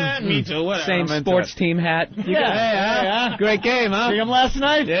too. Whatever. Same sports team hat. Great game, huh? See him last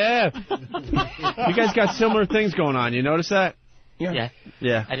night? Yeah. You guys got similar things going on. You notice that? Yeah.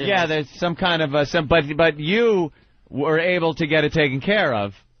 Yeah, there's some kind of but you were able to get it taken care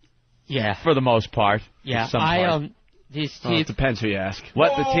of. Yeah. For the most part. Yeah. Some part. These teeth. It depends who you ask.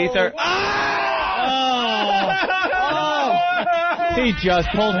 What the teeth are? He just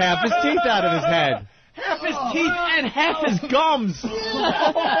pulled half his teeth out of his head. Half his teeth and half his gums.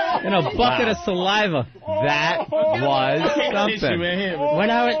 And a bucket of saliva. That was something. When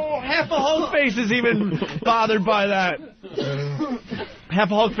I was half a whole face is even bothered by that.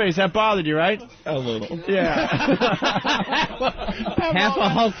 Half a Hulk face, that bothered you, right? A little. Yeah. Half a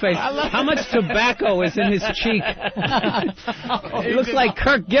Hulk face. How much tobacco is in his cheek? He looks like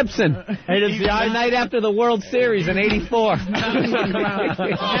Kirk Gibson. Hey, the night after the World Series in '84. Half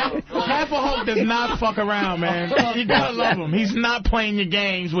a Hulk does not fuck around, man. You gotta love him. He's not playing your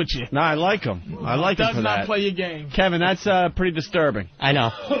games with you. No, I like him. I like him for that. Does not play your game. Kevin, that's pretty disturbing. I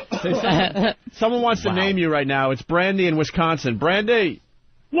know. Someone wants to name you right now. It's Brandy in Wisconsin. Brandy.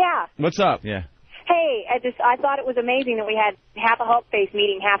 Yeah. What's up? Yeah. Hey, I thought it was amazing that we had half a Hulk face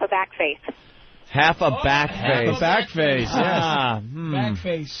meeting half a back face. Half a back face. Half a back face, yes. Back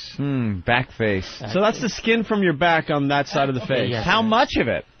face. Back face. So that's the skin from your back on that side of the face. Yeah. How much of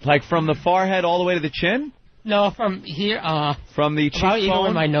it? Like from the forehead all the way to the chin? No, from here. From the probably even cheekbone?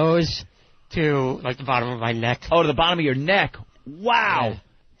 with my nose to like the bottom of my neck. Oh, to the bottom of your neck. Wow. Yeah.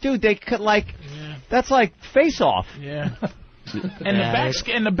 Dude, they could that's like face off. Yeah. And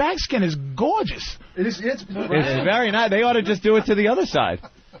the back skin is gorgeous. It's very nice. They ought to just do it to the other side.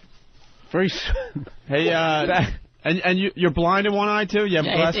 Hey, and you're blind in one eye too? You have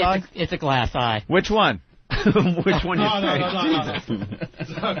a glass eye? It's a glass eye. Which one? Which one? No.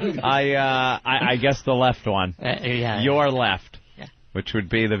 I guess the left one. Your left. Yeah. Which would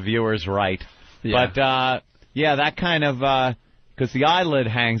be the viewer's right. Yeah. But that kind of because the eyelid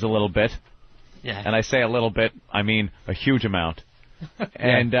hangs a little bit. Yeah. And I say a little bit, I mean a huge amount.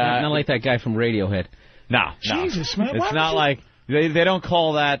 And not like that guy from Radiohead. No. Jesus, man. It's not like they don't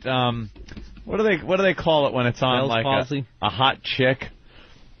call that what do they call it when it's on like a hot chick?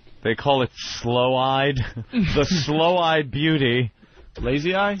 They call it slow-eyed. The slow-eyed beauty.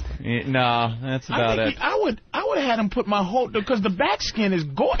 Lazy eye? No, that's about it. I would have had him put my whole because the back skin is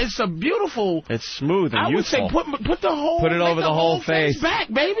it's a beautiful. It's smooth and I youthful. would say put the whole. Put it over the whole face back,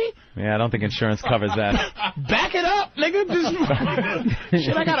 baby. Yeah, I don't think insurance covers that. Back it up, nigga.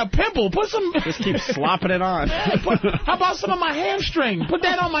 Shit, I got a pimple. Put some. Just keep slopping it on. How about some of my hamstring? Put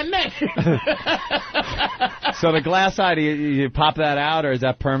that on my neck. So the glass eye, do you pop that out, or is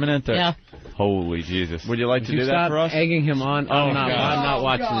that permanent? Or? Yeah. Holy Jesus. Would you like to do that for us? Egging him on. I'm not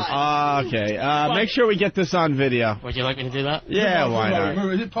watching this. Okay. Make sure we get this on video. Would you like me to do that? Yeah, why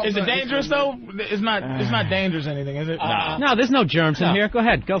not? Is it dangerous though? It's not dangerous or anything, is it? No, there's no germs in here. Go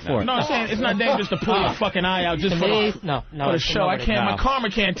ahead, go for it. No, I'm saying it's not dangerous to pull your fucking eye out just for the show. I can't. My karma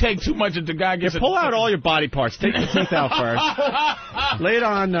can't take too much if the guy gets. Pull out all your body parts. Take the teeth out first. Lay it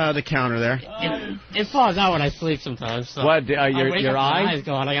on the counter there. It falls out when I sleep sometimes. So what? Your eye?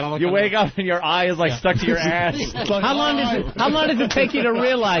 You wake up and your eye is like stuck to your ass. How long does it take you to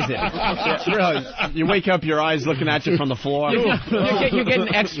realize it? Really, you wake up, your eyes looking at you from the floor. You're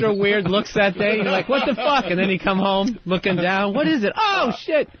getting extra weird looks that day. You're like, what the fuck? And then you come home looking down. What is it? Oh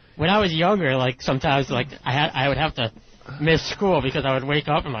shit! When I was younger, like sometimes, like I would have to miss school because I would wake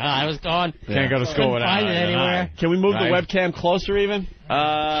up and my eye was gone. Can't go to school without find it anywhere. Can we move the webcam closer even?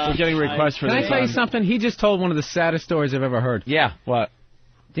 We're getting requests for this. Can I tell you something? He just told one of the saddest stories I've ever heard. Yeah. What?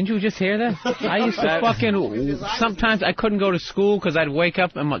 Didn't you just hear that? I used to fucking... Sometimes I couldn't go to school because I'd wake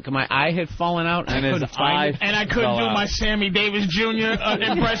up and my eye had fallen out and I couldn't find it. And I couldn't do my Sammy Davis Jr.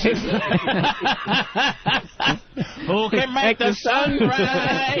 impression. Who can make the sun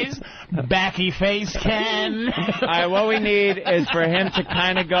rise? Backy face can. All right, what we need is for him to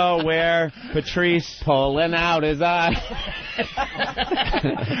kind of go where Patrice pulling out his eye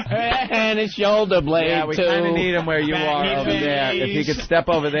and his shoulder blade. Yeah, we kind of need him where you are over there. If you could step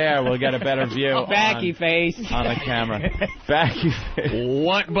over there, we'll get a better view. Backy face on the camera. Backy face.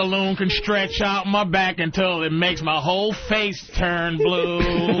 What balloon can stretch out my back until it makes my whole face turn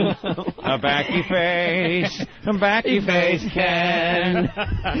blue? A backy face. A backy face can.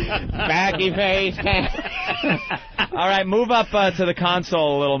 Backy face can. All right, move up to the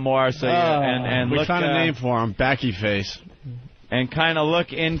console a little more, so and we look. found a name for him, Backy Face, and kind of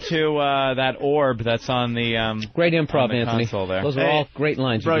look into that orb that's on the great improv, on the Anthony. console there. Those are all great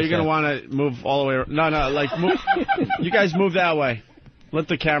lines. Bro, you're gonna want to move all the way. No, like move, you guys move that way. Let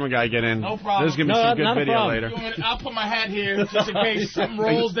the camera guy get in. No problem. There's gonna be some good video later. I'll put my hat here just in case something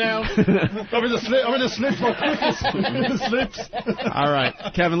rolls down. I'm in the slips. All right,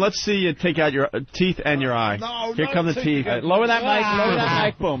 Kevin. Let's see you take out your teeth and your eye. No, here come the teeth. Lower that mic. Lower that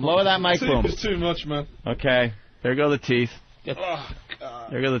mic boom. Lower that mic boom. It's too much, man. Okay. Here go the teeth. Oh, God.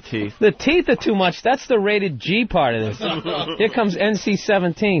 Here go the teeth. The teeth are too much. That's the rated G part of this. Here comes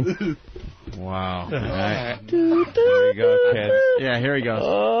NC-17. Wow. All right. Here we go, kids. Yeah, here he goes.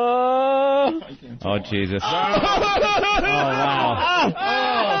 Oh, Jesus. Oh, wow.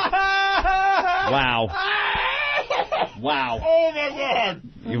 Wow. Wow. Oh, my God.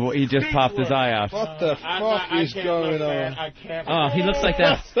 He just popped his eye out. What the fuck is going on? I can't. Oh, he looks like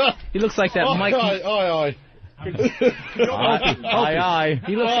that. He looks like that Mike. Aye. Aye.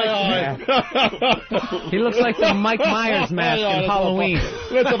 He looks like he looks like the Mike Myers mask in Halloween.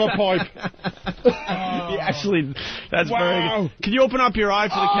 Let's have a pipe. Actually, that's very good. Can you open up your eye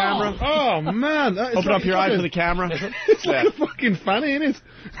for the camera? Oh, man. Open up your eye for the camera. It's like a fucking fanny, isn't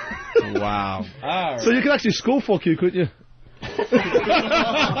it? Wow. So you could actually school fuck you, couldn't you?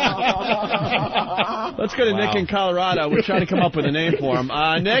 Let's go to Nick in Colorado. We're trying to come up with a name for him.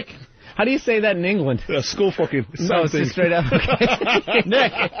 Nick? How do you say that in England? School fucking. No, it's just straight up.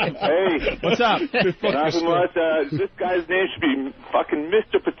 Nick. Hey. What's up? Nothing much. This guy's name should be fucking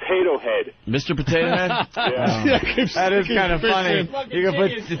Mr. Potato Head. Mr. Potato Head? Yeah. That is kind of funny. You can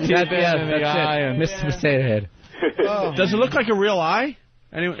put the teeth in the eye. And Mr. Potato Head. Does it look like a real eye?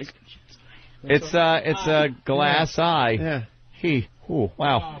 Anyway, it's a glass eye. Yeah.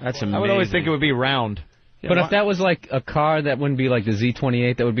 Wow. That's amazing. I would always think it would be round. Yeah, but if that was like a car, that wouldn't be like the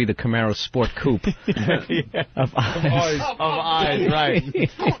Z28. That would be the Camaro Sport Coupe. Of eyes, right.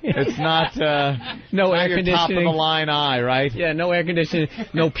 It's not no air conditioning. Top of the line eye, right? Yeah, no air conditioning,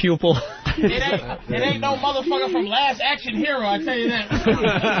 no pupil. It ain't no motherfucker from Last Action Hero, I tell you that.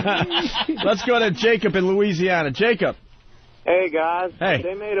 Let's go to Jacob in Louisiana. Jacob. Hey, guys. Hey.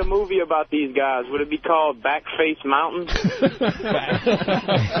 They made a movie about these guys. Would it be called Backface Mountain?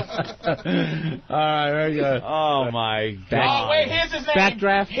 All right, very good. Oh, my God. Oh, wait, here's his name.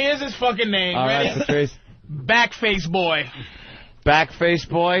 Backdraft. Here's his fucking name. All Ready? right, Patrice. Backface Boy. Backface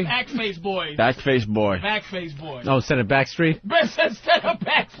Boy? Backface Boy. Backface Boy. Backface Boy. Oh, instead of Backstreet? Instead of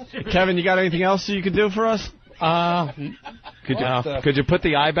Backstreet. Kevin, you got anything else you could do for us? Could you put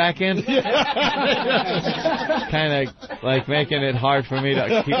the eye back in? Kind of like making it hard for me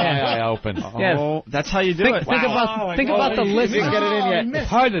to keep my eye open. Oh, that's how you do it. Think about the lizard. You didn't get it in yet.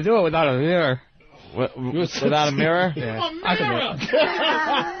 It's hard to do it without a mirror. Without a mirror? Give him a mirror.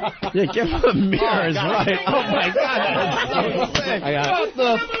 Yeah, give him a mirror is right. Oh, my God. What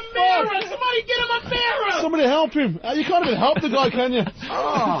the fuck? Somebody get him a mirror. Somebody help him. You can't even help the guy, can you?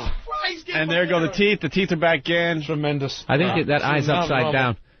 Oh. And there go the teeth. The teeth are back in. Tremendous. I think that eye's upside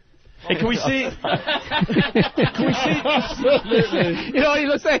down. Hey, can we see? You know, he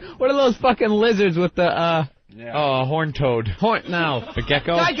looks like one of those fucking lizards with the, Oh, a horned toad. No. The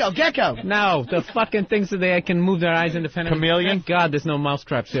gecko? Gecko. No, the fucking things that they can move their eyes independently. Chameleon? Thank God there's no mouse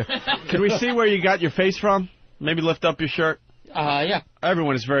traps here. Can we see where you got your face from? Maybe lift up your shirt. Yeah.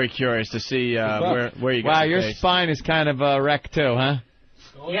 Everyone is very curious to see where you got Wow, your your face. spine is kind of wrecked too, huh?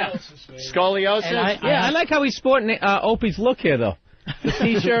 Yeah. Scoliosis? I like how he's sporting Opie's look here, though. The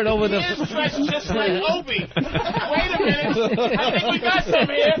T-shirt over the... He is dressed just like Opie. Wait a minute. I think we got some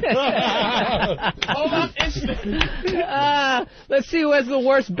here. Hold up. Let's see who has the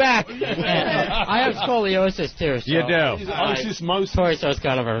worst back. I have scoliosis, too. So You do. So it's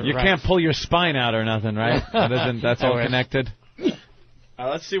kind of a... You can't pull your spine out or nothing, right? That's all connected.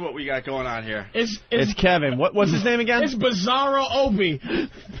 Let's see what we got going on here. It's Kevin. What's his name again? It's Bizarro Opie.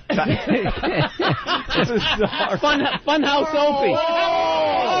 Funhouse Opie.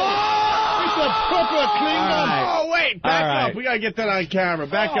 It's a proper clean up. Oh, wait. Back All right. up. We got to get that on camera.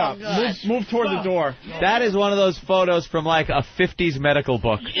 Back up. Move toward the door. That is one of those photos from like a 50s medical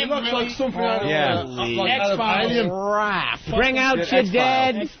book. It looks like something out of X-Files. Bring out your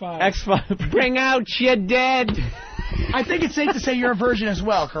dead. X-Files. Bring out your dead. I think it's safe to say you're a virgin as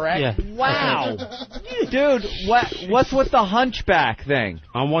well, correct? Yeah. Wow. Dude, what's with the hunchback thing?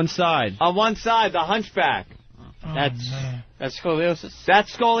 On one side. On one side, the hunchback. That's scoliosis.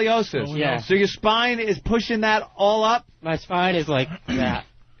 That's scoliosis. Yeah. So your spine is pushing that all up? My spine is like that.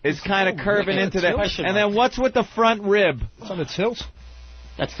 It's kind of curving into that. And then what's with the front rib? It's on the tilt.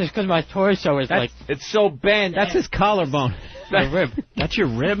 That's just because my torso is like... It's so bent. That's his collarbone. My rib. That's your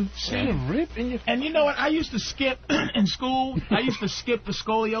rib? See a rib in your... And you know what? I used to skip in school. I used to skip the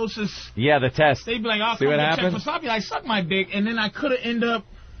scoliosis. Yeah, the test. They'd be like, I'll see come what and happens. check for something. I suck my dick, and then I could have ended up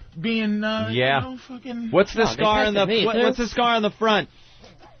being, yeah. you know, fucking... What's the scar on the... What's the scar on the front?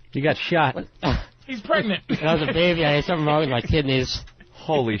 You got shot. He's pregnant. When I was a baby, I had something wrong with my kidneys.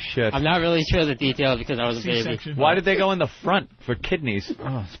 Holy shit. I'm not really sure the details because I was a baby. Why did they go in the front for kidneys?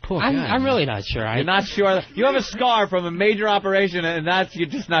 Oh, it's poor guy. I'm really not sure. You're not sure? You have a scar from a major operation, and you're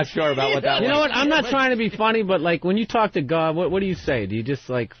just not sure about what that was. You know what? I'm not trying to be funny, but, like, when you talk to God, what do you say? Do you just,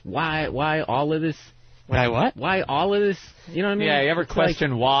 like, why all of this? Why what? Why all of this? You know what I mean? Yeah, you ever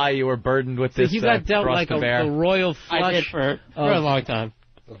question why you were burdened with this you got dealt like bear? a royal flush. I did for a long time.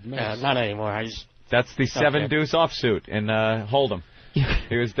 Not anymore. That's the 7-deuce offsuit in Hold'em.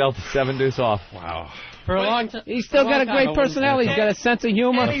 He was dealt a 7-deuce off. Wow. For a long time. He's still got a great personality. He's got a sense of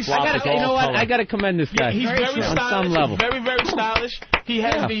humor. You know what? I got to commend this guy. He's very stylish. On some level. Very, very stylish. He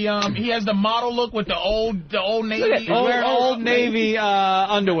has the model look with the old Navy. Wearing old Navy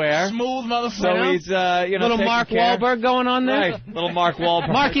underwear. Smooth motherfucker. So he's little Mark Wahlberg going on there. Right. Little Mark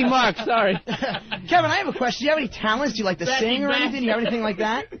Wahlberg. Marky Mark. Sorry. Kevin, I have a question. Do you have any talents? Do you like to sing or anything? Do you have anything like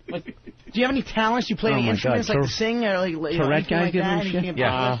that? Do you have any talents? Do you play any instruments like to sing or like Tourette guy like giving him shit?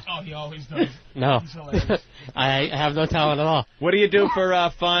 Yeah. He always does. No. I have no talent at all. What do you do for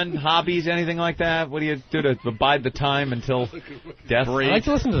fun, hobbies, anything like that? What do you do to bide the time until death? I like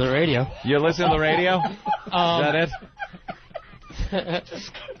to listen to the radio. You listen to the radio? Is that it?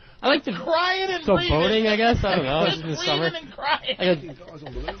 I like to crying and go boating, I guess. I don't know. It's in the summer. And crying. I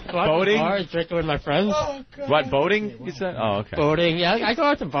go out to bars, drinking with my friends. Oh, God. What, boating? You said? Oh, okay. Boating, yeah. I go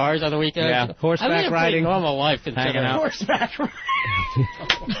out to bars on the weekends. Yeah. Horseback riding. Normal life. Hanging out. Horseback riding.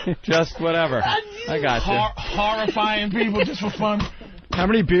 Just whatever. I got you. Horrifying people just for fun. How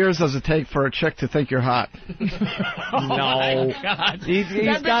many beers does it take for a chick to think you're hot? No. God. He's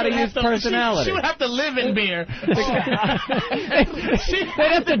got to use personality. She would have to live in beer. They'd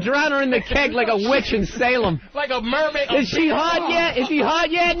have to drown her in the keg like a witch in Salem. Like a mermaid. Is she hot yet? Is he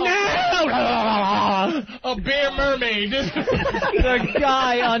hot yet? No! A beer mermaid. The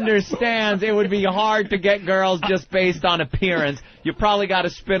guy understands it would be hard to get girls just based on appearance. You probably got to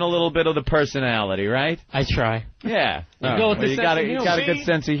spin a little bit of the personality, right? I try. Yeah. You go with the you sense got of humor. a good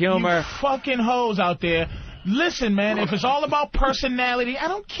sense of humor. You fucking hoes out there. Listen, man, if it's all about personality, I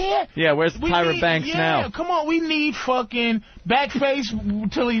don't care. Yeah, where's Tyra Banks now? Come on, we need fucking Backface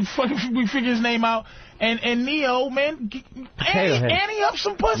till we figure his name out. And Neo, man, Annie up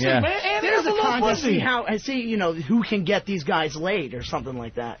some pussy, man. Annie There's up a little contest. pussy. See, who can get these guys laid or something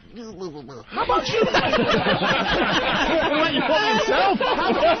like that. How about you? Let you fuck yourself.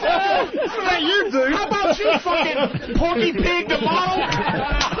 That's what you do. How about you, fucking Porky Pig the model?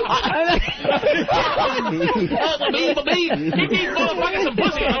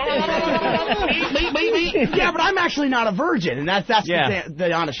 Yeah, but I'm actually not a virgin, and that's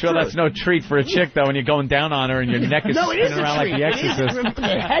the honest truth. Sure, that's no treat for a chick, though, when you're going down on her and your neck is spinning around like The Exorcist.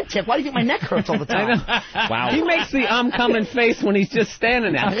 Head tip. Why do you think my neck hurts all the time? Wow. He makes the I'm coming face when he's just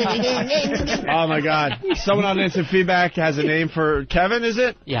standing there. Oh, my God. Someone on Instant Feedback has a name for Kevin, is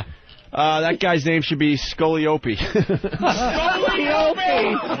it? Yeah. That guy's name should be Scoliope. Scoliope!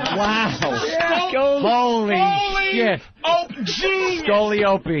 Wow. Holy shit. Oh, genius.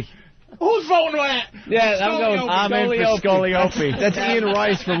 Scoliope. Who's voting on that? Yeah, I'm in for Scoliope. That's Ian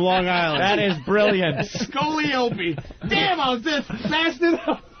Rice from Long Island. That is brilliant. Scoliope. Damn, I was this bastard.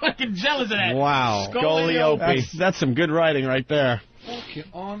 I'm fucking jealous of that. Wow. Scoliope. That's some good writing right there.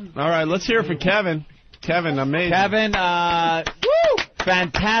 All right, let's hear it for Kevin. Kevin, amazing. Kevin,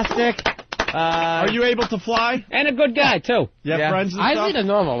 fantastic. Are you able to fly? And a good guy, too. You have friends and stuff? I lead a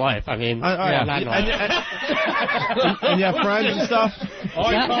normal life. I mean, not normal. And you have friends and stuff?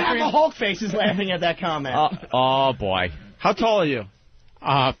 Half the Hulk face is laughing at that comment. Oh, boy. How tall are you?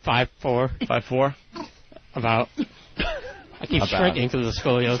 5'4". 5'4"? About. I keep shrinking because of the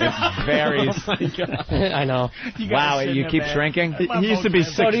scoliosis. It varies. Oh my God. I know. Wow, you keep shrinking? He used to be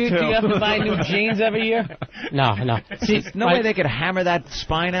 6'2". So do you have to buy new jeans every year? No. See, no way they could hammer that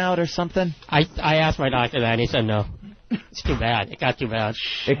spine out or something? I asked my doctor that, and he said no. It's too bad. It got too bad.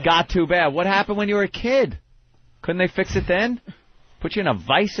 It got too bad. What happened when you were a kid? Couldn't they fix it then? Put you in a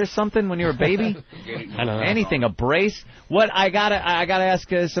vice or something when you were a baby? I don't know. Anything, a brace? What? I gotta ask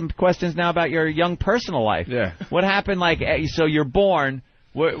some questions now about your young personal life. Yeah. What happened? Like, so you're born.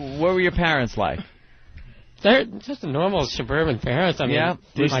 What were your parents like? They're just a normal suburban parents. I mean, Yeah.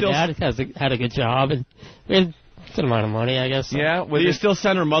 my dad had a good job, and we had a good amount of money, I guess. Yeah. Do you still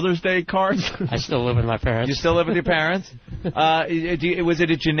send her Mother's Day cards? I still live with my parents. You still live with your parents? Was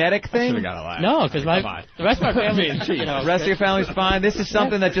it a genetic thing? No, because the rest of my family, the rest of your family's fine. This is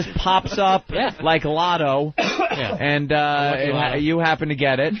something that just pops up like lotto, and you happen to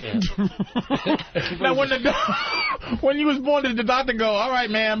get it. Yeah. Now, when you was born, did the doctor go, all right,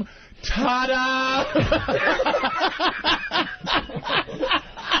 ma'am, ta-da?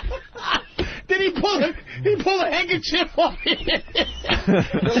 Did he pull a handkerchief off it?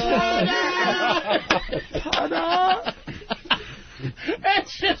 Ta-da!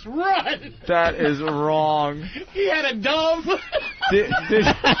 That's just run. That is wrong. He had a dove.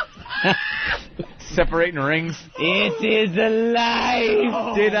 Separating rings. It is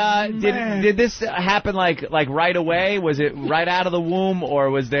alive. Did this happen like right away? Was it right out of the womb, or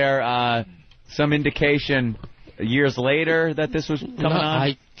was there some indication years later that this was coming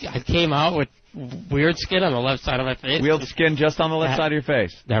on? I came out with weird skin on the left side of my face. Weird skin just on the left side of your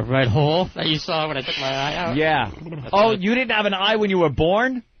face. That red hole that you saw when I took my eye out. Yeah. You didn't have an eye when you were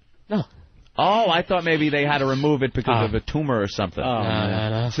born? No. Oh, I thought maybe they had to remove it because of a tumor or something. Oh,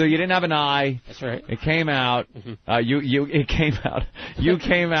 no. So you didn't have an eye. That's right. It came out. It came out. You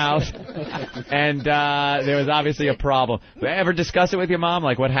came out, and there was obviously a problem. Ever discuss it with your mom,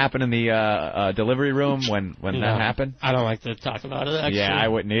 like what happened in the delivery room when that happened? I don't like to talk about it. Actually. Yeah, I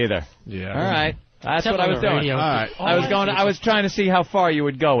wouldn't either. Yeah. All right. That's Except what I was doing. radio. All right. I was trying to see how far you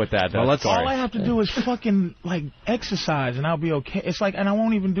would go with that. All I have to do is fucking exercise, and I'll be okay. It's like, and I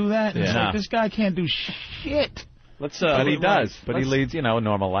won't even do that. It's like, this guy can't do shit. But he does. But he leads, a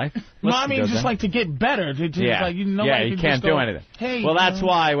normal life. No, I mean just like to get better. He can't do anything. Hey, well, that's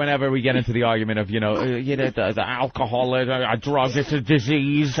why whenever we get into the argument of the alcohol, a drug, it's a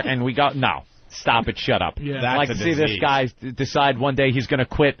disease, and we go stop it, shut up. Yeah. I'd like to see this guy decide one day he's going to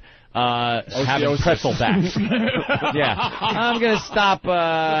quit having pretzel backs. Yeah, I'm going to stop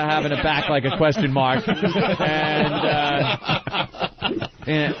having a back like a question mark.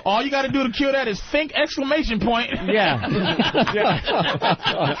 And all you got to do to cure that is think exclamation point. Yeah.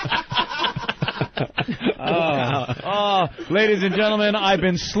 Ladies and gentlemen, I've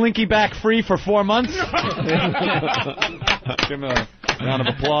been slinky back free for 4 months. Give him a round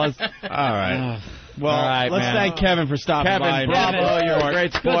of applause. All right. Well, all right, let's thank Kevin for stopping by. Kevin, bravo, you're a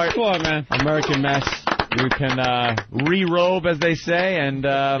great sport. Good sport, man. American mess. You can re-robe, as they say, and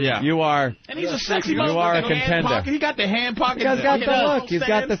you are. And he's a sexy. You are a contender. He got the hand pocket. He's got the look. He's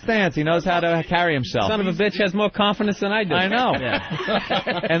got the stance. He knows how to carry himself. Son of a bitch has more confidence than I do. I know.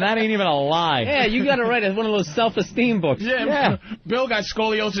 And that ain't even a lie. Yeah, you got to write one of those self-esteem books. Yeah. Bill got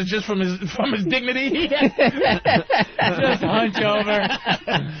scoliosis just from his dignity. Just hunch over.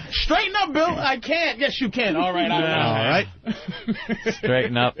 Straighten up, Bill. I can't. Yes, you can. All right. All right.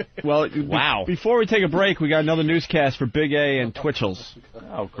 Straighten up. Well, wow. Before we take a break, we got another newscast for Big A and Twitchell's.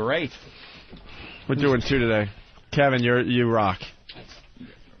 Oh, great. We're doing 2 today. Kevin, you rock.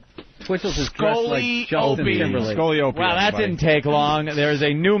 Twitchell's is dressed like Justin Timberlake. Scoliope. Wow, that didn't take long. There's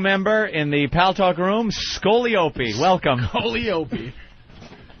a new member in the Pal Talk room, Scoliope. Welcome. Scoliope.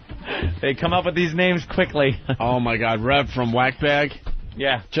 They come up with these names quickly. Oh, my God. Rev from Whackbag.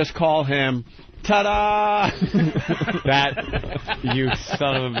 Yeah. Just call him. Ta-da! That, you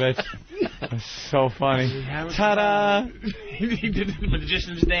son of a bitch. That's so funny. Ta-da! He did the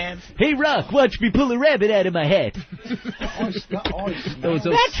magician's dance. Hey, Rock, watch me pull a rabbit out of my hat.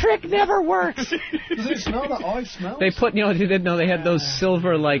 That trick never works. Does it smell that ice smell? They put, you didn't know they had those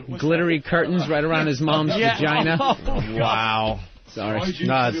silver, glittery curtains right around his mom's vagina. Wow. Sorry.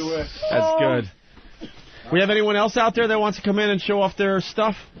 Nuts. That's good. We have anyone else out there that wants to come in and show off their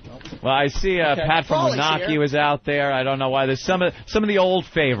stuff? Well, I see Pat from Unaki was out there. I don't know why. There's some of the old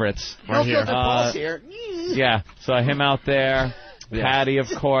favorites. No filter Paul's here. Yeah, saw him out there. Yeah. Patty, of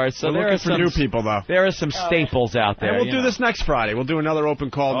course. So we're looking for new people, though. There are some staples out there. And we'll do this next Friday. We'll do another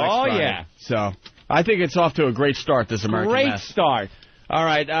open call next Friday. Oh, yeah. So I think it's off to a great start, this American Mess. Great start. All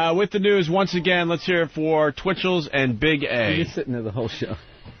right, with the news, once again, let's hear it for Twitchell's and Big A. You're sitting there the whole show.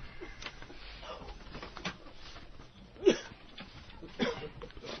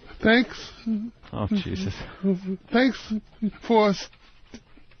 Thanks. Oh, Jesus. Thanks for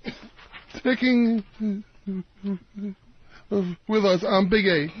sticking with us. I'm Big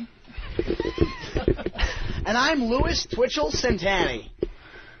A. And I'm Louis Twitchell Centani.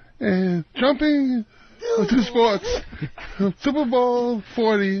 And jumping to sports, Super Bowl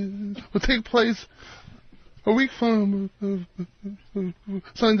 40 will take place a week from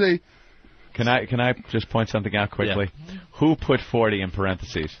Sunday. Can I just point something out quickly? Yeah. Who put 40 in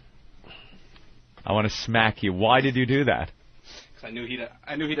parentheses? I want to smack you. Why did you do that? I knew he'd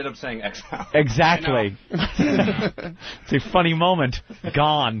end up saying XL. Exactly. It's a funny moment.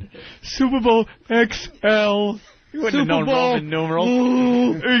 Gone. Super Bowl XL. You wouldn't have known Roman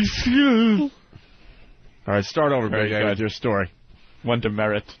numerals. Excuse. All right, start over, Big A, with your story. One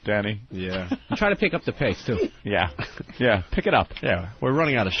demerit, Danny. Yeah. I'm trying to pick up the pace, too. Yeah. Yeah, pick it up. Yeah, we're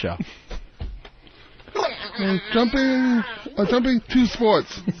running out of show. Jumping to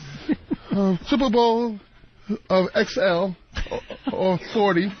sports. Super Bowl of XL or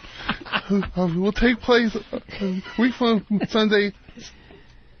 40 will take place a week from Sunday,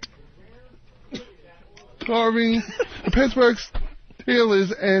 starring the Pittsburgh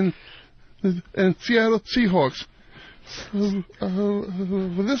Steelers and Seattle Seahawks.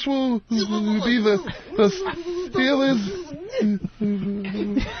 This will be the Steelers'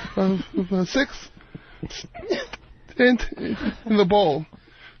 sixth stint in the bowl,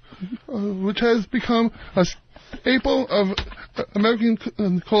 which has become a staple of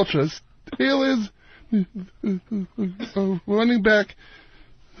American culture. Steelers running back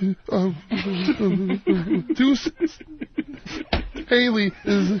Deuce Haley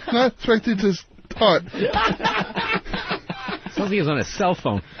is not expected to start. Sounds like he's on a cell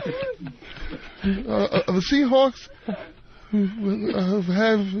phone. The Seahawks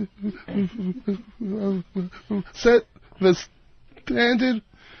have set the standard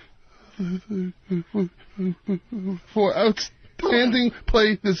for outstanding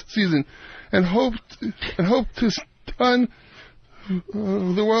play this season, and hope to stun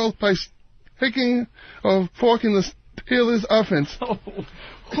the world by taking a fork in the Steelers' offense. Wow.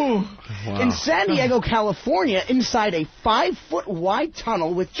 In San Diego, California, inside a 5-foot wide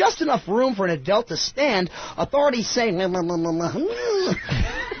tunnel with just enough room for an adult to stand, authorities say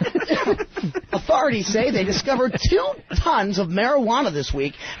they discovered 2 tons of marijuana this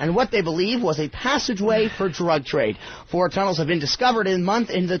week and what they believe was a passageway for drug trade. 4 tunnels have been discovered in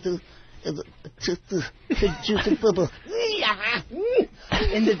the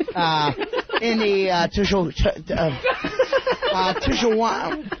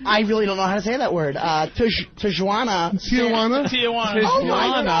Tijuana. I really don't know how to say that word. Tijuana. Oh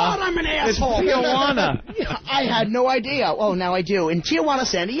my God, I'm an asshole. Tijuana. I had no idea. Oh, now I do. In Tijuana,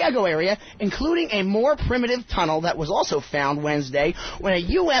 San Diego area, including a more primitive tunnel that was also found Wednesday when a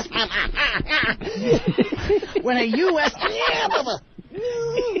U.S. When a U.S.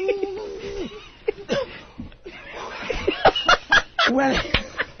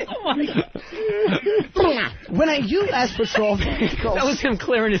 patrol vehicle... That was him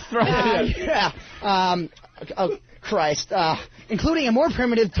clearing his throat. Including a more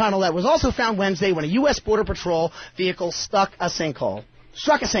primitive tunnel that was also found Wednesday when a U.S. Border Patrol vehicle struck a sinkhole.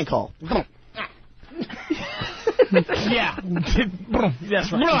 Yeah.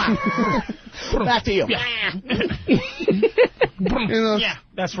 That's right. Back to you. Yeah,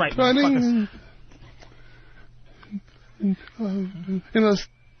 that's right. In a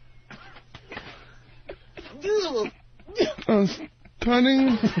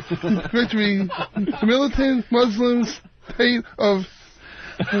stunning victory, the militant Muslim state of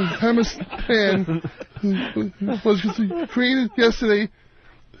Afghanistan was created yesterday,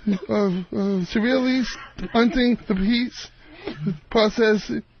 severely stunting the peace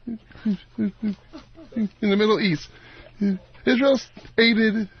process in the Middle East. Israel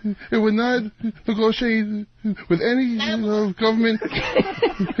stated it would not negotiate with any government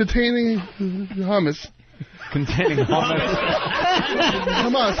containing Hamas. Containing Hamas.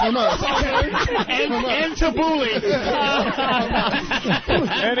 Hamas. And tabbouleh.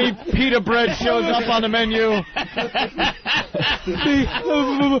 Any pita bread shows up on the menu.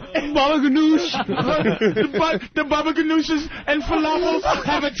 Baba Ganoush. The Baba Ganoushes and falafels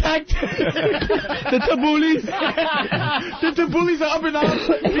have attacked the tabboulehs. The tabboulehs are up and out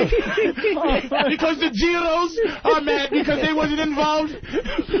because the Giros are mad because they wasn't involved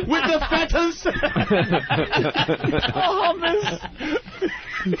with the fetters.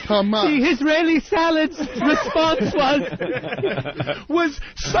 Hamas. The Israeli salad's response was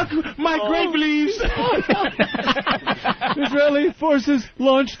suck my grape leaves. Israeli forces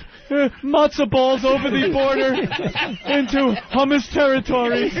launched matzo balls over the border into Hamas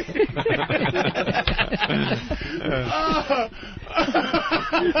territory.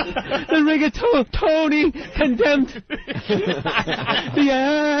 The rigatoni condemned the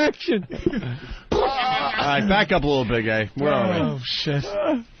action. All right, back up a little, Big A. Where are we? Oh, shit.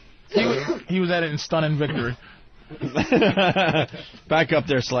 He was at it in stunning victory. Back up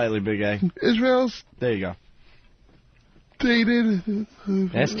there slightly, Big A. Israel's. There you go. Dated.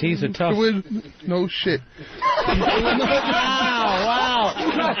 STs are tough. No shit. Wow.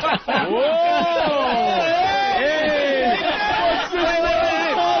 Whoa!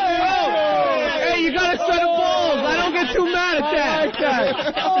 Hey, you got a set of balls. I don't get too mad at that. You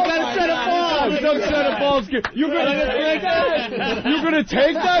got a set of balls. Some set of balls. You're gonna take that? You're gonna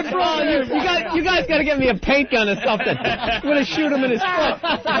take that from me? You guys gotta get me a paint gun or something. I'm gonna shoot him in his foot.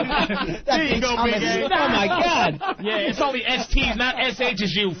 There you go, Big A. Oh my God. Yeah, it's only STs, not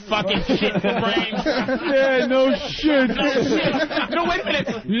SHs, you fucking shit brains. Yeah, no shit. No, wait a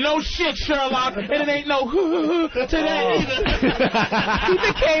minute. No shit, Sherlock. And it ain't no today either. He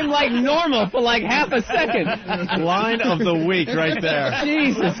became like normal for like half a second. Line of the week right there.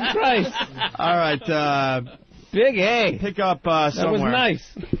 Jesus Christ. All right. Big A. Pick up somewhere. That was nice.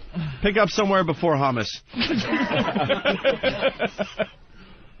 Pick up somewhere before hummus.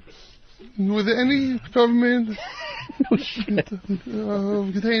 With any government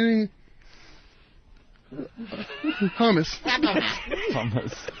containing hummus.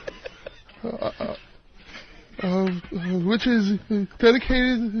 Which is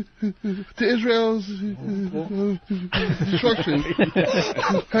dedicated to Israel's destruction,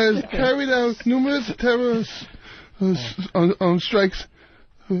 has carried out numerous terrorist strikes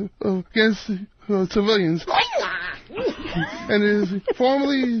against civilians, and is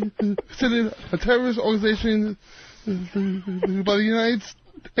formally considered a terrorist organization by the United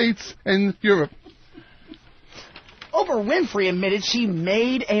States and Europe. Oprah Winfrey admitted she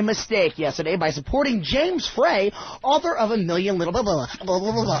made a mistake yesterday by supporting James Frey, author of A Million Little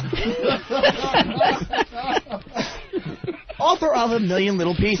author of A Million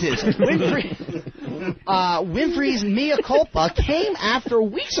Little Pieces. Winfrey's mea culpa came after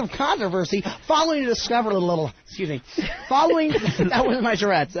weeks of controversy following the discovery. Following that wasn't my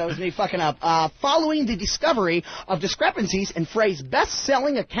Tourette's. That was me fucking up. Following the discovery of discrepancies in Frey's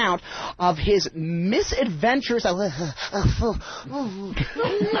best-selling account of his misadventures.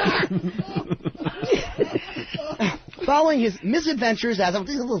 Following his misadventures as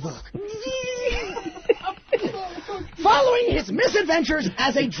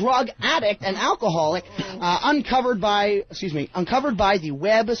a drug addict and alcoholic, uncovered by the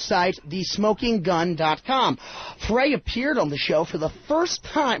website thesmokinggun.com. Frey appeared on the show for the first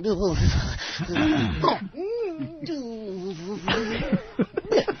time.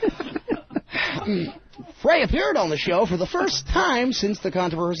 Frey appeared on the show for the first time since the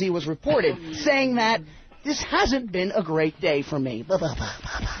controversy was reported, saying that this hasn't been a great day for me. But what?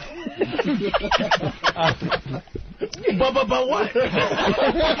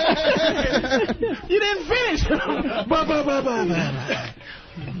 You didn't finish.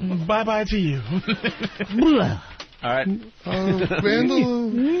 Bye-bye to you. All right.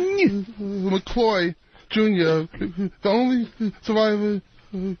 Randall McCloy Jr., the only survivor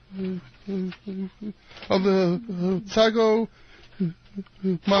of the Sago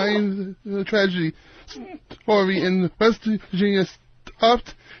mine tragedy story in West Virginia,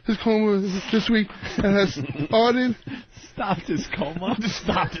 stopped his coma this week and has started... Stopped his coma?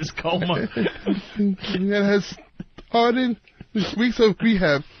 Stopped his coma. And has started weeks of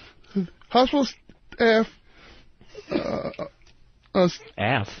rehab. Hospital staff...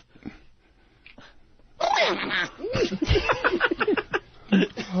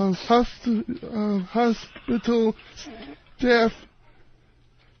 hospital staff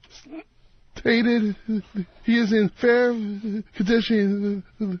stated he is in fair condition,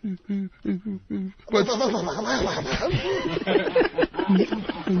 but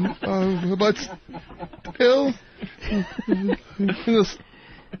still in a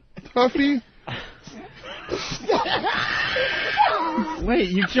stuffy. Wait,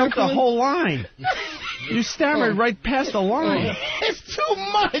 you jumped the whole line. You stammered right past the line. It's too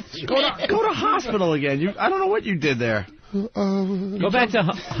much. Go to hospital again. I don't know what you did there. Go back to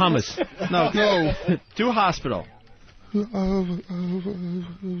hummus. No. To hospital.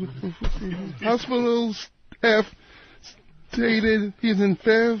 Hospital staff stated he's in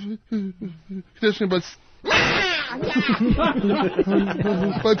fair condition, but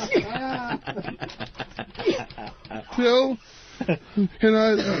But still, can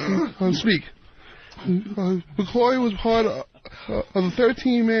I speak? McCoy was part of a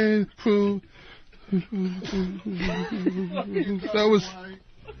 13-man crew that was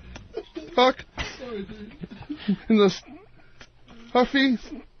stuck in the stuffy,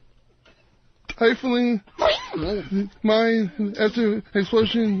 stifling mine after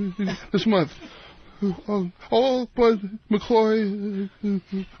explosion this month. All but McCoy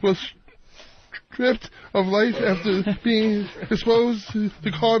was stripped of life after being exposed to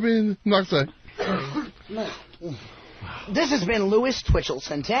carbon monoxide. This has been Louis Twitchell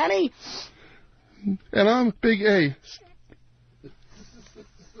Centani. And I'm Big A.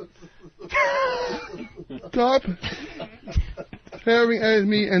 Stop staring at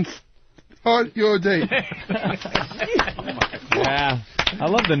me and start your day. Yeah. I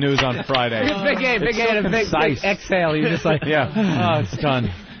love the news on Friday. Big A and a big exhale. You're just like, yeah. Oh, it's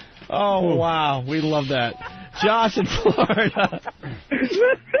done. Oh, wow. We love that. Josh in Florida.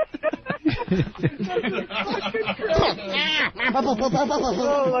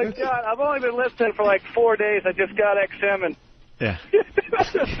 Oh, my God. I've only been listening for like 4 days. I just got XM and... Yeah. This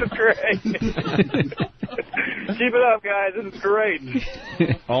is great. Keep it up, guys. This is great.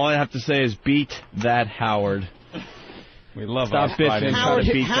 All I have to say is beat that Howard. We love Stop bitching.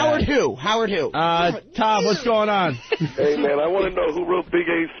 Howard who? Tom, what's going on? Hey, man, I want to know who wrote Big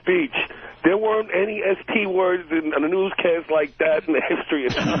A's speech. There weren't any ST words in a newscast like that in the history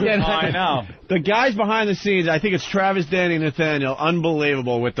of time. Yeah, I know. The guys behind the scenes, I think it's Travis, Danny, and Nathaniel,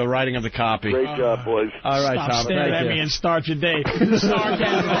 unbelievable with the writing of the copy. Great job, boys. All right, Stop Tom. staring at me and start your day. The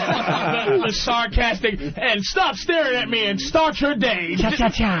sarcastic, and stop staring at me and start your day.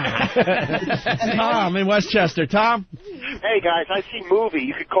 Cha-cha-cha. Tom in Westchester. Tom? Hey, guys, I see movie.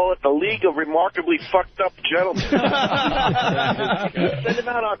 You could call it The League of Remarkably Fucked Up Gentlemen. Send them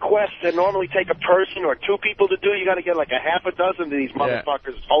out on quests that normally take a person or two people to do. You got to get like a half a dozen of these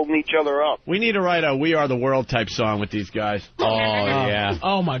motherfuckers holding each other up. We need to write a We Are the World type song with these guys. Oh, yeah.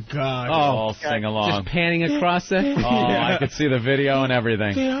 Oh, my God. Oh, all sing along. Just panning across it. Oh, I could see the video and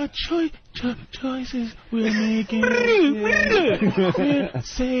everything. There are choices we're making.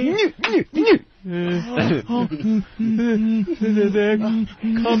 Say there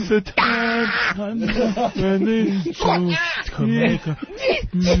comes a time when they can make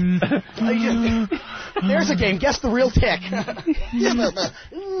There's a game. Guess the real tick.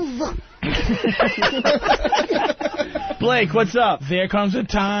 Blake, what's up? There comes a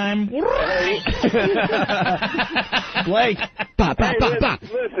time. Blake.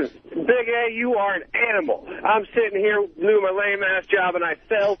 Listen, Big A, you are an animal. I'm sitting here doing my lame-ass job, and I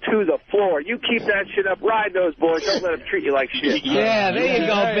fell to the floor. You keep that shit up. Ride those boys. Don't let them treat you like shit. Yeah, there you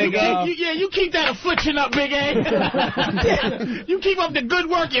go, Big A. You keep that affliction up, Big A. You keep up the good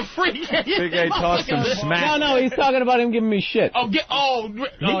work, you freak. Big A talks some smack. No, he's talking about him giving me shit. He gets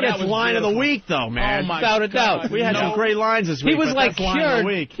line of the week, though, man. Oh, my Without a doubt. We had some great lines this week. He was like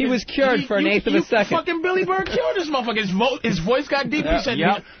cured. He was cured for an eighth of a second. Fucking Billy Burr cured this motherfucker. His voice got deep. He said,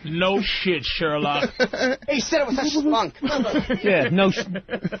 no shit, Sherlock. He said it with such spunk. Yeah, no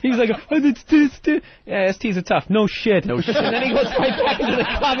he's like, yeah, ST's a tough. No shit. And then he goes right back into the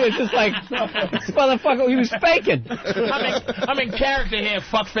club. It's just like, this motherfucker, he was faking. I'm in character here,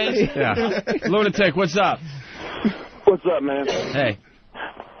 fuckface. Yeah. Lunatic, what's up? What's up, man? Hey.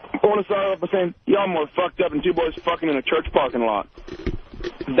 I want to start off by saying y'all more fucked up than two boys fucking in a church parking lot.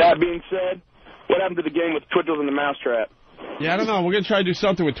 That being said, what happened to the game with Twitchell's and the Mousetrap? Yeah, I don't know. We're going to try to do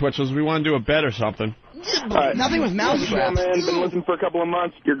something with Twitchell's. We want to do a bet or something. Right. Nothing with Mousetrap. Yeah, man. Been listening for a couple of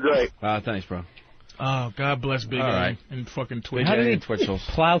months. You're great. Thanks, bro. Oh, God bless Big A and fucking Twitch. How did he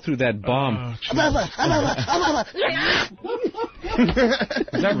plow through that bomb? Is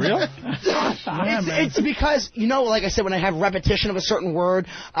that real? It's because, like I said, when I have repetition of a certain word,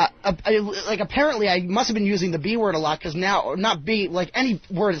 apparently I must have been using the B word a lot, because now, not B, like any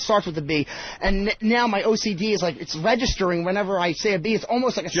word that starts with the B, and now my OCD is like, it's registering whenever I say a B. It's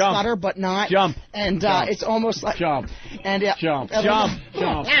almost like a stutter, but not. Jump. And it's almost like. Jump. And Jump. Jump.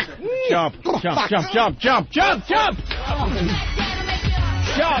 Jump. Jump. Jump. Jump. Jump. Jump. Jump. Jump. Jump.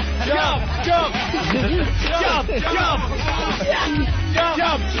 Jump, jump,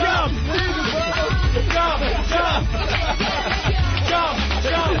 jump, jump, jump, jump,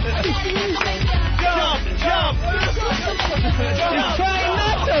 jump, jump, jump.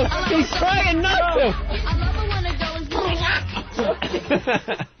 He's trying not to.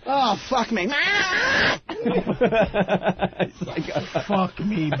 Oh, fuck me. Fuck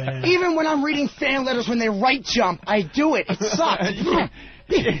me, man. Even when I'm reading fan letters when they write jump, I do it. It sucks.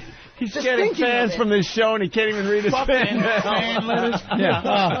 He's Just getting thinking fans of it. from this show, and he can't even read his fan mail. Fan letters.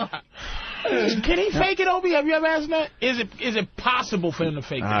 Yeah. Can he fake it, Obi? Have you ever asked him that? Is it possible for him to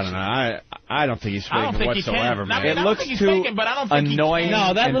fake it? I don't know. I don't think he's faking I don't think he whatsoever, can. man. I mean, I don't think he's faking, but I don't think annoying. he can.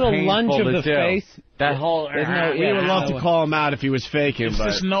 No, that little lunge of the do. face. That whole. We would love to call him out if he was faking, There's but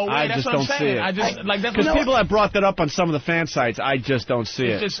just no way. I That's just what I'm don't see saying. it. I just like that's Because people have brought that up on some of the fan sites. I just don't see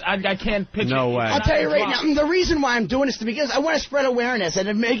it. It's just I can't picture. No way. I'll tell you right now, the reason why I'm doing this is because I want to spread awareness,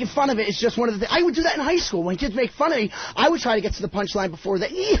 and making fun of it is just one of the things. I would do that in high school. When kids make fun of me, I would try to get to the punchline before they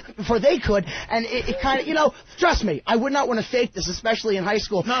could, and it kind of, trust me, I would not want to fake this, especially in high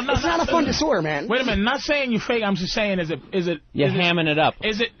school. No, it's not a fun disorder, man. Wait a minute, not saying you fake. I'm just saying, is it? You're hamming it up.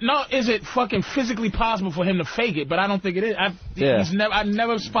 Is it fucking physically possible for him to fake it? But I don't think it is. I've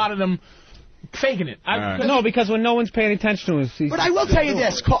never spotted him faking it. No, because when no one's paying attention to him. But I will tell you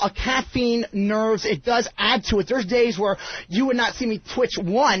this, caffeine, nerves, it does add to it. There's days where you would not see me twitch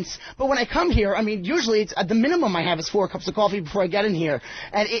once, but when I come here, I mean, usually it's the minimum I have is 4 cups of coffee before I get in here.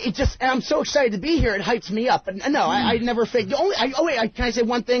 And and I'm so excited to be here, it hypes me up. But no, I never fake. Can I say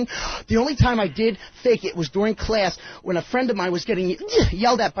one thing? The only time I did fake it was during class when a friend of mine was getting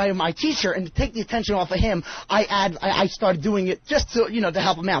yelled at by my teacher, and to take the attention off of him, I started doing it just to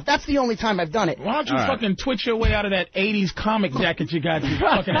help him out. That's the only time I've done it. Why don't you fucking twitch your way out of that 80s comic jacket you got? You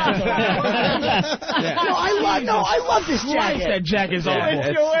fucking asshole. I love this jacket. That jacket's awful.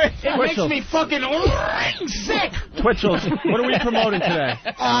 It makes me fucking sick. Twitchels, what are we promoting today?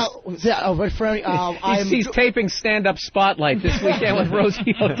 He's taping stand-up Spotlight this weekend with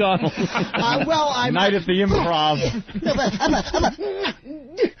Rosie O'Donnell. Night at the Improv.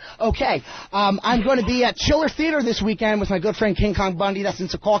 Okay, I'm going to be at Chiller Theater this weekend with my good friend King Kong Bundy. That's in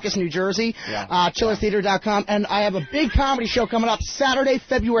Secaucus, New Jersey. ChillerTheater.com. And I have a big comedy show coming up Saturday,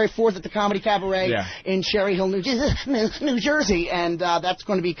 February 4th at the Comedy Cabaret in Cherry Hill, New Jersey. And that's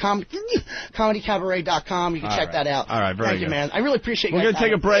going to be ComedyCabaret.com. You can check that out. All right, very Thank good. you, man. I really appreciate you. We're going to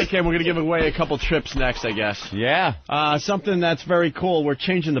take a break, and we're going to give away a couple trips next, I guess. Yeah. Something that's very cool. We're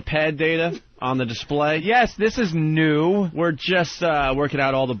changing the pad data on the display. Yes, this is new. We're just working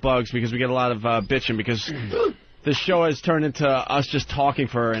out all the bugs because we get a lot of bitching because the show has turned into us just talking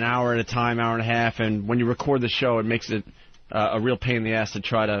for an hour at a time, hour and a half, and when you record the show, it makes it a real pain in the ass to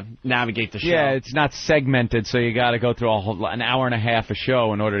try to navigate the show. Yeah, it's not segmented, so you got to go through an hour and a half a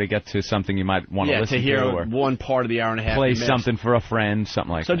show in order to get to something you might want to listen to. Hear or one part of the hour and a half. Play something for a friend,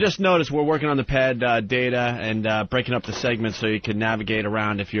 something like that. So just notice we're working on the pad data and breaking up the segments so you can navigate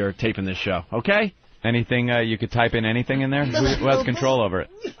around if you're taping this show. Okay? Anything, you could type in anything in there? Who has control over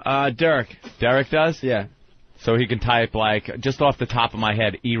it? Derek. Derek does? Yeah. So he can type, just off the top of my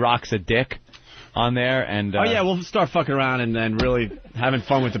head, E-Rock's a dick on there. And we'll start fucking around and then really having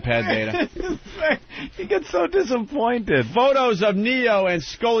fun with the pad data. He gets so disappointed. Photos of Neo and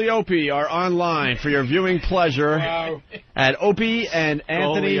Scoliope are online for your viewing pleasure at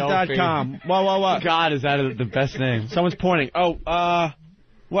opieandanthony.com. What? God, is that the best name? Someone's pointing. What?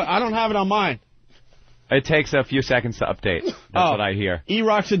 I don't have it on mine. It takes a few seconds to update. That's what I hear.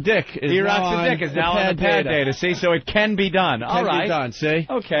 E-Rock's a dick. E-Rock's a dick is now on the pad data. See, so it can be done. All right. Can be done, see?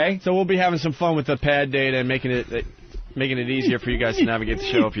 Okay. So we'll be having some fun with the pad data and making it easier for you guys to navigate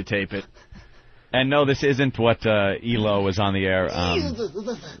the show if you tape it. And no, this isn't what Elo was on the air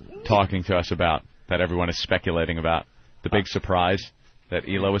talking to us about, that everyone is speculating about. The big surprise that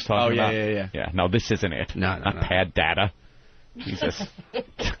Elo was talking about. Yeah, no, this isn't it. No. Pad data. Jesus.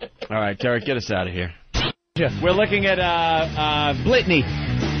 All right, Derek, get us out of here. We're looking at Blitney.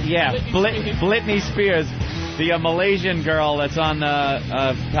 Yeah, Blitney Spears, the Malaysian girl that's on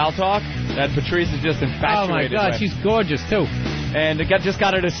Pal Talk that Patrice is just infatuated with. Oh, my God, she's gorgeous, too. And just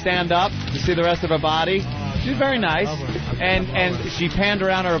got her to stand up to see the rest of her body. She's very nice. And she panned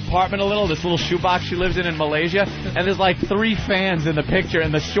around her apartment a little, this little shoebox she lives in Malaysia, and there's like 3 fans in the picture.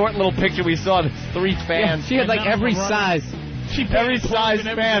 In the short little picture we saw, there's 3 fans. Yeah, she had like every size. Every size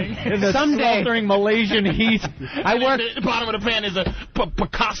fan in the sweltering Malaysian heat. I work. At the bottom of the fan is a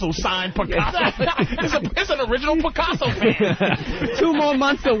Picasso sign. Picasso. It's an original Picasso fan. 2 more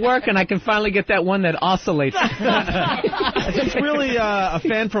months of work, and I can finally get that one that oscillates. Is this really a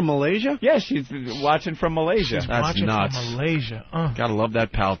fan from Malaysia? Yeah, she's watching from Malaysia. That's nuts. From Malaysia. Gotta love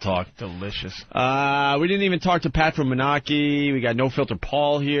that Pal Talk. Delicious. We didn't even talk to Pat from Menaki. We got No Filter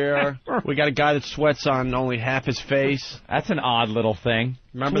Paul here. We got a guy that sweats on only half his face. That's an odd little thing.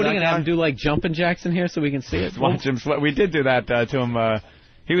 Remember what that are you going to have him do, like jumping jacks in here so we can see it? Watch him sweat. We did do that to him.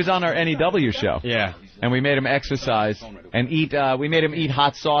 He was on our NEW show. Yeah. And we made him exercise and eat. We made him eat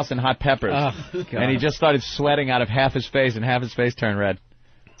hot sauce and hot peppers. Oh, God. And he just started sweating out of half his face, and half his face turned red.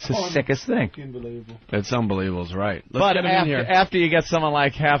 It's the sickest thing. Unbelievable. It's unbelievable, it's right. Let's But get him in here. after you get someone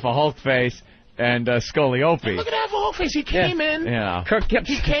like half a Hulk face and scoliope. Look at that Hulk face. He came in. Yeah. Kirk kept.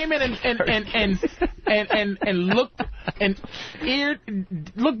 He came in and looked and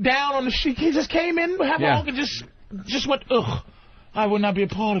looked down on the sheet. He just came in, half a Hulk, and just went, ugh. I would not be a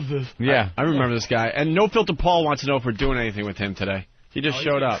part of this. Yeah, I remember this guy. And No Filter Paul wants to know if we're doing anything with him today. He just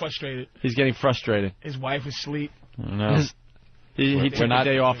showed up. Frustrated. He's getting frustrated. His wife is asleep. No. He took a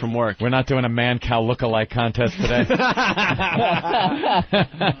day off from work. We're not doing a man-cow look-alike contest today.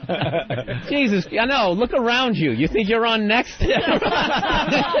 Jesus, I know. Look around you. You think you're on next?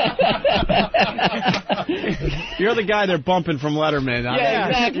 You're the guy they're bumping from Letterman. Yeah,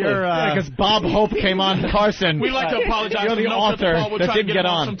 exactly. Because Bob Hope came on Carson. We like to apologize. You're the author that didn't get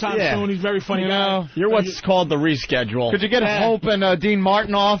on. Sometime soon. He's a very funny guy. You're what's called the reschedule. Could you get Hope and Dean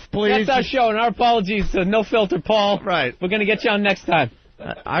Martin off, please? That's our show, and our apologies to No Filter Paul. Right. We're going to get you on next time.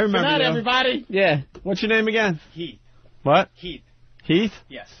 I remember. Good night, everybody. Yeah. What's your name again? Heath. What? Heath. Heath?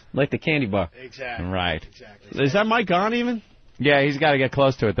 Yes. Like the candy bar. Exactly. Right. Exactly. Is that mic on even? Yeah, he's got to get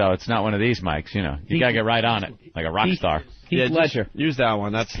close to it, though. It's not one of these mics, you know. You got to get right on it, like a rock star. Heath Ledger. Use that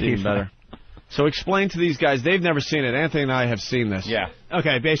one. That's even better. So explain to these guys. They've never seen it. Anthony and I have seen this. Yeah.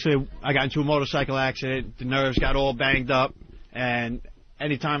 Okay, basically, I got into a motorcycle accident. The nerves got all banged up. And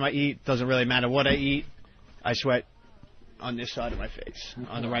anytime I eat, doesn't really matter what I eat, I sweat on this side of my face,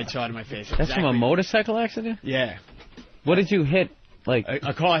 on the right side of my face. That's from a motorcycle accident? Yeah. What did you hit? Like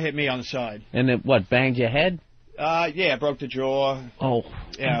a car hit me on the side. And it, what, banged your head? Yeah, broke the jaw. Oh.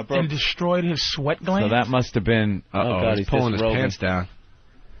 Yeah, broke. And destroyed his sweat glands? So that must have been... Uh-oh, God, he's pulling his pants down.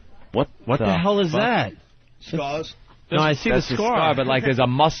 What the hell is that? Scars. No, I see the scar. But like there's a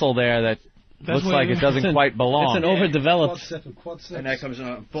muscle there that looks like it doesn't quite belong. It's an overdeveloped... And that comes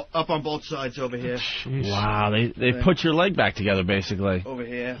up on both sides over here. Wow, they put your leg back together, basically. Over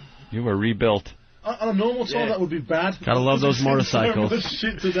here. You were rebuilt. On a normal time, that would be bad. Gotta love those momotorcycles. So much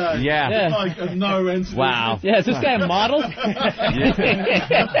shit today. Yeah. Like, no end. Wow. Yeah, is this guy a model?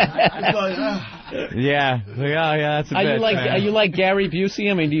 Yeah, that's a bit. Are you like Gary Busey?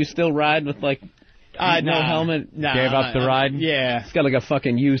 I mean, do you still ride with like no helmet? Nah, Gave up the ride? Yeah. He's got like a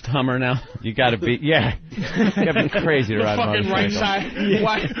fucking used Hummer now. You gotta be, you gotta be crazy to ride a fucking motorcycle.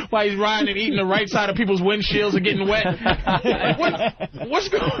 right side. While he's riding and eating the right side of people's windshields and getting wet. What's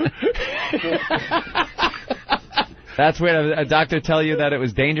going That's weird. A doctor tell you that it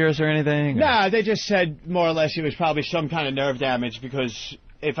was dangerous or anything? Nah, they just said more or less it was probably some kind of nerve damage because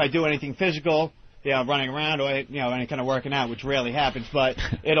if I do anything physical, running around or any kind of working out, which rarely happens, but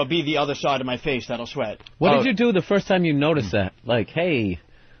it'll be the other side of my face that'll sweat. What did you do the first time you noticed that? Like, hey,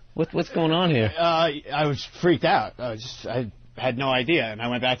 what's going on here? I was freaked out. I had no idea, and I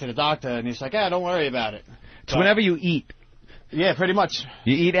went back to the doctor, and he's like, don't worry about it. So whenever you eat. Yeah, pretty much.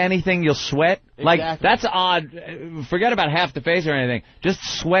 You eat anything, you'll sweat? Exactly. Like, that's odd. Forget about half the face or anything. Just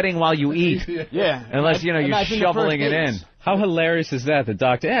sweating while you eat. Yeah. Unless, you're shoveling it in. How hilarious is that? The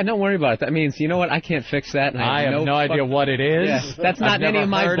doctor, don't worry about it. That means, you know what, I can't fix that. And I have no idea what it is. Yeah, that's not in any of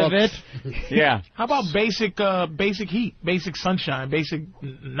my heard books. Of it. Yeah. How about basic heat, basic sunshine, basic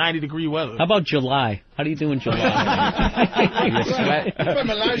 90-degree weather? How about July? How do you do in July? You sweat? From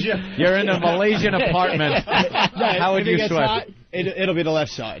Malaysia. You're in a Malaysian apartment. How would you sweat? Hot, it'll be the left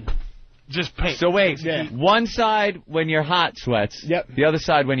side. Just paint. So wait, one side when you're hot sweats. Yep. The other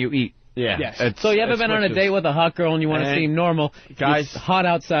side when you eat. Yeah. Yes. So you ever been on a date with a hot girl and you want to seem normal? Guys, it's hot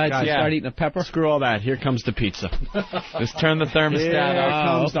outside, so you start eating a pepper? Screw all that. Here comes the pizza. Just turn the thermostat on. Here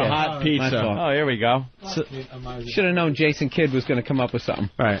comes the hot pizza. Oh, here we go. Should have known Jason Kidd was going to come up with something.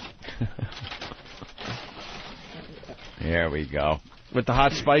 Right. Here we go. With the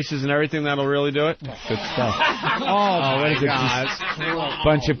hot spices and everything, that'll really do it? Good stuff. Oh, what is it?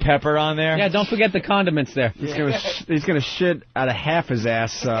 Bunch of pepper on there? Yeah, don't forget the condiments there. He's gonna shit out of half his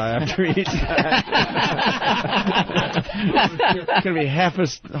ass after he eats that. It's gonna be half a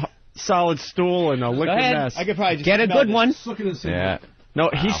solid stool and a liquid mess. I could probably just get a good one. Yeah. No,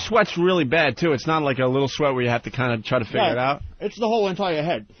 he sweats really bad, too. It's not like a little sweat where you have to kind of try to figure it out. It's the whole entire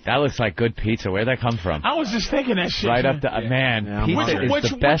head. That looks like good pizza. Where'd that come from? I was just thinking that shit. Right up to... Man, pizza is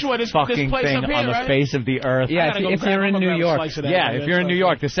the best fucking thing on the face of the earth. Yeah, if you're in New York. Yeah, if you're in New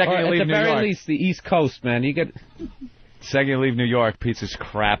York. The second you leave New York. At the very least, the East Coast, man. You get... Second you leave New York, pizza's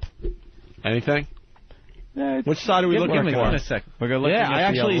crap. Anything? Which side are we looking for? We're looking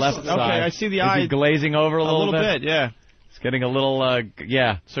at the left side. Okay, I see the eye. Is he glazing over a little bit? Yeah. He's getting a little,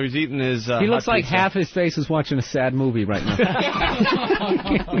 yeah. So he's eating his. He looks hot like pizza. half his face is watching a sad movie right now.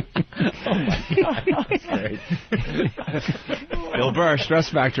 Bill Burr, Stress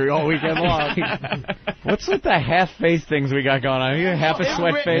Factory all weekend long. What's with the half face things we got going on? You got half a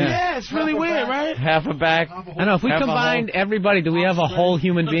sweat face. Yeah, it's really weird, right? Half a back. I know. If we combined everybody, do we have a whole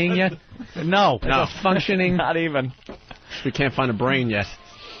human being yet? No. A functioning. Not even. We can't find a brain yet.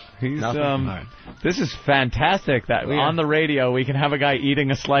 He's This is fantastic that on the radio we can have a guy eating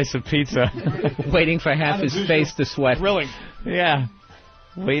a slice of pizza. Waiting for half his face to sweat. Thrilling. Yeah.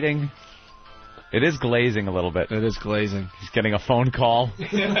 Waiting. It is glazing a little bit. It is glazing. He's getting a phone call.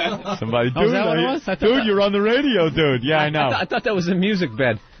 Somebody, Oh, is that what it was? dude, you're on the radio, dude. Yeah, I know. I thought that was a music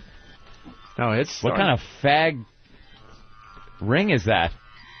bed. No, it's... What kind of fag ring is that?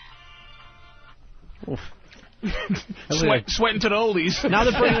 Sweating to the oldies. Now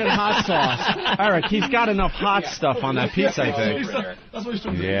they're bringing in hot sauce. Eric, he's got enough hot stuff on that pizza, I think. That's what he's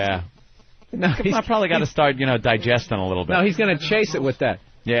trying to do. Yeah. No, I probably got to start, digesting a little bit. No, he's going to chase it with that.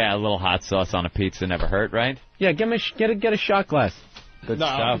 Yeah, a little hot sauce on a pizza never hurt, right? Yeah, get a shot glass. Good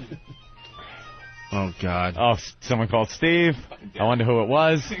stuff. Oh, God. Oh, someone called Steve. I wonder who it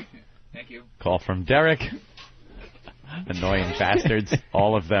was. Thank you. Call from Derek. Annoying bastards,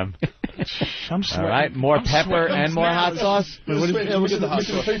 all of them. I'm all right, more pepper and more hot sauce. We'll get the hot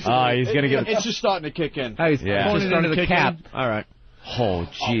sauce. He's gonna get. It's just starting to kick in. He's pouring it into the cap. All right. Oh,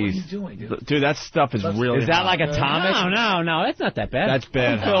 jeez. Dude, that stuff is really. Is that hot. like atomic? No, that's not that bad. That's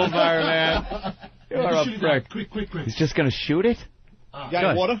bad. Phil Fire, man. You're a prick. Quick. He's just gonna shoot it? You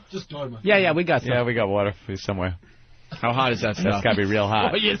got water? Just go, man. Yeah, we got some. Yeah, we got water for you somewhere. How hot is that stuff? That's gotta be real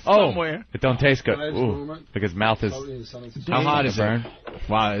hot. Somewhere. It don't taste good. Ooh, look, his mouth is. How hot is it?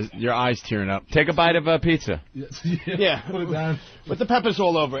 Wow, your eyes tearing up. Take a bite of pizza. Yeah. Put it down. With the peppers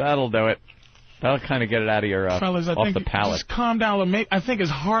all over it. That'll do it. That'll kind of get it out of your Fellas, I off think the palate. Just calm down. I think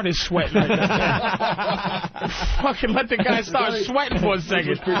his heart is sweating right now. Fucking let the guy start sweating for a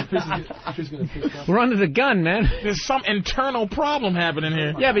second. We're under the gun, man. There's some internal problem happening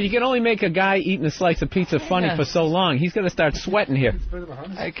here. Yeah, but you can only make a guy eating a slice of pizza funny for so long. He's going to start sweating here.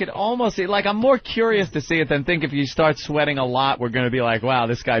 I could almost see, I'm more curious to see it than think if you start sweating a lot, we're going to be like, wow,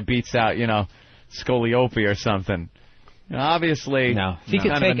 this guy beats out, Scoliope or something. Obviously, no. If he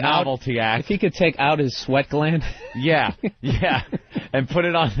could kind take of a novelty act. If he could take out his sweat gland. Yeah, and put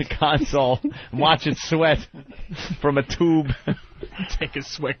it on the console and watch it sweat from a tube. Take his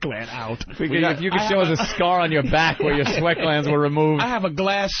sweat gland out. If you could show us a scar on your back where your sweat glands were removed. I have a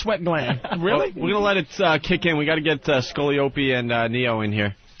glass sweat gland. Really? We're going to let it kick in. We got to get Scoliope and Neo in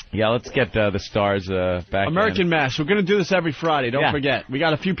here. Yeah, let's get the stars back. American Mash. We're going to do this every Friday. Don't forget. We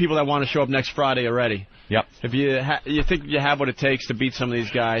got a few people that want to show up next Friday already. Yep. If you think you have what it takes to beat some of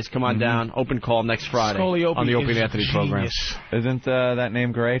these guys, come on down. Open call next Friday Scoliope on the Opie and Anthony program. Isn't that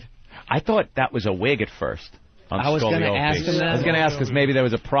name great? I thought that was a wig at first. I was going to ask him that. I was going to ask because maybe there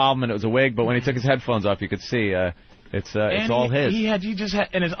was a problem and it was a wig, but when he took his headphones off, you could see it's all his. He just had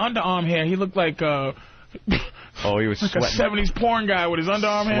in his underarm hair. He looked like he was like sweating. a 70s porn guy with his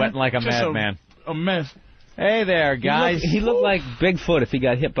underarm hair. Sweating like a madman. A mess. Hey there, guys. He looked like Bigfoot if he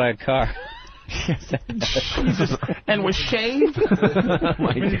got hit by a car. Jesus. And was shaved? Oh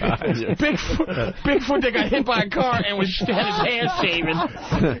my God. Bigfoot that got hit by a car and had his hair shaven.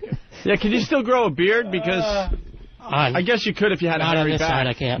 Yeah, can you still grow a beard? Because I guess you could if you had a hairy back. Side,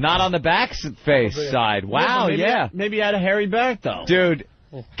 I can't. Not on the back face side. Wow, Maybe you had a hairy back, though. Dude,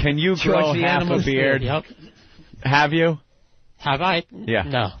 can you grow half a beard? Yep. Have you? Have I? Yeah.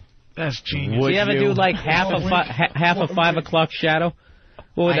 No. That's genius. Do you ever do like half a 5 o'clock shadow?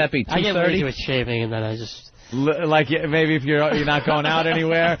 What would that be? 2:30? I get lazy with shaving, and then I just maybe if you're not going out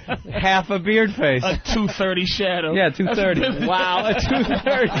anywhere, half a beard face. A 2:30 shadow. Yeah, 2:30. Wow, a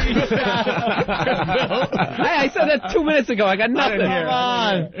 2:30 shadow. I said that 2 minutes ago. I got nothing. Come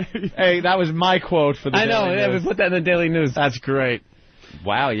on. Hey, that was my quote for the I know. Daily Yeah, we News. put that in the Daily News. That's great.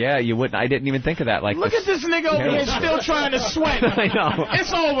 Wow, yeah, you wouldn't. I didn't even think of that. Look at this nigga over here still trying to sweat. I know.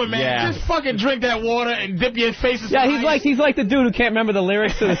 It's over, man. Yeah. Just fucking drink that water and dip your face in Yeah, some ice. he's like the dude who can't remember the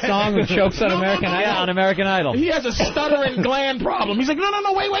lyrics to the song who chokes on American Idol. Yeah, on American Idol. He has a stuttering gland problem. He's like, no,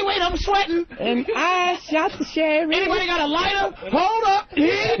 wait, I'm sweating. And I shot the sheriff. Anybody got a lighter? Hold up.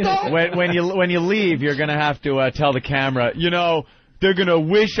 Here you go. When you leave, you're gonna have to tell the camera, they're going to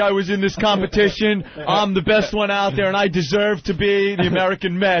wish I was in this competition. I'm the best one out there, and I deserve to be the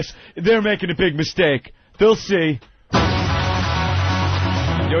American Mess. They're making a big mistake. They'll see. You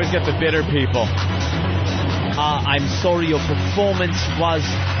always get the bitter people. I'm sorry, your performance was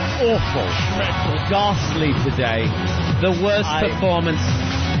awful. Ghastly today. The worst performance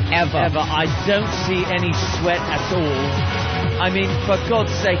Ever. I don't see any sweat at all. I mean, for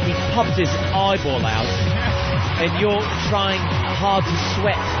God's sake, he popped his eyeball out, and you're trying hard to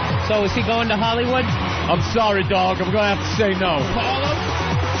sweat. So is he going to Hollywood? I'm sorry, dog. I'm going to have to say no.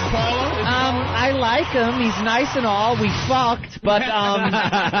 Paulo? I like him. He's nice and all. We fucked, but,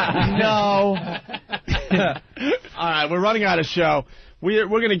 no. All right, we're running out of show. We're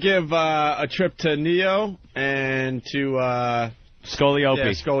going to give a trip to Neo and to... Scoliope.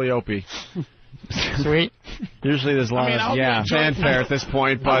 Yeah, Scoliope. Sweet. Usually there's a lot of fanfare at this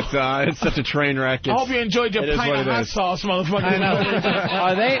point, but it's such a train wreck. I hope you enjoyed your pint of hot sauce, motherfucker. I know.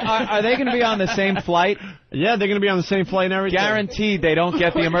 Are they going to be on the same flight? Yeah, they're going to be on the same flight and everything. Guaranteed they don't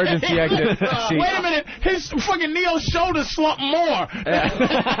get the emergency exit seat. Wait a minute. His fucking Neo's shoulders slump more.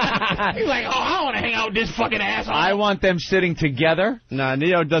 He's like, I want to hang out with this fucking asshole. I want them sitting together. Nah,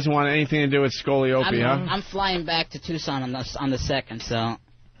 Neo doesn't want anything to do with Scoliope, I'm flying back to Tucson on the 2nd, so...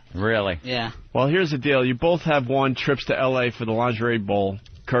 Really? Yeah. Well, here's the deal. You both have won trips to L.A. for the Lingerie Bowl,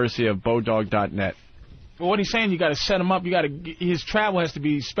 courtesy of Bodog.net. Well, what he's saying, you got to set him up. His travel has to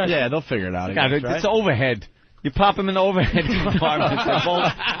be special. Yeah, they'll figure it out. It's overhead. You pop him in the overhead compartment.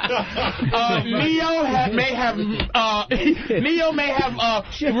 Neo may have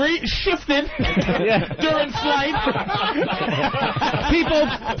shifted during flight. People,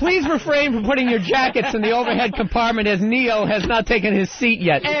 please refrain from putting your jackets in the overhead compartment as Neo has not taken his seat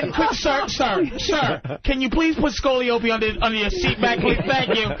yet. And quick, sir, can you please put Scoliope under your seat back, please?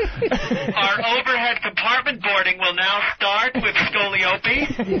 Thank you. Our overhead compartment boarding will now start with Scoliope.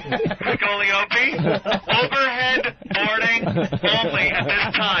 Overhead boarding only at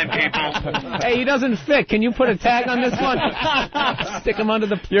this time, people. Hey, he doesn't fit. Can you put a tag on this one? Stick him under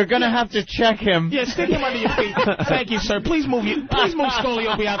the... You're going to have to check him. Yeah, stick him under your feet. Thank you, sir. Please move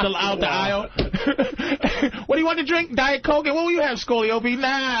Scoliope out the aisle. What do you want to drink? Diet Coke? And what will you have, Scoliope?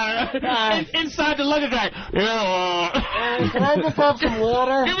 Nah. Inside the luggage rack. Yeah. Can I just have some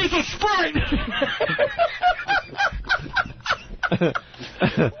water? Give me some Sprite.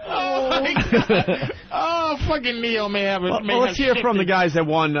 Oh, fucking Neo may have it. Well, let's hear from the guys that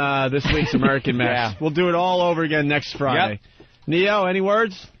won this week's American Mess. Yeah. We'll do it all over again next Friday. Yep. Neo, any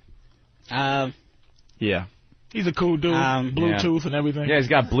words? Yeah. He's a cool dude. Bluetooth and everything. Yeah, he's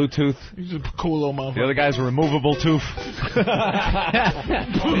got Bluetooth. He's a cool little motherfucker. The other guy's a removable tooth.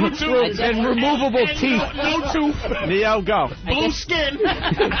 Bluetooth and removable teeth. No tooth. Neo, go. Blue skin.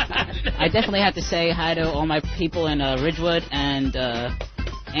 I definitely have to say hi to all my people in Ridgewood and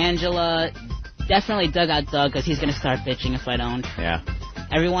Angela. Definitely Doug because he's going to start bitching if I don't. Yeah.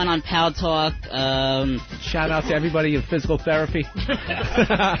 Everyone on Pal Talk. Shout out to everybody in physical therapy.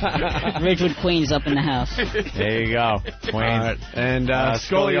 Ridgewood Queens up in the house. There you go. Queens. And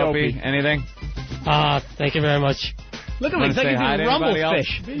Scoliope. Anything? Thank you very much. Look at me. It's like a rumble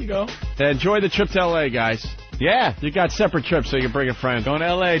fish. There you go. Enjoy the trip to L.A., guys. Yeah. You got separate trips, so you can bring a friend. Going to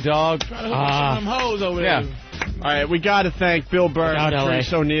L.A., dog. Try to hook some hoes over there. All right, we got to thank Bill Burr and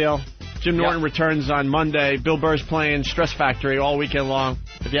Patrice O'Neal. Jim Norton returns on Monday. Bill Burr's playing Stress Factory all weekend long.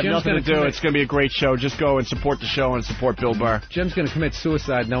 If you have nothing to do, it's going to be a great show. Just go and support the show and support Bill Burr. Jim's going to commit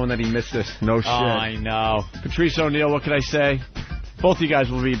suicide knowing that he missed this. No shit. Oh, I know. Patrice O'Neal, what can I say? Both of you guys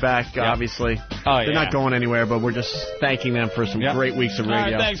will be back, obviously. They're not going anywhere, but we're just thanking them for some great weeks of radio.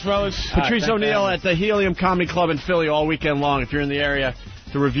 All right, thanks, fellas. Patrice O'Neal at the Helium Comedy Club in Philly all weekend long. If you're in the area,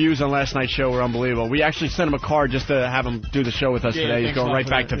 the reviews on last night's show were unbelievable. We actually sent him a card just to have him do the show with us today. He's going right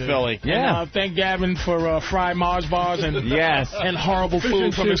back to Philly. Yeah. And, thank Gavin for fried Mars bars and and horrible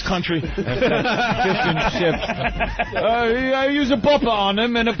food from his country. Fish and chips. I use a bopper on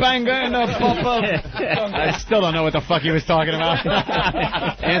him and a banger and a bopper. I still don't know what the fuck he was talking about.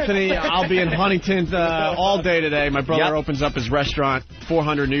 Anthony, I'll be in Huntington all day today. My brother opens up his restaurant,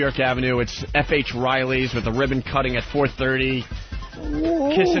 400 New York Avenue. It's F.H. Riley's with a ribbon cutting at 4:30.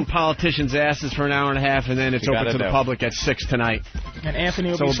 Kissing politicians' asses for an hour and a half, and then it's open to the public at 6 tonight. And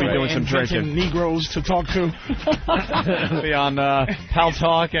Anthony will be doing some drinking. Negroes to talk to. Be on Pal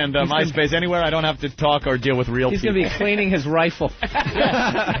Talk and MySpace, anywhere I don't have to talk or deal with real people. He's going to be cleaning his rifle.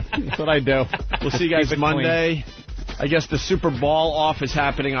 That's what I do. We'll see you guys Monday. I guess the Super Ball off is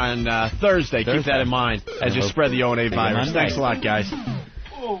happening on Thursday. Keep that in mind as you spread the O&A virus. Thanks a lot, guys.